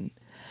from Hayden.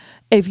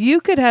 If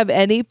you could have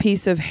any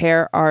piece of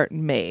hair art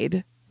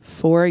made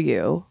for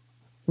you,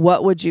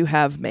 what would you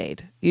have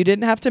made? You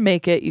didn't have to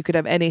make it. You could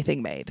have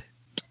anything made.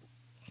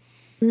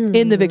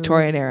 In the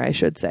Victorian era, I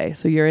should say.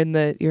 So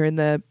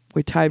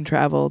we time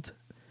traveled.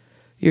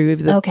 You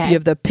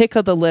have the pick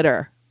of the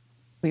litter.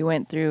 We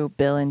went through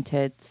Bill and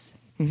Ted's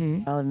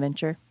Mm-hmm. Wild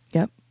Adventure.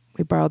 Yep.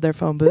 We borrowed their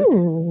phone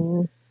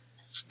booth.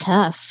 It's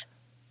tough.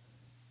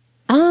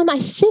 I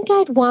think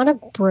I'd want a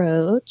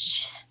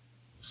brooch,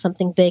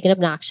 something big and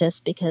obnoxious,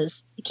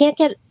 because you can't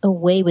get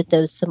away with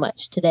those so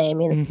much today. I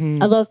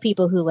mean, I love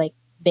people who like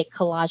make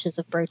collages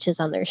of brooches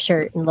on their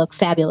shirt and look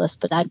fabulous,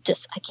 but I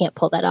can't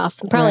pull that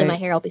off. And probably Right. my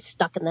hair will be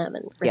stuck in them.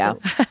 And Yeah.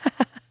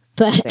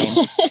 but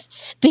Same.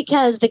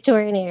 because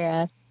Victorian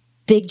era,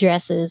 big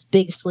dresses,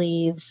 big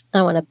sleeves,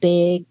 I want a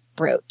big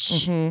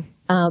brooch.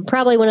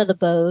 Probably one of the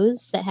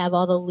bows that have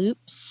all the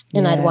loops,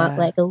 and I'd want Yeah.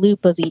 like a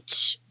loop of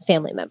each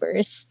family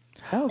members.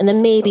 Oh, And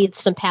then maybe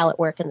some palette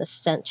work in the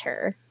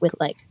center with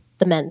like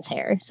the men's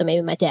hair. So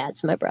maybe my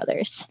dad's and my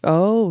brother's.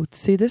 Oh,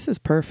 see, this is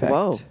perfect.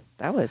 whoa.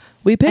 That was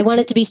We picked. I want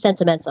it to be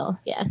sentimental.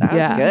 Yeah. that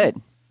was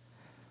good.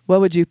 What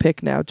would you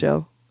pick now,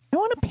 Jill? I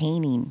want a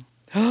painting.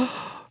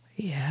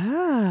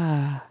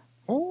 Yeah.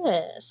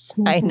 Yes.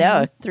 I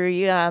know. Threw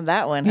you on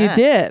that one. You huh?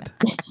 did.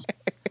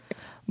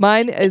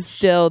 Mine is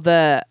still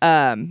the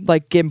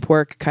like gimp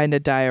work kind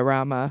of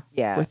diorama.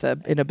 Yeah. With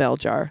in a bell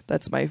jar.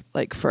 That's my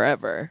like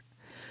forever.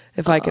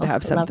 If I could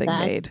have I love something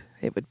that. made,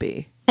 it would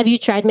be. Have you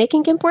tried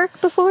making gimp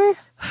work before?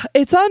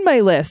 It's on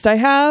my list. I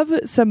have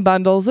some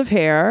bundles of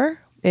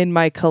hair in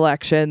my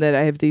collection that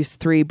I have these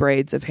 3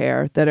 braids of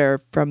hair that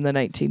are from the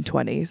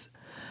 1920s.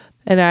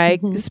 And I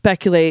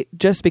speculate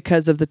just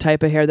because of the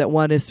type of hair that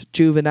one is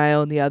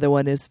juvenile and the other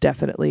one is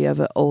definitely of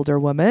an older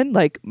woman,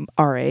 like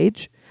our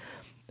age.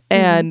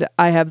 And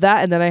I have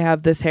that. And then I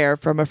have this hair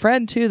from a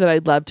friend too that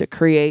I'd love to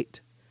create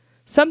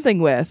something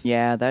with.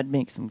 Yeah, that'd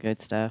make some good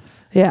stuff.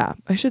 Yeah,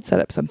 I should set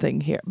up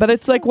something here. But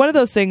it's like one of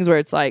those things where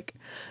it's like,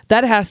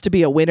 that has to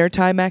be a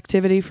wintertime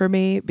activity for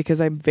me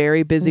because I'm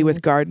very busy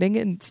with gardening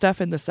and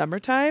stuff in the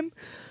summertime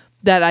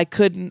that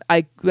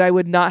I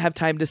would not have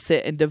time to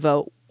sit and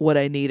devote what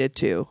I needed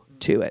to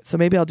it. So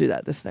maybe I'll do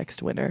that this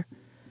next winter.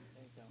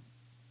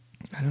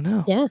 I don't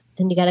know. Yeah.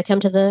 And you got to come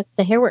to the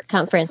hairwork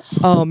conference.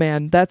 Oh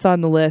man, that's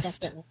on the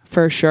list Definitely.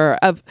 for sure.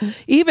 Of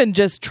even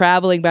just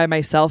traveling by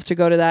myself to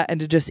go to that and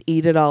to just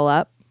eat it all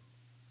up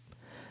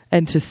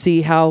and to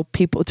see how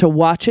to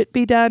watch it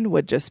be done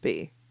would just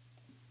be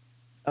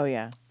Oh,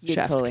 yeah. You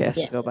Chef's totally have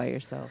kiss. to go by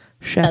yourself.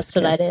 chef's That's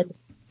what I kiss. did.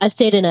 I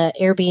stayed in an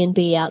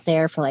Airbnb out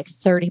there for like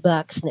 $30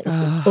 and it was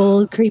this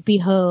old creepy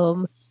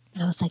home.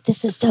 And I was like,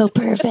 this is so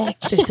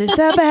perfect. This is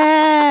the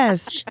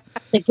best.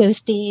 The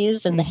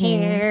ghosties and the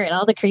hair and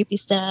all the creepy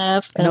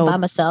stuff. And I'm by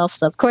myself.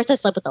 So, of course, I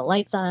slept with the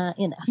lights on,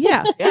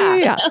 Yeah.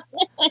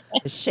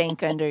 A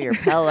shank under your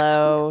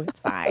pillow.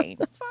 It's fine.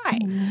 It's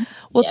fine.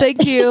 Well,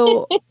 thank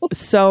you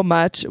so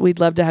much.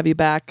 We'd love to have you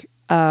back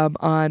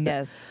on.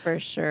 Yes, for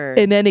sure.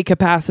 In any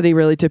capacity,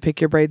 really, to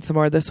pick your brain some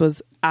more. This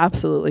was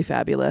absolutely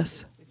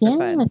fabulous.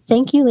 Yeah,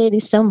 thank you,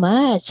 ladies, so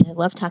much. I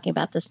love talking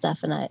about this stuff,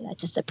 and I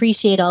just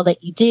appreciate all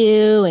that you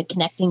do and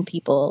connecting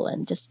people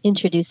and just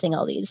introducing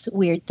all these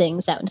weird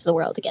things out into the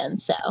world again.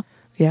 So,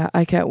 yeah,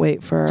 I can't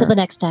wait for... Till the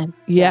next time.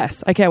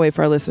 Yes, I can't wait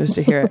for our listeners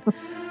to hear it.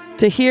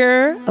 To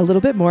hear a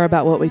little bit more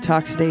about what we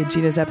talked today in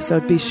Gina's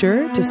episode, be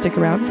sure to stick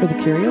around for the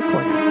Curio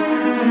Corner.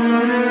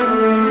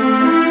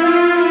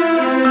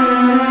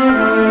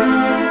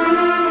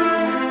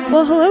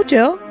 Well, hello,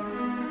 Jill.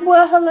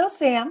 Well, hello,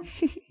 Sam.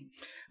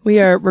 We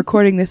are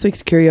recording this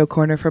week's Curio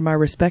Corner from our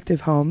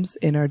respective homes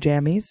in our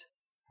jammies.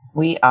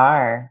 We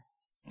are.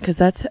 Because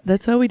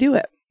that's how we do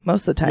it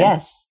most of the time.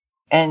 Yes.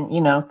 And,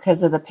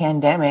 because of the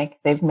pandemic,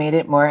 they've made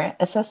it more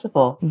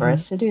accessible for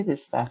us to do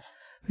this stuff.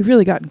 We've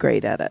really gotten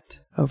great at it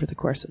over the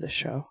course of the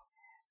show.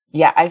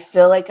 Yeah, I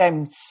feel like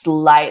I'm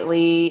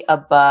slightly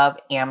above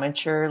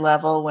amateur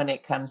level when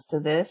it comes to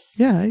this.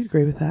 Yeah, I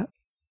agree with that.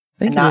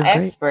 And not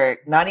expert,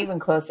 not even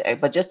close to,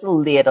 but just a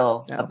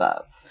little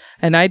above.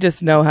 And I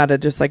just know how to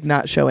just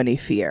not show any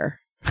fear.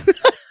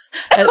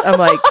 I'm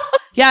like,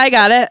 yeah, I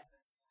got it.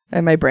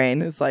 And my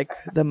brain is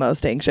the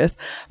most anxious.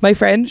 My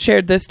friend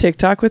shared this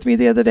TikTok with me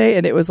the other day,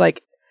 and it was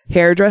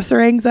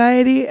hairdresser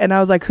anxiety. And I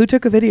was like, who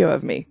took a video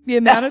of me? The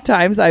amount of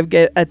times I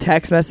get a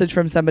text message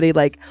from somebody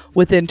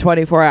within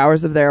 24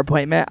 hours of their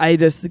appointment, I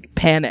just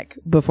panic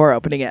before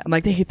opening it. I'm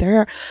like,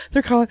 they're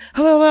calling,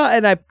 hello,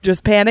 and I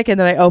just panic, and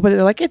then I open it, and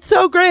they're like, it's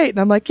so great. And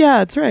I'm like,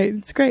 yeah, it's right.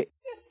 It's great.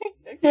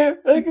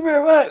 Thank you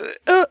very much.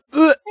 I'm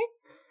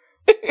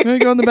going to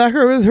go in the back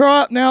room and throw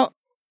up now.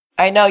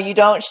 I know you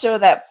don't show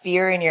that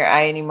fear in your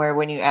eye anymore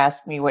when you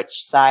ask me which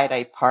side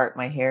I part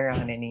my hair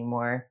on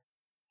anymore.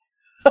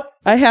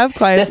 I have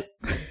clients.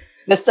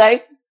 This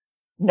side?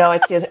 No,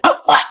 it's the other. Oh,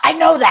 what? I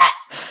know that.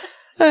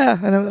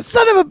 And I'm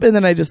son of a, and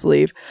then I just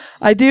leave.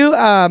 I do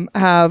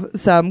have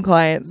some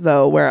clients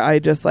though where I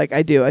just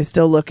I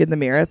still look in the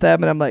mirror at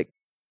them and I'm like,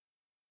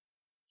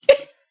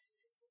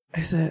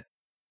 is it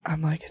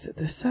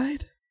this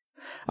side?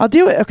 I'll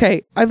do it.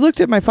 Okay. I've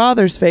looked at my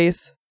father's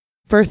face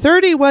for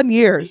 31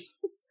 years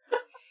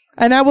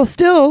and I will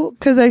still,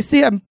 because I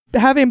see I'm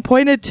having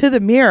pointed to the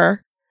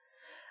mirror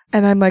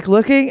and I'm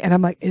looking and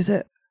I'm like, is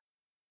it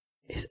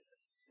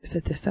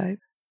this side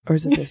or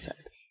is it this side?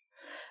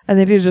 And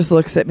then he just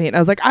looks at me and I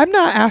was like, I'm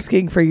not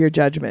asking for your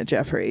judgment,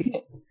 Jeffrey.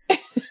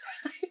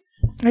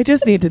 I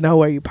just need to know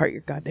where you part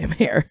your goddamn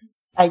hair.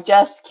 I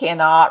just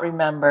cannot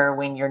remember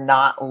when you're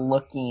not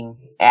looking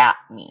at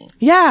me.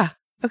 Yeah.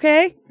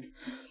 Okay.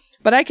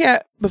 But I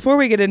can't, before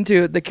we get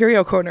into the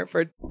Curio Corner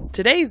for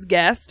today's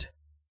guest,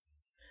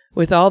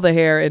 with all the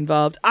hair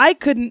involved, I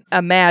couldn't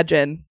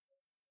imagine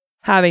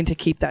having to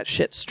keep that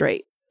shit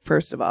straight,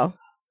 first of all.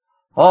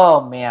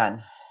 Oh,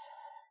 man.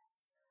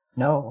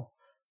 No.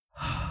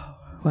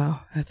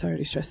 Wow, that's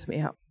already stressing me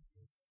out.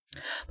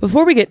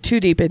 Before we get too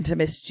deep into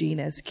Miss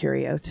Gina's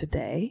Curio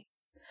today,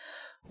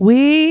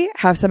 we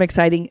have some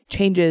exciting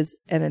changes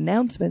and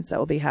announcements that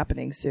will be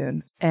happening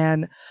soon.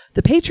 And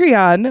the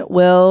Patreon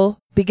will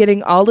be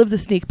getting all of the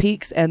sneak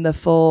peeks and the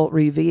full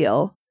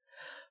reveal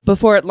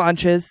before it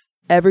launches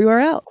everywhere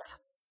else.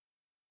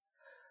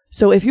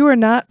 So if you are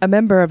not a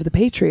member of the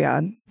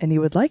Patreon and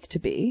you would like to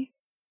be,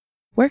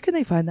 where can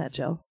they find that,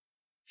 Jill?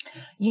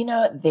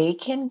 They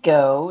can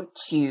go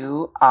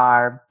to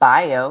our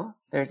bio.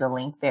 There's a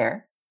link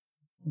there.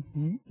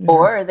 Mm-hmm. Yeah.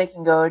 Or they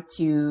can go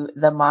to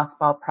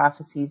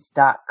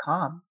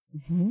themothballprophecies.com.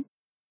 Mm-hmm.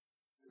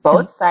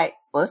 Both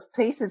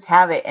places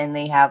have it, and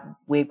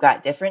we've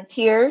got different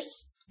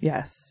tiers.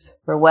 Yes.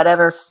 For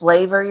whatever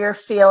flavor you're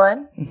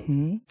feeling.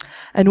 Mm-hmm.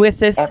 And with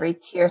this, every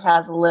tier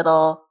has a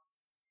little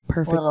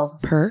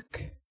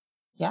perk.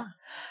 Yeah.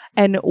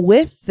 And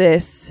with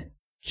this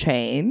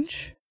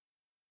change,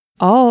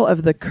 all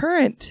of the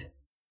current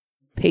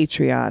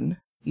Patreon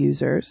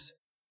users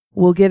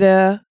will get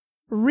a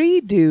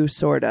redo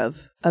sort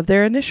of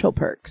their initial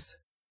perks.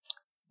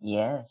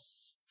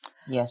 Yes.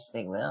 Yes,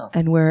 they will.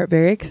 And we're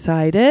very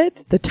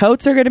excited. The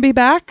totes are going to be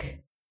back.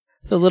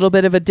 It's a little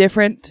bit of a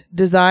different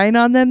design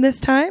on them this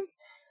time.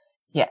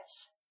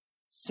 Yes.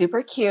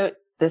 Super cute.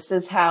 This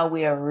is how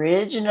we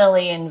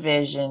originally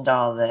envisioned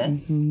all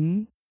this.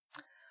 Mm-hmm.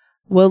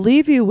 We'll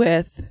leave you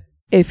with,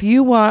 if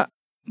you want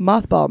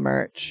mothball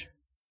merch,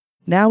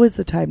 now is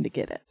the time to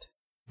get it.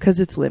 Because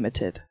it's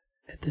limited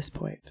at this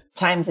point.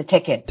 Time's a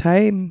ticking.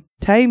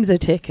 Time's a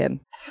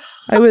ticking.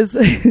 I was...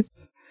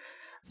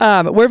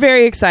 we're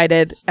very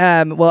excited.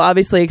 We'll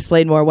obviously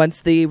explain more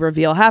once the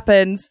reveal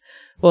happens.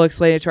 We'll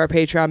explain it to our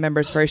Patreon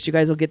members first. You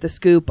guys will get the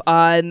scoop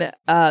on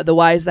the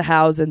whys, the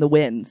hows, and the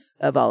wins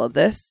of all of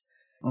this.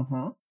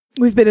 Mm-hmm.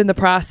 We've been in the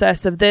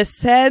process of this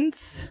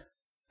since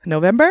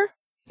November.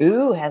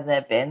 Ooh, has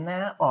it been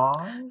that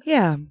long?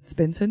 Yeah, it's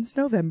been since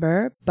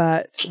November,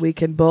 but we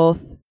can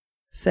both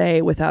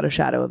say without a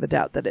shadow of a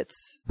doubt that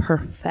it's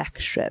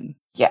perfection.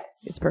 Yes.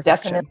 It's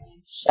perfection.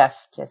 Definitely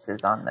chef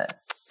kisses on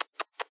this.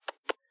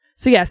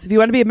 So yes, if you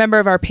want to be a member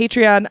of our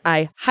Patreon,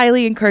 I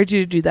highly encourage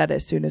you to do that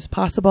as soon as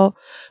possible.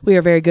 We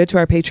are very good to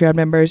our Patreon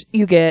members.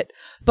 You get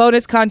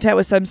bonus content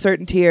with some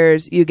certain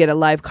tiers. You get a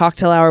live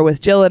cocktail hour with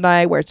Jill and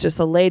I, where it's just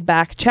a laid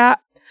back chat.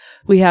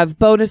 We have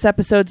bonus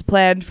episodes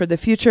planned for the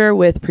future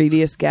with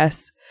previous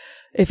guests.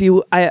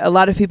 A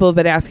lot of people have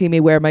been asking me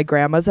where my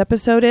grandma's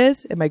episode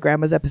is, and my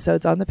grandma's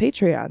episode's on the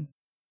Patreon.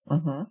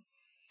 Mm-hmm.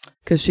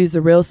 Because she's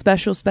a real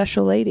special,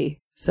 special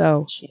lady.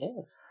 So She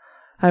is.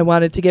 I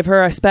wanted to give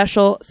her a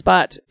special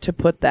spot to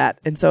put that.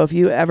 And so if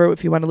you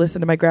want to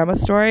listen to my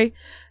grandma's story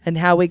and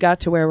how we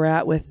got to where we're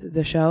at with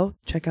the show,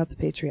 check out the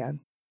Patreon.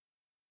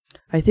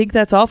 I think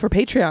that's all for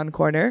Patreon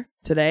Corner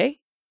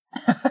today.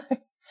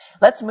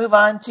 Let's move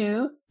on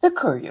to the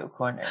Curio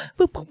Corner.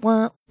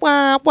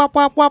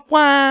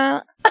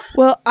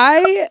 Well,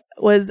 I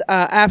was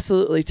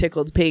absolutely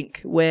tickled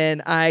pink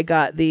when I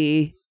got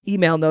the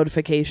email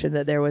notification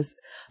that there was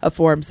a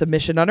form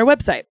submission on our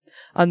website.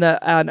 On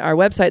our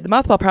website, the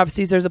Mothball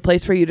Prophecies, there's a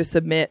place for you to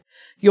submit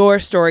your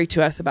story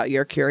to us about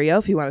your curio,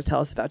 if you want to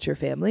tell us about your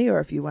family or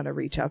if you want to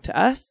reach out to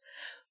us.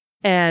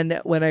 And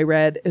when I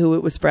read who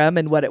it was from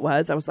and what it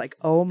was, I was like,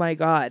 oh my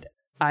God.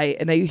 I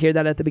know you hear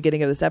that at the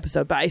beginning of this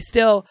episode, but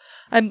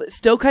I'm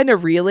still kind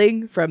of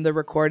reeling from the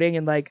recording.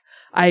 And like,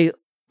 I,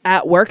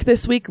 at work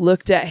this week,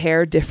 looked at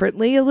hair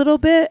differently a little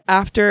bit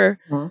after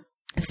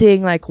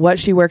seeing like what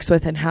she works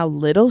with and how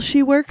little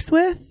she works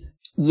with.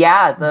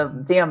 Yeah,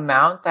 the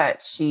amount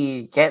that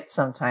she gets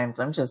sometimes,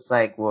 I'm just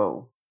like,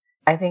 whoa.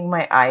 I think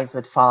my eyes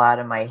would fall out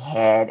of my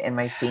head and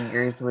my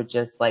fingers would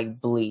just like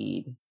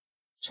bleed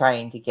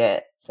trying to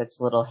get such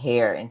little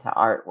hair into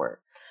artwork.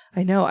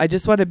 I know. I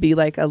just want to be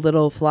like a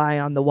little fly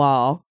on the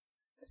wall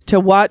to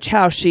watch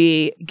how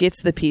she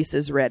gets the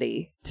pieces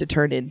ready to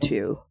turn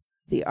into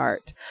the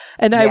art.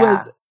 And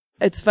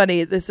it's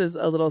funny. This is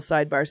a little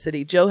sidebar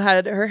city. Jill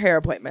had her hair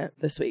appointment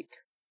this week.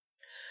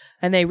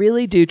 And they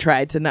really do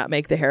try to not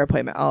make the hair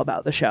appointment all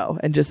about the show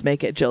and just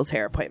make it Jill's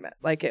hair appointment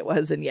like it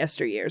was in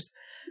yesteryears.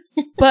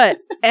 But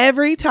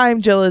every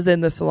time Jill is in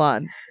the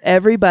salon,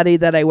 everybody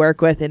that I work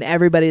with and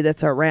everybody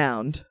that's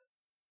around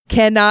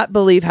cannot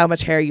believe how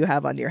much hair you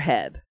have on your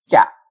head.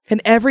 Yeah.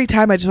 And every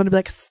time I just want to be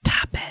like,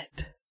 stop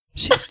it.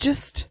 She's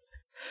just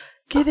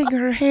getting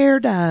her hair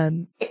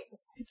done.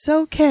 It's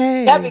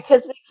okay. Yeah,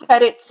 because we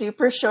cut it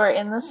super short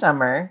in the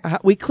summer.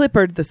 We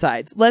clippered the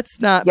sides.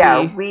 Let's not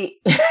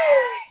we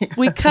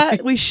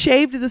we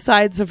shaved the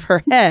sides of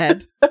her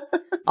head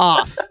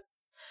off.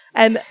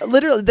 And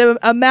literally the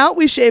amount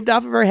we shaved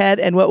off of her head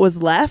and what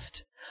was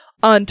left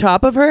on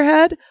top of her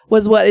head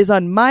was what is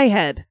on my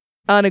head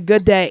on a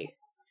good day.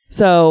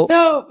 So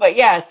no, but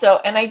yeah. So,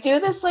 and I do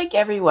this like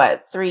every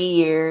 3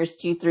 years,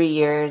 3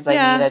 years.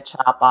 I need to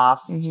chop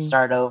off,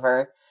 start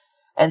over.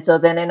 And so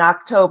then in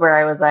October,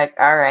 I was like,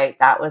 all right,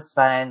 that was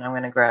fun. I'm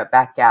going to grow it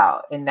back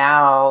out. And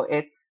now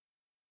it's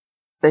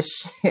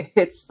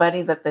it's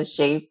funny that the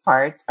shave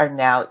parts are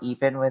now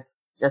even with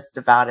just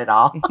about it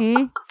all.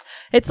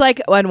 It's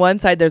like on one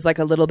side, there's like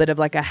a little bit of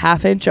like a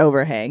 1/2 inch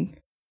overhang,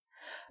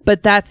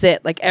 but that's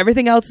it. Like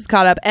everything else is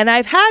caught up. And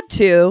I've had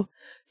to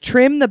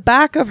trim the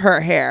back of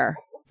her hair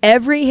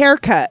every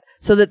haircut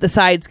so that the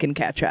sides can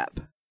catch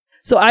up.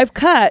 So I've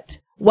cut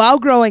while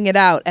growing it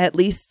out at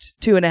least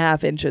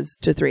 2.5 inches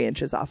to 3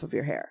 inches off of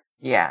your hair.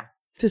 Yeah.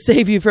 To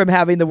save you from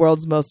having the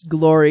world's most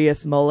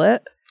glorious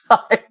mullet.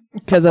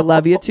 Because I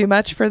love you too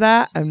much for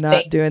that. I'm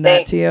not doing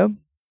that to you.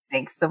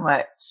 Thanks so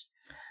much.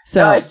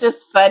 So no, it's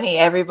just funny.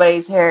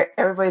 Everybody's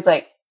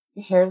like,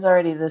 your hair's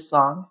already this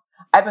long.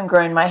 I've been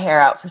growing my hair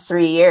out for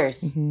 3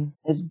 years.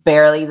 It's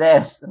barely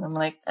this. And I'm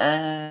like,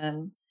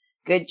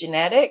 good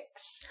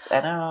genetics.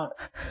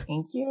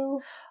 Thank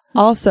you.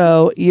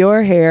 Also,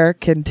 your hair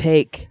can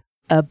take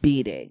a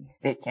beating.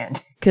 It can.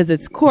 Because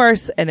it's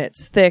coarse and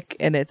it's thick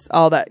and it's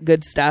all that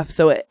good stuff.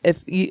 So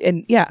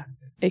you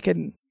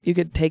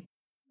could take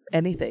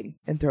anything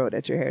and throw it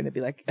at your hair and it'd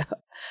be like,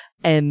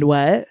 and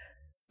what?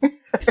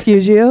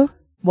 Excuse you?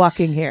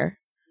 Walking here.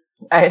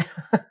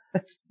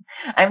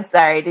 I'm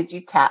sorry. Did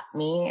you tap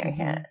me? I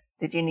can't.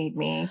 Did you need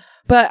me?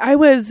 But I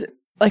was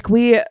like,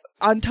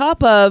 on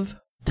top of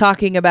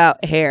talking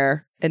about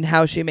hair and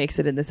how she makes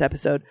it in this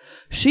episode,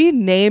 she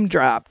name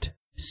dropped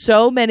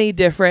so many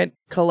different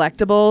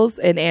collectibles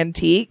and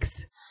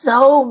antiques.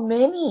 So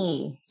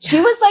many. She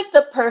was like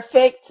the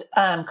perfect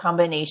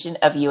combination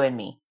of you and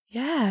me.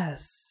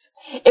 Yes.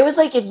 It was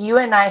like if you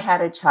and I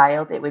had a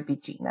child, it would be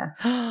Gina.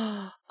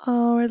 Oh,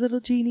 our little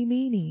Jeannie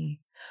Meanie.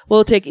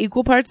 We'll take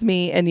equal parts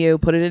me and you,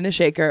 put it in a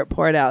shaker,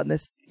 pour it out in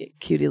this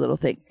cutie little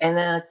thing. And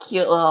then a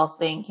cute little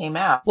thing came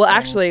out. Well,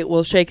 actually,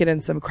 we'll shake it in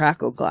some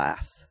crackle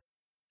glass.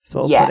 So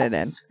we'll put it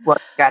in. We've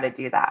got to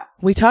do that.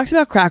 We talked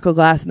about crackle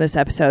glass in this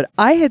episode.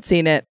 I had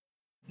seen it,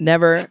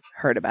 never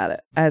heard about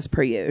it, as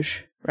per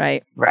usual,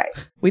 right? Right.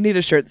 We need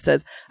a shirt that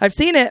says, I've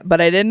seen it,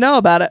 but I didn't know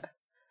about it.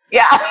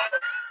 Yeah.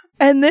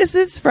 And this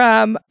is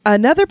from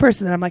another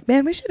person that I'm like,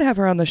 man, we should have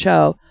her on the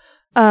show.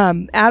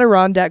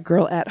 Adirondack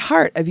Girl at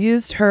Heart. I've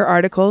used her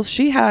articles.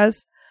 She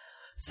has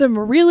some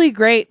really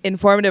great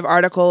informative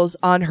articles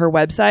on her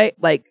website.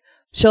 Like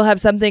she'll have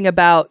something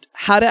about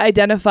how to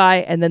identify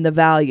and then the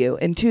value.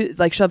 And she'll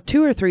have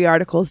 2 or 3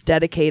 articles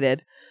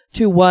dedicated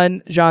to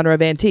one genre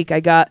of antique. I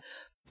got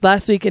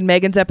last week in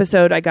Megan's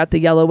episode, I got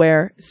the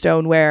yellowware,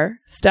 stoneware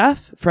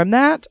stuff from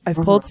that. I've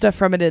pulled stuff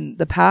from it in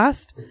the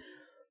past.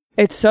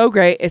 It's so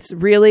great. It's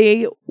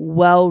really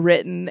well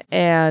written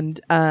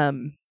and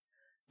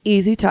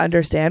easy to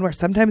understand, where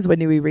sometimes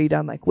when we read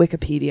on like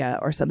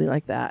Wikipedia or something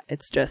like that,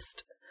 it's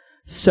just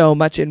so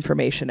much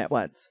information at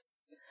once.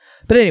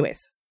 But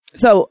anyways,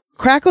 so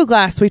crackle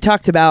glass we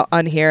talked about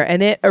on here,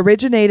 and it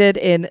originated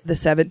in the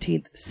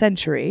 17th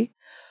century,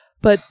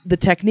 but the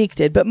technique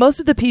did. But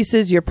most of the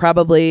pieces you're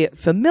probably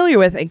familiar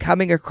with and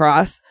coming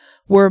across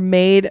were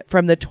made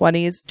from the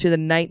 20s to the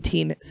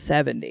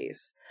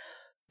 1970s.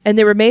 And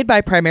they were made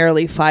by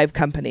primarily 5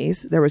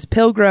 companies. There was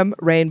Pilgrim,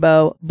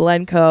 Rainbow,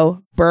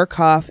 Blenco,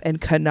 Burkhoff, and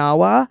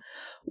Kanawha.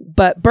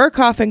 But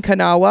Burkhoff and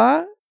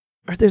Kanawha,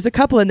 there's a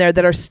couple in there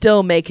that are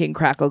still making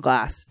crackle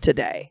glass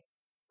today,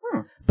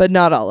 but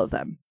not all of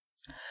them.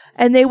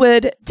 And they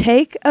would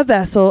take a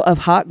vessel of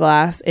hot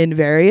glass in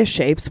various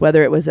shapes,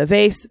 whether it was a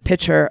vase,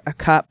 pitcher, a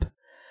cup,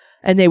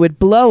 and they would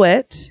blow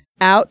it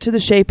out to the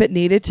shape it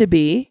needed to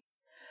be.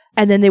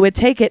 And then they would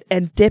take it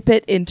and dip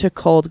it into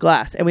cold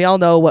glass. And we all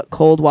know what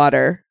cold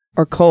water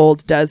or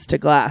cold does to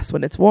glass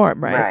when it's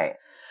warm, right? Right.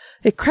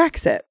 It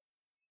cracks it.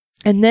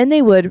 And then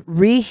they would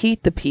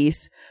reheat the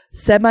piece,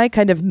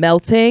 kind of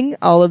melting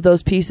all of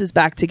those pieces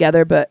back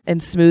together,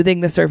 and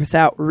smoothing the surface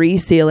out,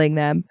 resealing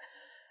them,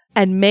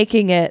 and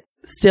making it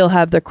still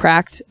have the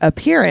cracked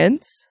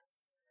appearance,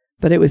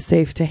 but it was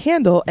safe to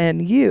handle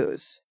and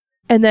use.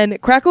 And then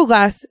crackle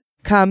glass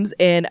comes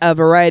in a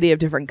variety of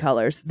different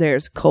colors.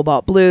 There's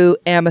cobalt blue,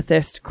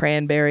 amethyst,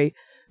 cranberry,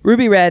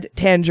 ruby red,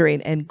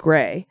 tangerine, and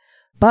gray.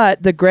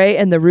 But the gray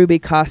and the ruby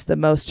cost the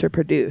most to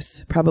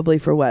produce, probably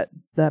for what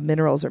the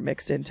minerals are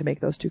mixed in to make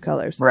those 2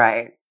 colors.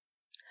 Right.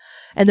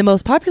 And the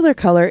most popular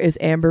color is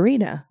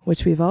amberina,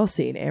 which we've all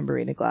seen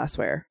amberina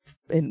glassware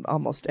in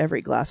almost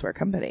every glassware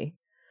company.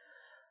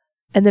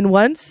 And then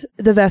once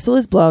the vessel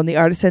is blown, the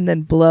artisan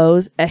then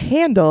blows a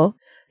handle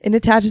and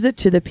attaches it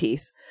to the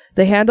piece.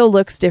 The handle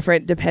looks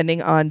different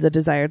depending on the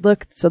desired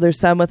look. So there's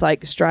some with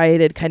like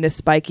striated kind of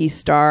spiky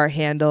star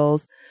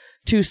handles,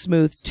 2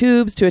 smooth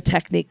tubes, to a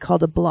technique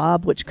called a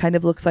blob, which kind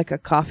of looks like a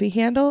coffee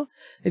handle.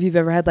 If you've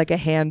ever had like a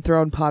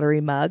hand-thrown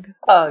pottery mug.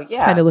 Oh,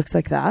 yeah. Kind of looks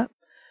like that.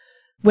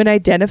 When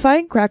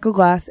identifying crackle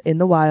glass in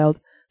the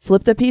wild,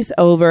 flip the piece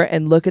over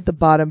and look at the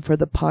bottom for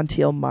the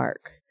pontile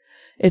mark.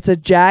 It's a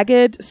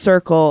jagged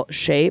circle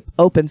shape,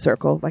 open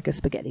circle, like a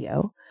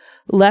spaghetti-o,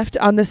 left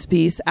on this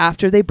piece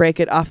after they break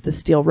it off the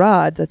steel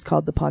rod that's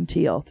called the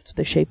pontile. That's what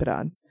they shape it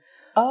on.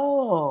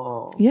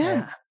 Oh.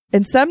 Yeah.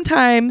 And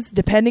sometimes,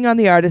 depending on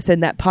the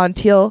artisan, that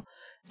pontile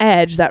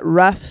edge, that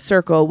rough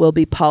circle, will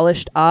be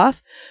polished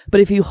off.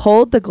 But if you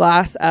hold the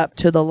glass up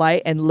to the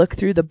light and look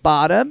through the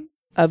bottom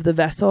of the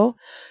vessel,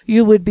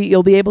 you'll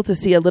be able to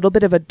see a little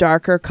bit of a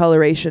darker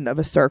coloration of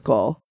a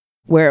circle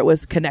where it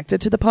was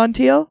connected to the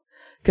pontile,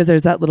 because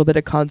there's that little bit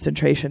of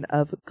concentration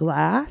of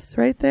glass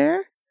right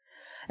there.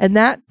 And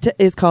that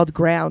is called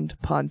ground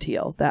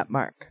pontile, that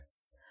mark.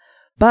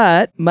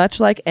 But much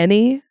like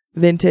any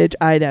vintage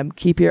item,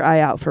 keep your eye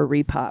out for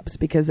repops,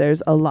 because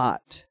there's a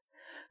lot.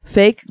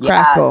 Fake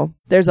crackle,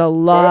 there's a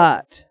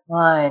lot. There's a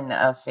ton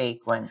of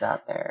fake ones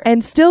out there.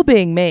 And still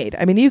being made.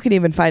 I mean, you can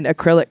even find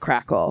acrylic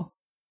crackle.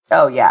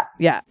 Oh, yeah.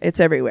 Yeah, it's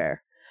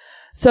everywhere.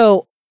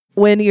 So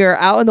when you're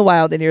out in the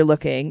wild and you're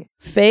looking,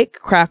 fake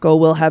crackle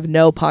will have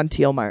no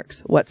pontile marks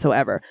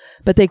whatsoever,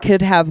 but they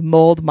could have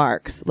mold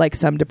marks, like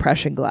some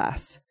depression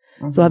glass.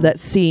 So they'll have that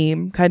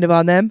seam kind of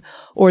on them,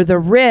 or the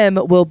rim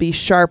will be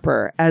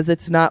sharper, as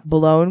it's not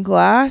blown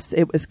glass.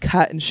 It was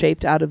cut and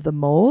shaped out of the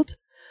mold.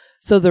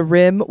 So the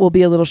rim will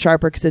be a little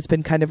sharper because it's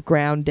been kind of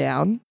ground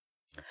down.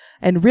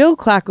 And real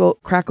crackle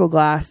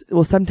glass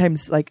will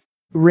sometimes like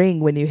ring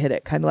when you hit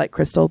it, kind of like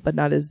crystal, but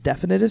not as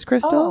definite as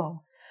crystal.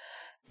 Oh.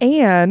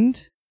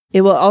 And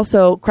it will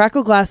also,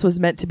 crackle glass was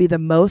meant to be the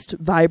most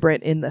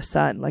vibrant in the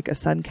sun, like a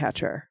sun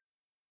catcher.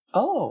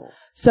 Oh.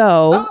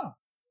 So,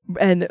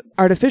 and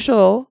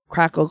artificial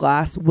crackle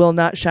glass will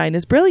not shine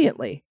as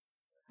brilliantly.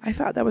 I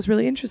thought that was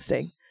really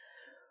interesting.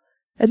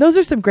 And those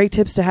are some great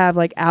tips to have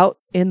like out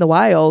in the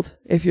wild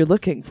if you're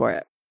looking for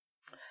it.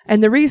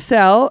 And the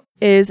resale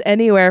is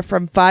anywhere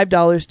from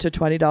 $5 to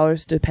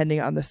 $20,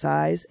 depending on the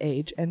size,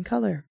 age, and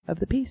color of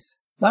the piece.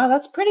 Wow,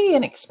 that's pretty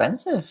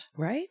inexpensive.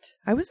 Right?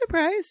 I was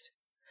surprised.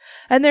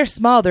 And they're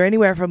small. They're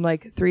anywhere from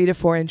like 3 to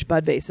 4 inch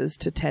bud vases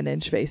to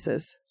 10-inch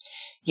vases.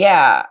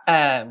 Yeah.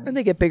 And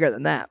they get bigger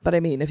than that. But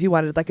I mean, if you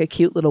wanted like a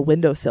cute little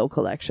windowsill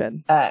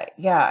collection.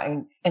 Yeah.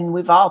 And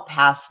we've all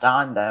passed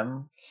on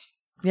them.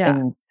 Yeah.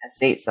 In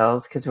estate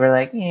sales, because we're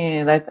like,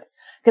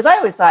 because I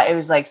always thought it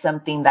was like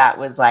something that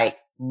was like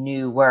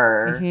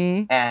newer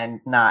and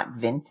not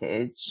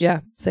vintage. Yeah,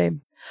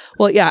 same.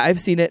 Well, yeah, I've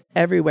seen it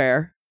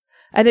everywhere.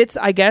 And it's,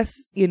 I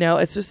guess,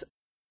 it's just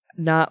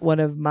not one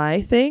of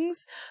my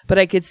things, but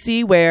I could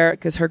see where,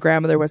 because her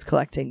grandmother was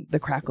collecting the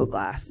crackle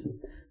glass,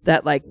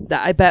 that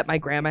I bet my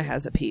grandma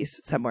has a piece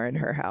somewhere in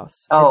her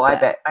house. Oh, I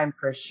bet. I'm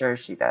for sure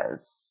she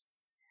does.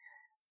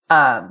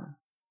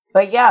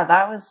 But yeah,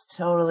 that was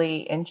totally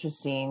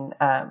interesting.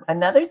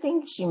 Another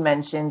thing she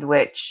mentioned,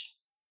 which,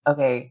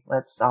 okay,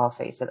 let's all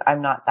face it,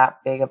 I'm not that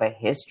big of a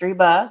history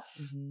buff,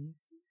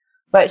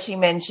 but she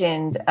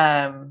mentioned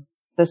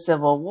the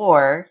Civil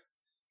War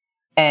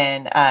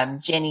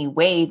and Jenny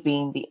Wade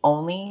being the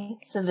only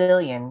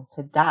civilian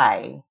to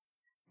die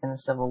in the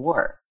Civil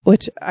War.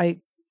 Which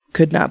I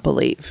could not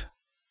believe.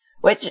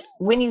 Which,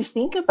 when you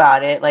think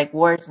about it, like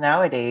wars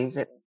nowadays,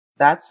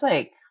 that's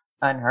like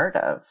unheard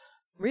of.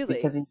 Really?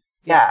 Because,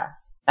 yeah.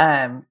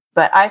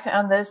 But I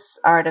found this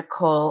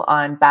article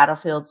on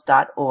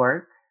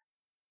battlefields.org.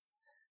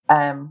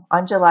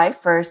 On July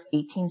 1st,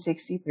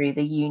 1863,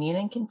 the Union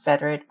and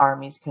Confederate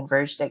armies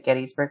converged at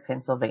Gettysburg,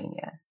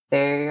 Pennsylvania.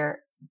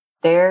 There,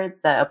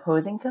 the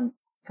opposing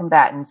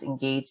combatants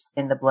engaged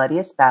in the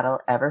bloodiest battle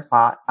ever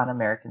fought on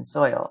American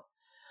soil.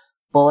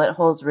 Bullet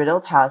holes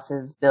riddled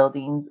houses,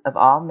 buildings of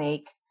all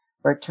make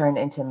were turned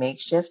into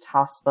makeshift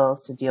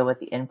hospitals to deal with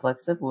the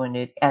influx of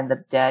wounded, and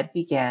the dead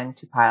began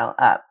to pile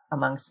up.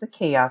 Amongst the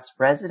chaos,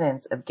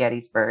 residents of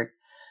Gettysburg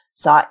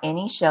sought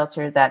any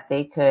shelter that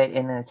they could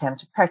in an attempt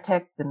to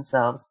protect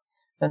themselves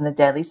from the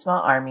deadly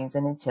small armies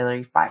and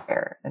artillery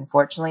fire.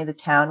 Unfortunately, the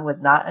town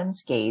was not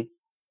unscathed,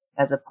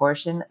 as a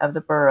portion of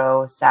the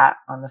borough sat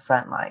on the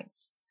front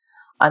lines.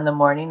 On the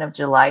morning of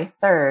July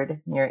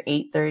 3rd, near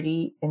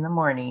 8:30 in the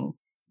morning,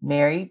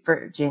 Mary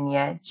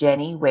Virginia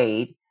Jenny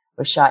Wade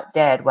was shot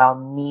dead while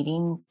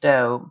kneading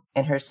dough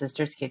in her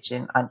sister's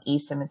kitchen on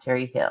East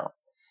Cemetery Hill.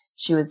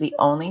 She was the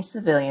only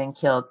civilian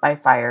killed by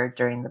fire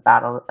during the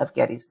Battle of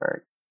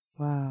Gettysburg.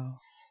 Wow.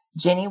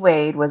 Jenny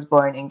Wade was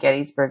born in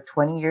Gettysburg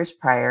 20 years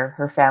prior.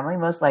 Her family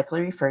most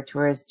likely referred to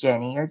her as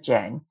Jenny or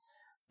Jen,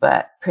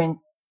 but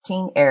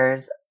printing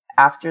errors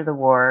after the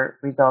war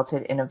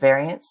resulted in a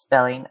variant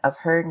spelling of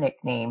her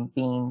nickname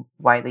being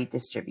widely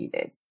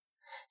distributed.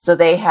 So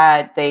they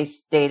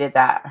stated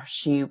that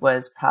she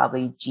was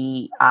probably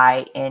Ginnie.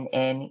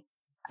 And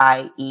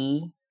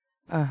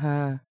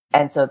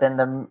so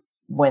then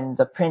when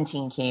the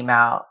printing came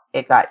out,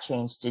 it got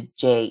changed to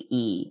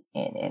Jennie,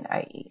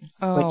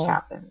 which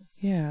happens.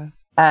 Yeah.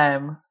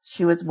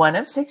 She was one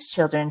of 6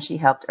 children. She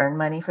helped earn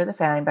money for the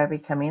family by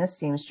becoming a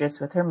seamstress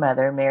with her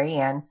mother, Mary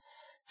Ann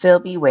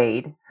Philby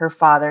Wade. Her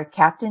father,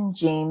 Captain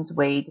James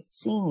Wade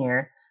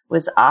Sr.,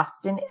 was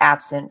often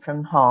absent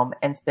from home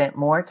and spent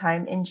more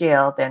time in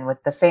jail than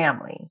with the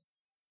family.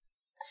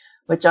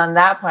 Which on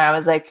that point, I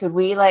was like, could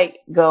we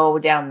go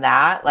down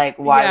that?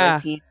 Why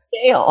was he in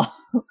jail?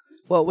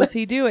 What was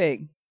he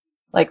doing?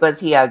 Was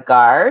he a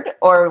guard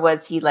or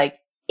was he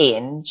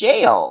in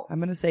jail? I'm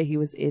going to say he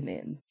was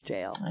in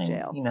jail.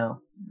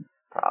 Jail.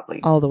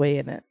 Probably. All the way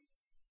in it.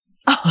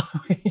 All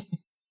the way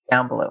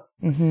down below.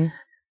 Mm-hmm.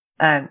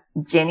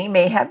 Jenny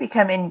may have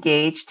become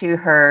engaged to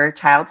her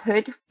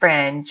childhood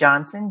friend,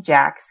 Johnson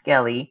Jack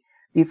Skelly,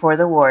 before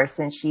the war,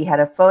 since she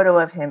had a photo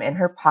of him in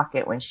her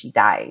pocket when she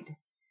died.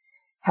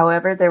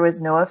 However, there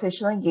was no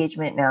official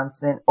engagement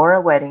announcement or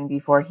a wedding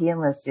before he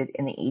enlisted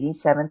in the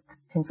 87th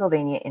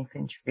Pennsylvania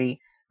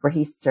Infantry, where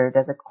he served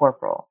as a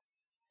corporal.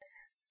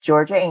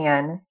 Georgia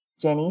Ann,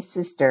 Jenny's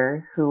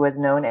sister, who was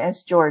known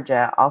as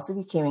Georgia, also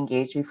became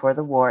engaged before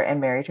the war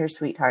and married her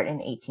sweetheart in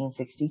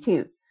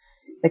 1862.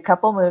 The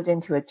couple moved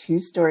into a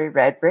 2-story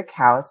red brick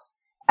house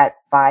at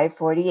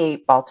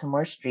 548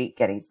 Baltimore Street,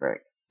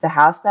 Gettysburg, the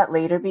house that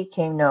later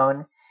became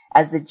known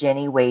as the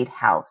Jenny Wade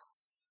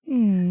House.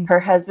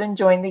 Her husband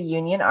joined the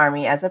Union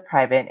Army as a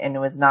private and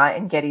was not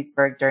in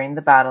Gettysburg during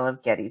the Battle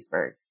of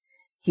Gettysburg.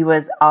 He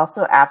was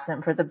also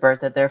absent for the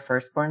birth of their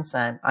firstborn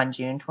son on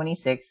June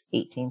 26,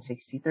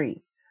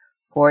 1863.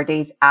 4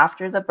 days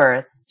after the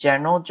birth,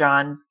 General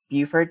John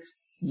Buford's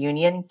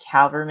Union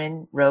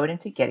cavalrymen rode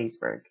into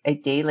Gettysburg. A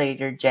day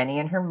later, Jenny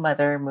and her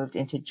mother moved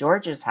into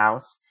George's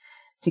house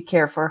to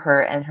care for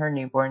her and her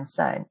newborn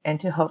son, and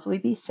to hopefully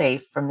be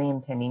safe from the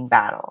impending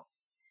battle.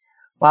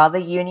 While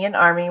the Union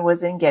Army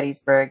was in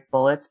Gettysburg,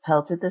 bullets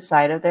pelted the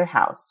side of their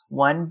house.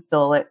 One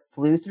bullet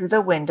flew through the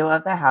window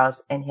of the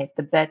house and hit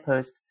the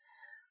bedpost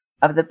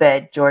of the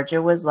bed Georgia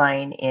was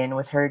lying in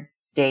with her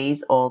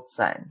days-old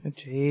son.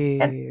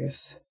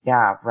 Jeez.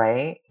 Yeah,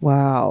 right?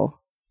 Wow.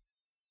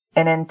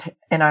 An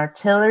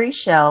artillery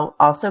shell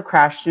also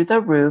crashed through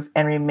the roof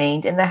and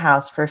remained in the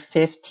house for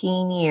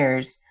 15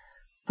 years,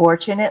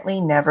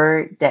 fortunately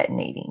never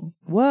detonating.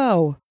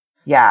 Whoa.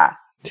 Yeah.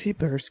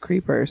 Jeepers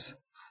creepers.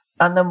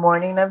 On the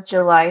morning of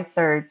July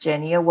 3rd,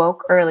 Jenny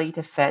awoke early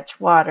to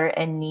fetch water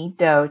and knead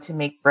dough to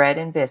make bread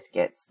and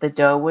biscuits. The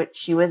dough which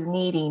she was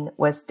kneading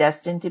was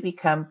destined to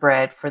become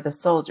bread for the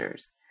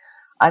soldiers.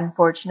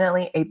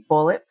 Unfortunately, a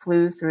bullet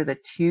flew through the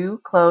 2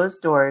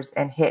 closed doors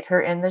and hit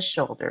her in the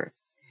shoulder.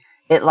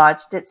 It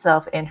lodged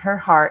itself in her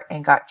heart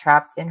and got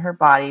trapped in her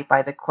body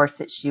by the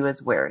corset she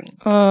was wearing.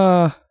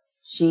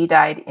 She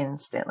died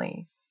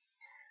instantly.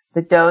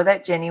 The dough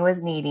that Jenny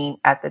was kneading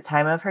at the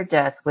time of her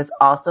death was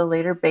also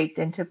later baked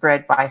into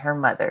bread by her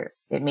mother.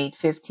 It made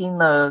 15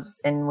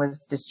 loaves and was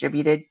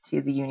distributed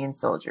to the Union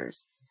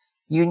soldiers.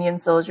 Union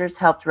soldiers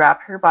helped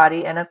wrap her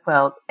body in a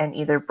quilt and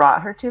either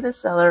brought her to the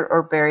cellar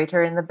or buried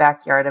her in the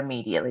backyard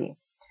immediately.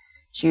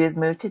 She was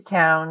moved to the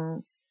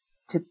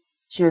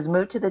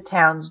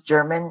town's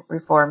German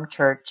Reformed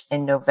Church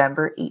in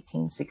November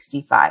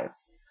 1865,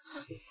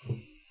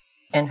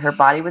 and her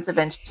body was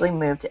eventually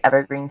moved to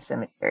Evergreen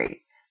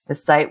Cemetery, the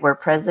site where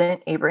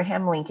President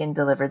Abraham Lincoln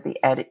delivered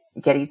the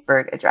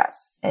Gettysburg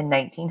Address. In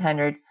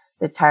 1900,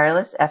 the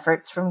tireless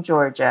efforts from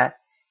Georgia,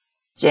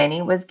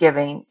 Jenny was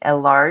given a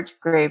large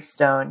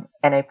gravestone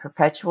and a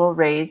perpetual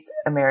raised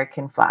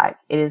American flag.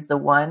 It is the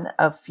one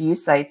of few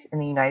sites in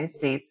the United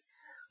States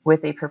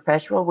with a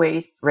perpetual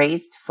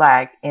raised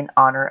flag in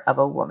honor of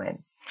a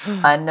woman.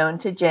 Unknown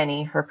to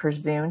Jenny, her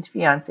presumed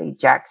fiancé,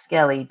 Jack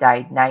Skelly,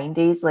 died 9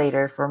 days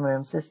later from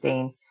wounds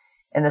sustained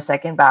in the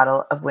Second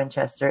Battle of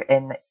Winchester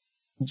in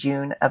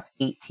June of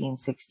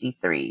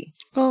 1863.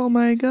 Oh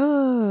my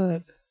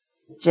God.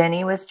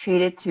 Jenny was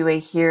treated as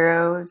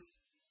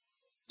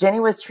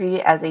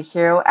a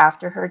hero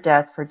after her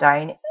death for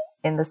dying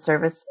in the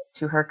service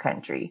to her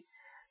country.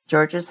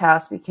 Georgia's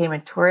house became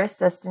a tourist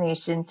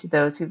destination to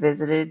those who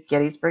visited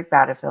Gettysburg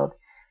Battlefield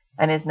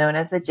and is known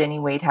as the Jenny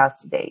Wade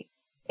House today.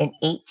 In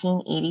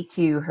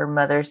 1882, her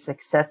mother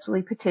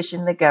successfully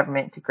petitioned the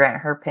government to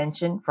grant her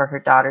pension for her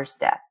daughter's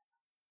death.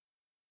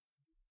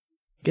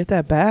 Get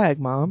that bag,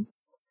 Mom.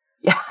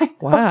 Yeah.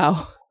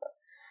 Wow.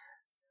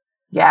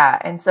 Yeah,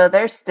 and so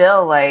there's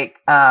still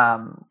like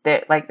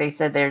they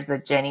said, there's the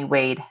Jenny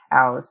Wade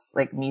House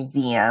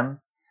museum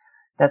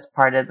that's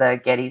part of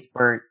the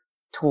Gettysburg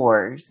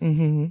tours,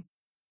 Mm-hmm.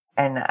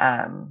 and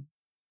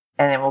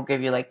then we'll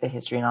give you the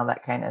history and all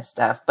that kind of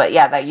stuff. But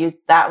yeah,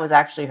 that was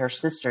actually her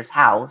sister's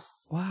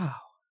house. Wow.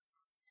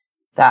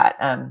 That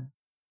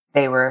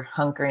they were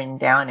hunkering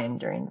down in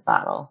during the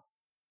battle.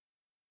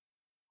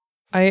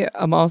 I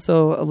am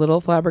also a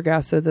little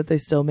flabbergasted that they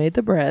still made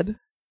the bread.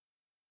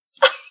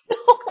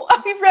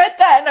 I read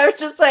that and I was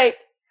just like,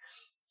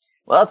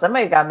 well,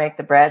 somebody's got to make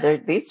the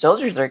bread. These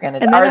soldiers are going to,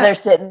 they're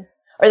sitting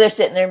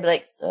there and be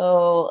like,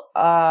 so,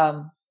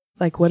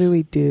 what do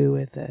we do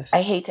with this?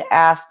 I hate to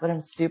ask, but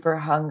I'm super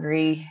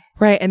hungry.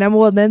 Right. And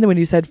then when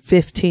you said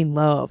 15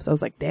 loaves, I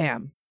was like,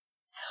 damn.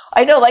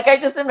 I know. I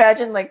just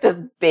imagine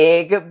this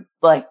big,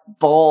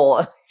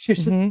 bowl.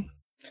 Mm-hmm.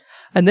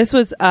 And this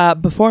was,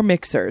 before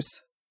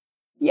mixers.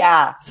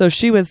 Yeah. So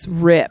she was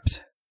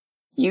ripped.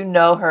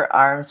 Her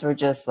arms were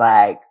just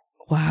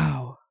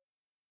wow.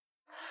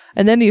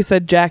 And then you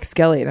said Jack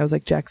Skelly, and I was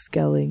like, Jack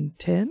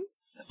Skellington?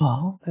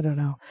 Oh. I don't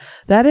know.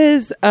 That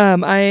is,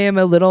 I am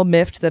a little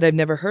miffed that I've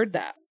never heard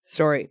that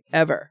story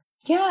ever.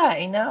 Yeah,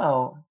 I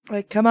know.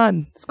 Come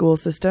on, school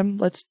system.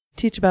 Let's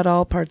teach about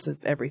all parts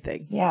of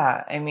everything.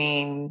 Yeah, I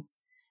mean,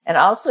 and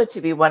also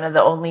to be one of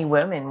the only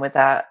women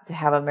to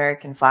have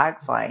American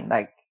flag flying.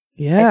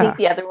 Yeah. I think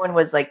the other one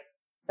was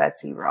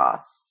Betsy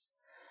Ross.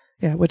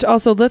 Yeah, which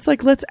also let's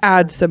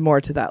add some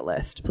more to that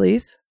list,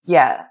 please.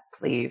 Yeah,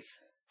 please.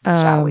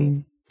 Shall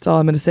we? That's all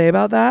I'm going to say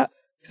about that,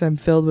 because I'm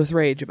filled with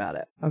rage about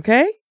it.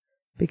 Okay?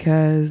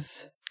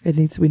 Because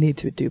we need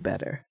to do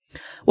better.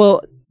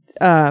 Well,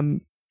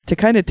 to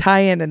kind of tie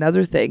in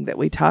another thing that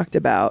we talked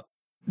about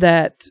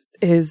that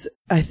is,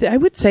 I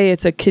would say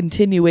it's a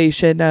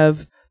continuation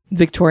of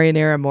Victorian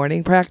era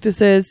mourning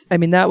practices. I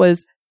mean,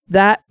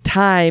 that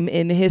time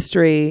in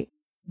history,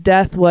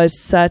 death was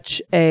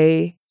such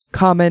a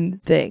common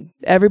thing.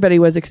 Everybody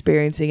was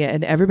experiencing it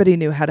and everybody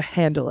knew how to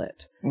handle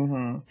it.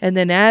 Mm-hmm. And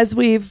then as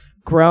we've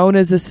grown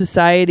as a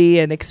society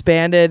and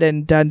expanded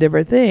and done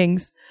different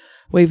things,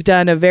 we've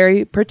done a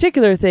very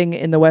particular thing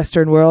in the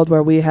Western world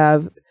where we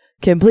have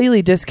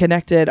completely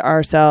disconnected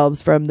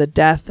ourselves from the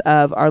death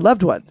of our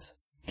loved ones.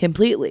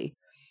 Completely.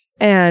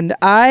 And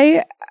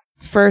I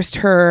first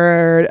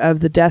heard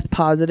of the death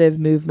positive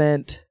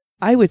movement,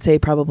 I would say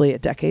probably a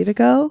decade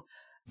ago.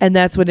 And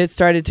that's when it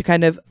started to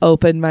kind of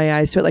open my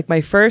eyes to it.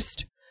 My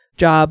first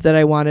job that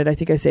I wanted, I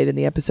think I said in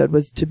the episode,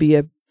 was to be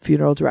a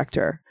funeral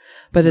director.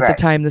 But at the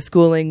time, the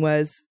schooling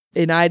was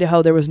in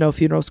Idaho. There was no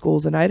funeral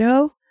schools in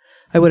Idaho.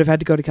 I would have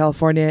had to go to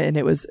California, and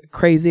it was a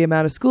crazy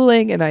amount of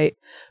schooling, and I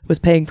was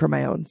paying for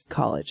my own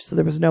college. So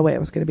there was no way I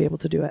was going to be able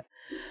to do it.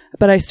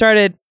 But I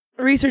started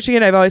researching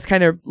it. I've always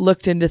kind of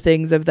looked into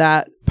things of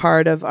that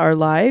part of our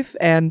life.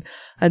 And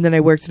then I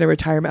worked in a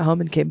retirement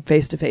home and came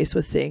face to face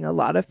with seeing a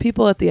lot of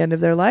people at the end of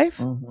their life,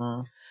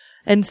 mm-hmm.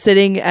 and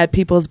sitting at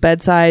people's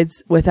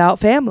bedsides without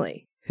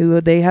family, who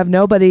they have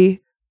nobody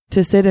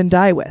to sit and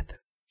die with.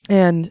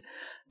 And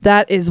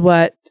that is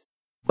what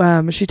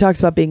she talks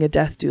about, being a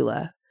death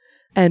doula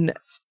and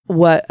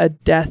what a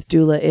death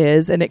doula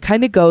is. And it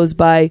kind of goes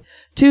by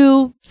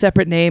two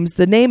separate names.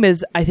 The name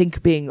is, I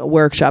think, being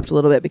workshopped a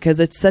little bit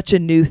because it's such a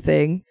new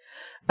thing.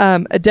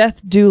 A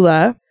death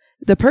doula,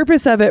 the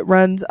purpose of it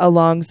runs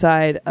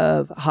alongside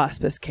of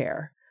hospice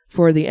care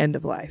for the end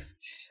of life.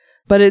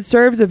 But it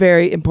serves a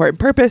very important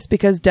purpose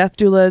because death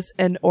doulas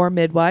or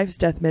midwives,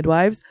 death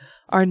midwives,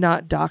 are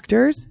not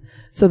doctors.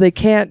 So they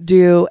can't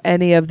do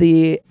any of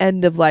the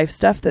end of life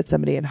stuff that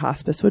somebody in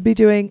hospice would be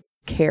doing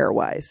care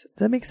wise.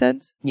 Does that make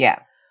sense? Yeah.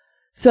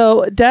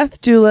 So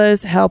death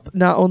doulas help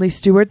not only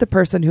steward the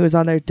person who is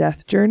on their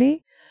death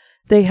journey,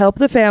 they help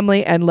the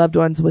family and loved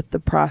ones with the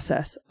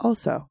process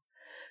also.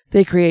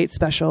 They create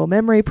special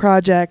memory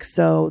projects.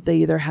 So they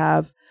either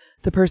have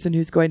the person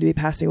who's going to be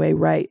passing away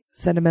write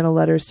sentimental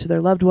letters to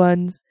their loved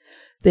ones.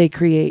 They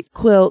create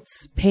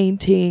quilts,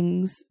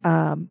 paintings,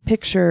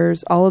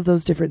 pictures, all of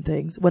those different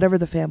things, whatever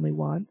the family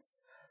wants.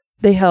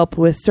 They help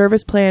with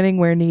service planning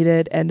where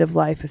needed, end of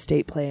life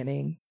estate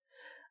planning,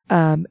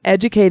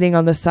 educating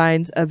on the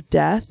signs of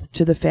death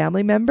to the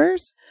family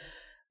members,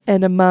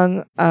 and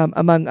among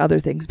other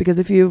things. Because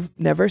if you've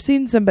never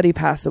seen somebody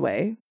pass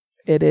away,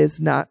 it is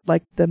not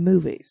like the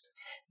movies.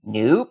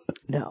 Nope.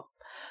 No.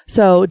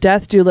 So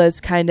death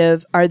doulas kind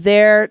of are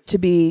there to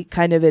be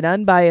kind of an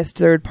unbiased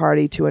third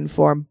party to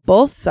inform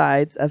both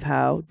sides of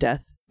how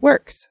death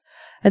works.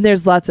 And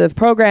there's lots of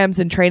programs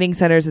and training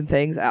centers and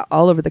things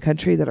all over the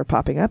country that are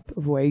popping up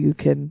where you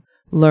can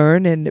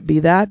learn and be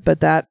that.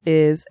 But that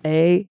is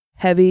a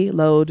heavy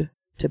load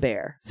to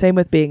bear. Same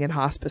with being in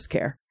hospice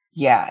care.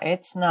 Yeah,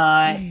 it's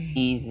not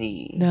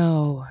easy.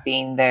 No.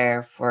 Being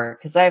there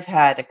because I've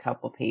had a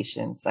couple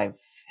patients I've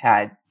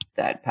had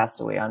that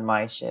passed away on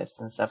my shifts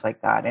and stuff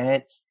like that. And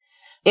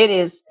it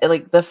is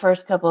like the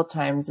first couple of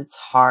times it's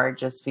hard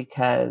just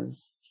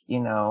because,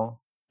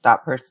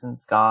 that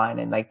person's gone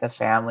and like the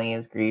family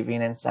is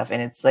grieving and stuff.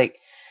 And it's like,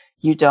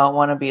 you don't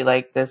want to be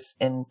like this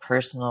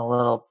impersonal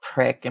little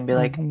prick and be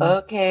like,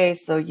 okay,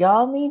 so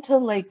y'all need to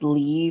like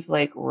leave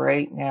like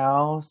right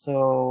now.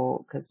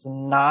 So, cause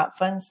some not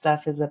fun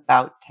stuff is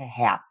about to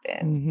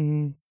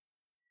happen.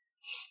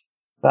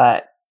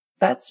 But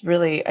I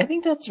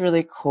think that's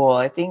really cool.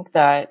 I think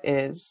that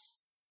is,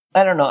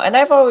 I don't know. And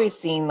I've always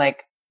seen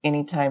like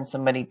anytime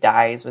somebody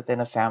dies within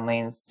a family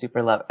and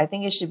super love, I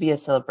think it should be a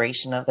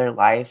celebration of their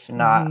life,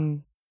 not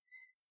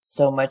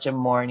so much a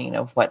mourning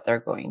of what they're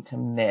going to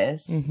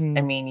miss.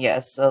 I mean,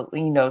 yes, so,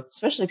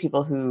 especially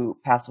people who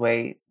pass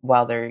away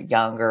while they're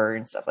younger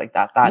and stuff like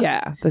that.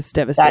 That's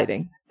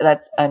devastating.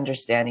 That's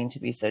understanding to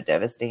be so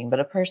devastating. But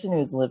a person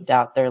who's lived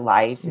out their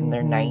life in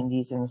their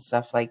 90s and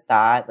stuff like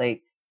that,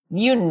 like,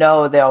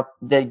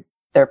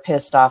 they're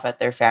pissed off at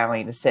their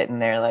family to sit in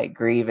there like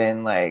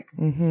grieving like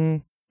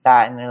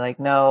that. And they're like,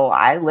 no,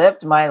 I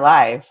lived my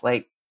life.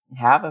 Like,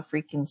 have a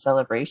freaking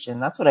celebration.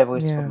 That's what I've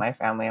always told my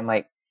family. I'm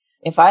like,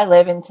 if I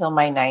live until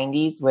my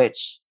 90s,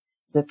 which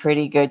is a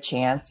pretty good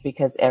chance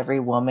because every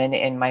woman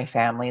in my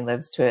family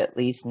lives to at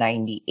least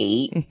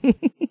 98.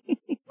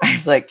 I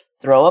was like,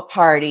 throw a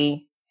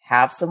party,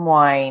 have some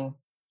wine,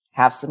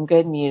 have some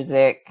good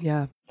music.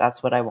 Yeah.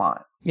 That's what I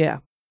want. Yeah.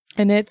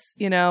 And it's,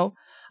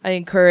 I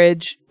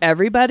encourage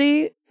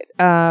everybody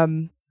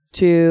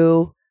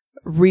to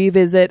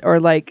revisit or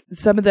like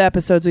some of the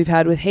episodes we've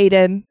had with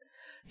Hayden,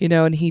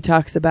 and he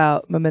talks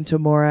about memento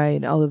mori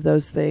and all of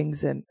those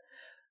things. And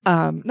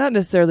not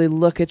necessarily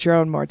look at your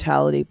own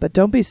mortality, but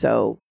don't be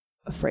so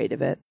afraid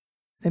of it.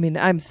 I mean,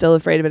 I'm still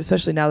afraid of it,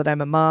 especially now that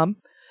I'm a mom.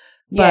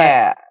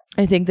 Yeah.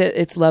 But I think that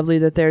it's lovely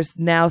that there's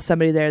now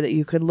somebody there that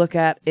you can look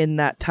at in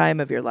that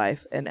time of your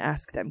life and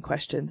ask them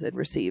questions and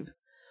receive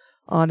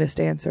honest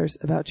answers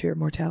about your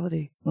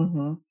mortality.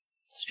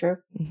 It's true.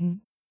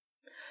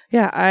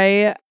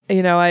 Yeah.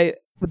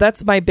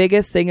 That's my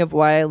biggest thing of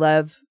why I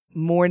love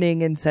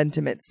mourning and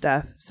sentiment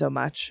stuff so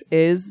much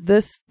is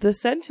the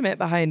sentiment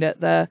behind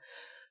it, the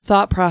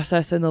thought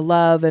process and the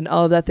love and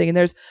all of that thing. And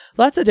there's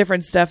lots of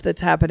different stuff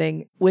that's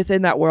happening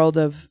within that world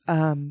of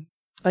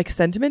like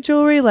sentiment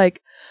jewelry.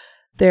 Like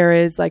there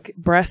is like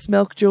breast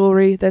milk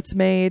jewelry that's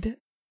made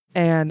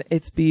and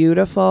it's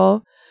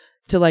beautiful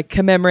to like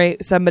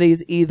commemorate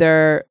somebody's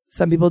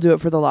some people do it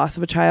for the loss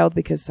of a child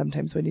because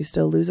sometimes when you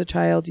still lose a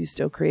child, you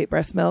still create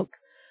breast milk.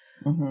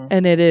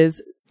 And it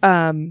is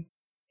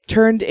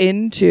turned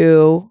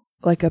into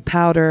like a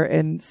powder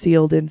and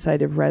sealed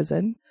inside of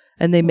resin.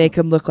 And they make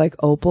them look like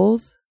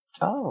opals.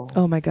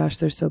 Oh my gosh,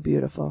 they're so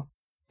beautiful.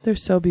 They're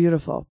so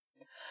beautiful.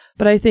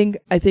 But I think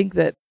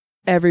that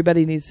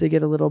everybody needs to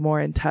get a little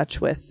more in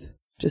touch with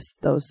just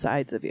those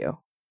sides of you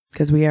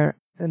because we are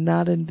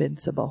not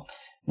invincible.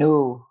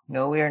 No,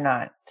 we are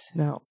not.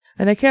 No.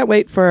 And I can't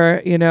wait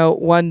for,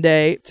 one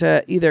day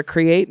to either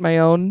create my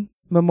own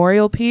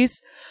memorial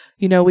piece.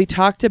 We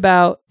talked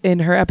about in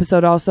her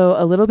episode also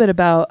a little bit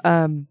about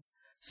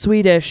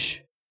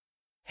Swedish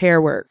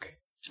hair work.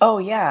 Oh,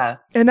 yeah.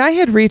 And I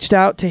had reached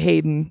out to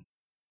Hayden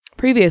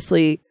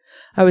previously.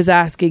 I was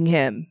asking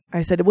him,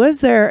 I said, was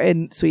there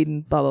in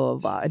Sweden, blah, blah, blah,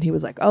 blah. And he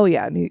was like, oh,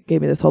 yeah. And he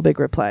gave me this whole big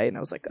reply. And I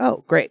was like,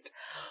 oh, great.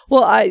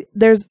 Well,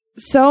 there's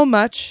so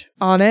much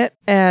on it.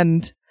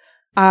 And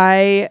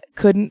I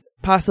couldn't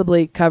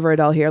possibly cover it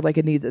all here. Like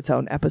it needs its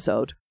own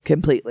episode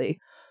completely.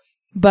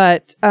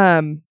 But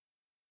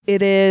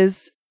it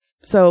is,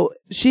 so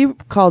she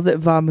calls it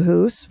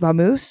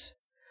Vamos,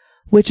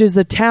 which is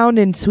the town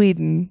in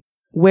Sweden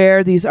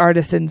where these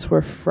artisans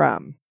were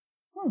from.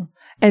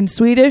 And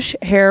Swedish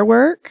hair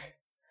work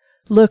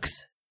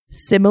looks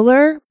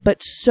similar,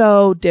 but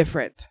so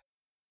different.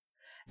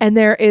 And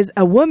there is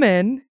a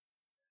woman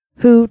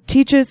who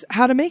teaches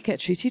how to make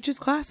it. She teaches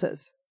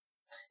classes.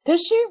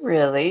 Does she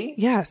really?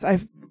 Yes,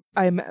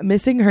 I'm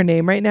missing her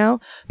name right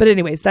now. But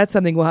anyways, that's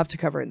something we'll have to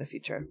cover in the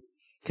future.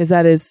 Because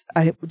that is,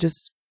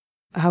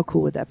 how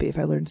cool would that be if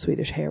I learned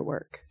Swedish hair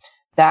work?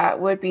 That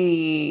would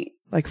be...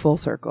 Like full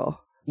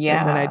circle.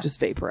 Yeah. And then I just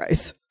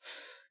vaporize.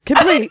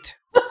 Complete.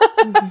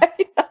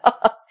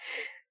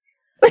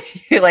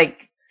 You're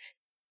like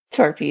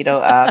torpedo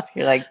up.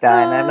 You're like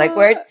done. I'm like,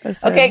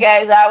 okay,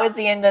 guys, that was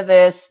the end of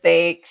this.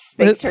 Thanks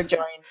for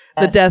joining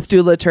us. The death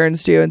doula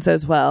turns to you and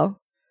says, well,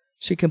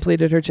 she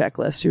completed her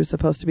checklist. She was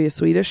supposed to be a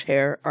Swedish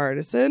hair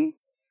artisan.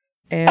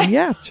 And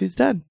yeah, she's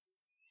done.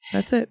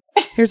 That's it.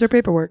 Here's her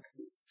paperwork.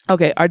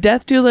 Okay, our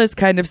death doula is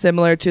kind of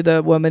similar to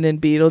the woman in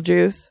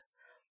Beetlejuice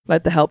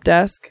at the help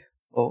desk.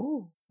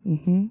 Oh.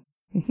 Mm-hmm.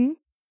 Mm-hmm.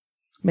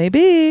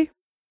 Maybe.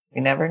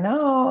 You never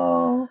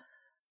know.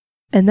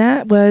 And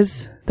that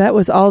was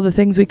all the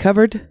things we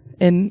covered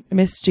in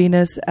Miss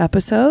Gina's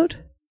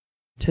episode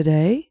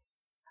today.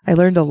 I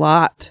learned a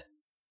lot.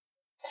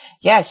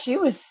 Yeah, she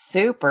was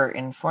super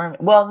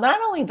informative. Well,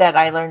 not only that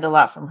I learned a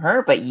lot from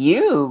her, but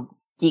you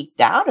geeked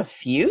out a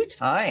few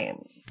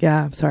times.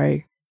 Yeah, I'm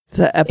sorry. It's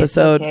an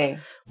episode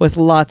with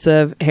lots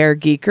of hair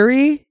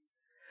geekery.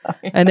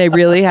 And I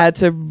really had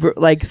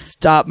to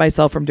stop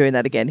myself from doing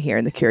that again here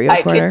in the Curio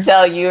Corner. I could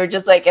tell you were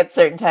just like at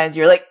certain times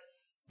you're like,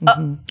 oh.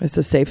 Mm-hmm. It's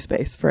a safe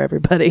space for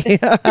everybody.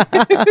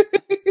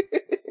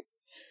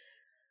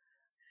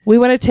 We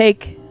want to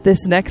take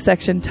this next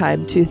section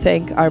time to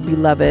thank our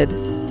beloved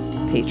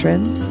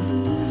patrons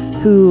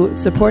who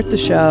support the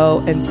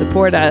show and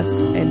support us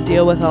and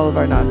deal with all of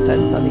our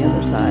nonsense on the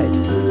other side.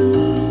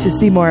 To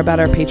see more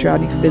about our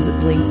Patreon, you can visit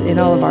the links in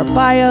all of our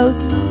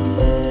bios.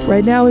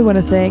 Right now, we want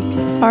to thank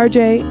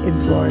RJ in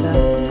Florida,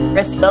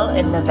 Crystal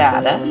in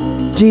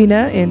Nevada,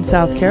 Gina in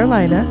South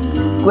Carolina,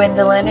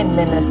 Gwendolyn in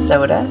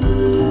Minnesota,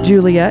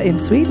 Julia in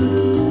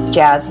Sweden,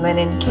 Jasmine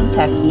in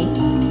Kentucky,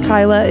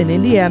 Kyla in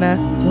Indiana,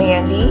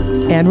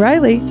 Mandy and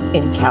Riley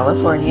in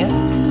California,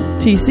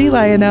 TC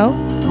Lionel,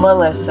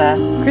 Melissa,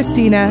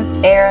 Christina,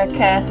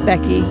 Erica,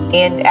 Becky,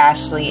 and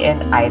Ashley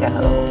in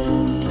Idaho.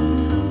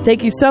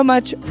 Thank you so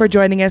much for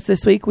joining us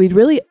this week. We'd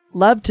really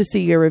love to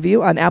see your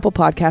review on Apple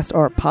Podcast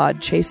or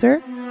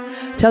Podchaser.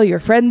 Tell your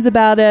friends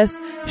about us.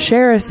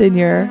 Share us in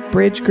your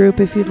bridge group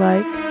if you'd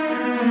like.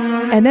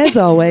 And as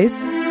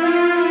always,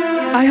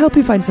 I hope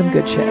you find some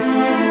good shit.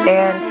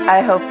 And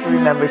I hope you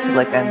remember to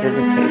look under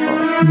the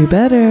tables. You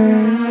better.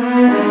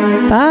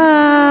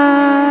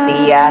 Bye.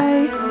 See ya.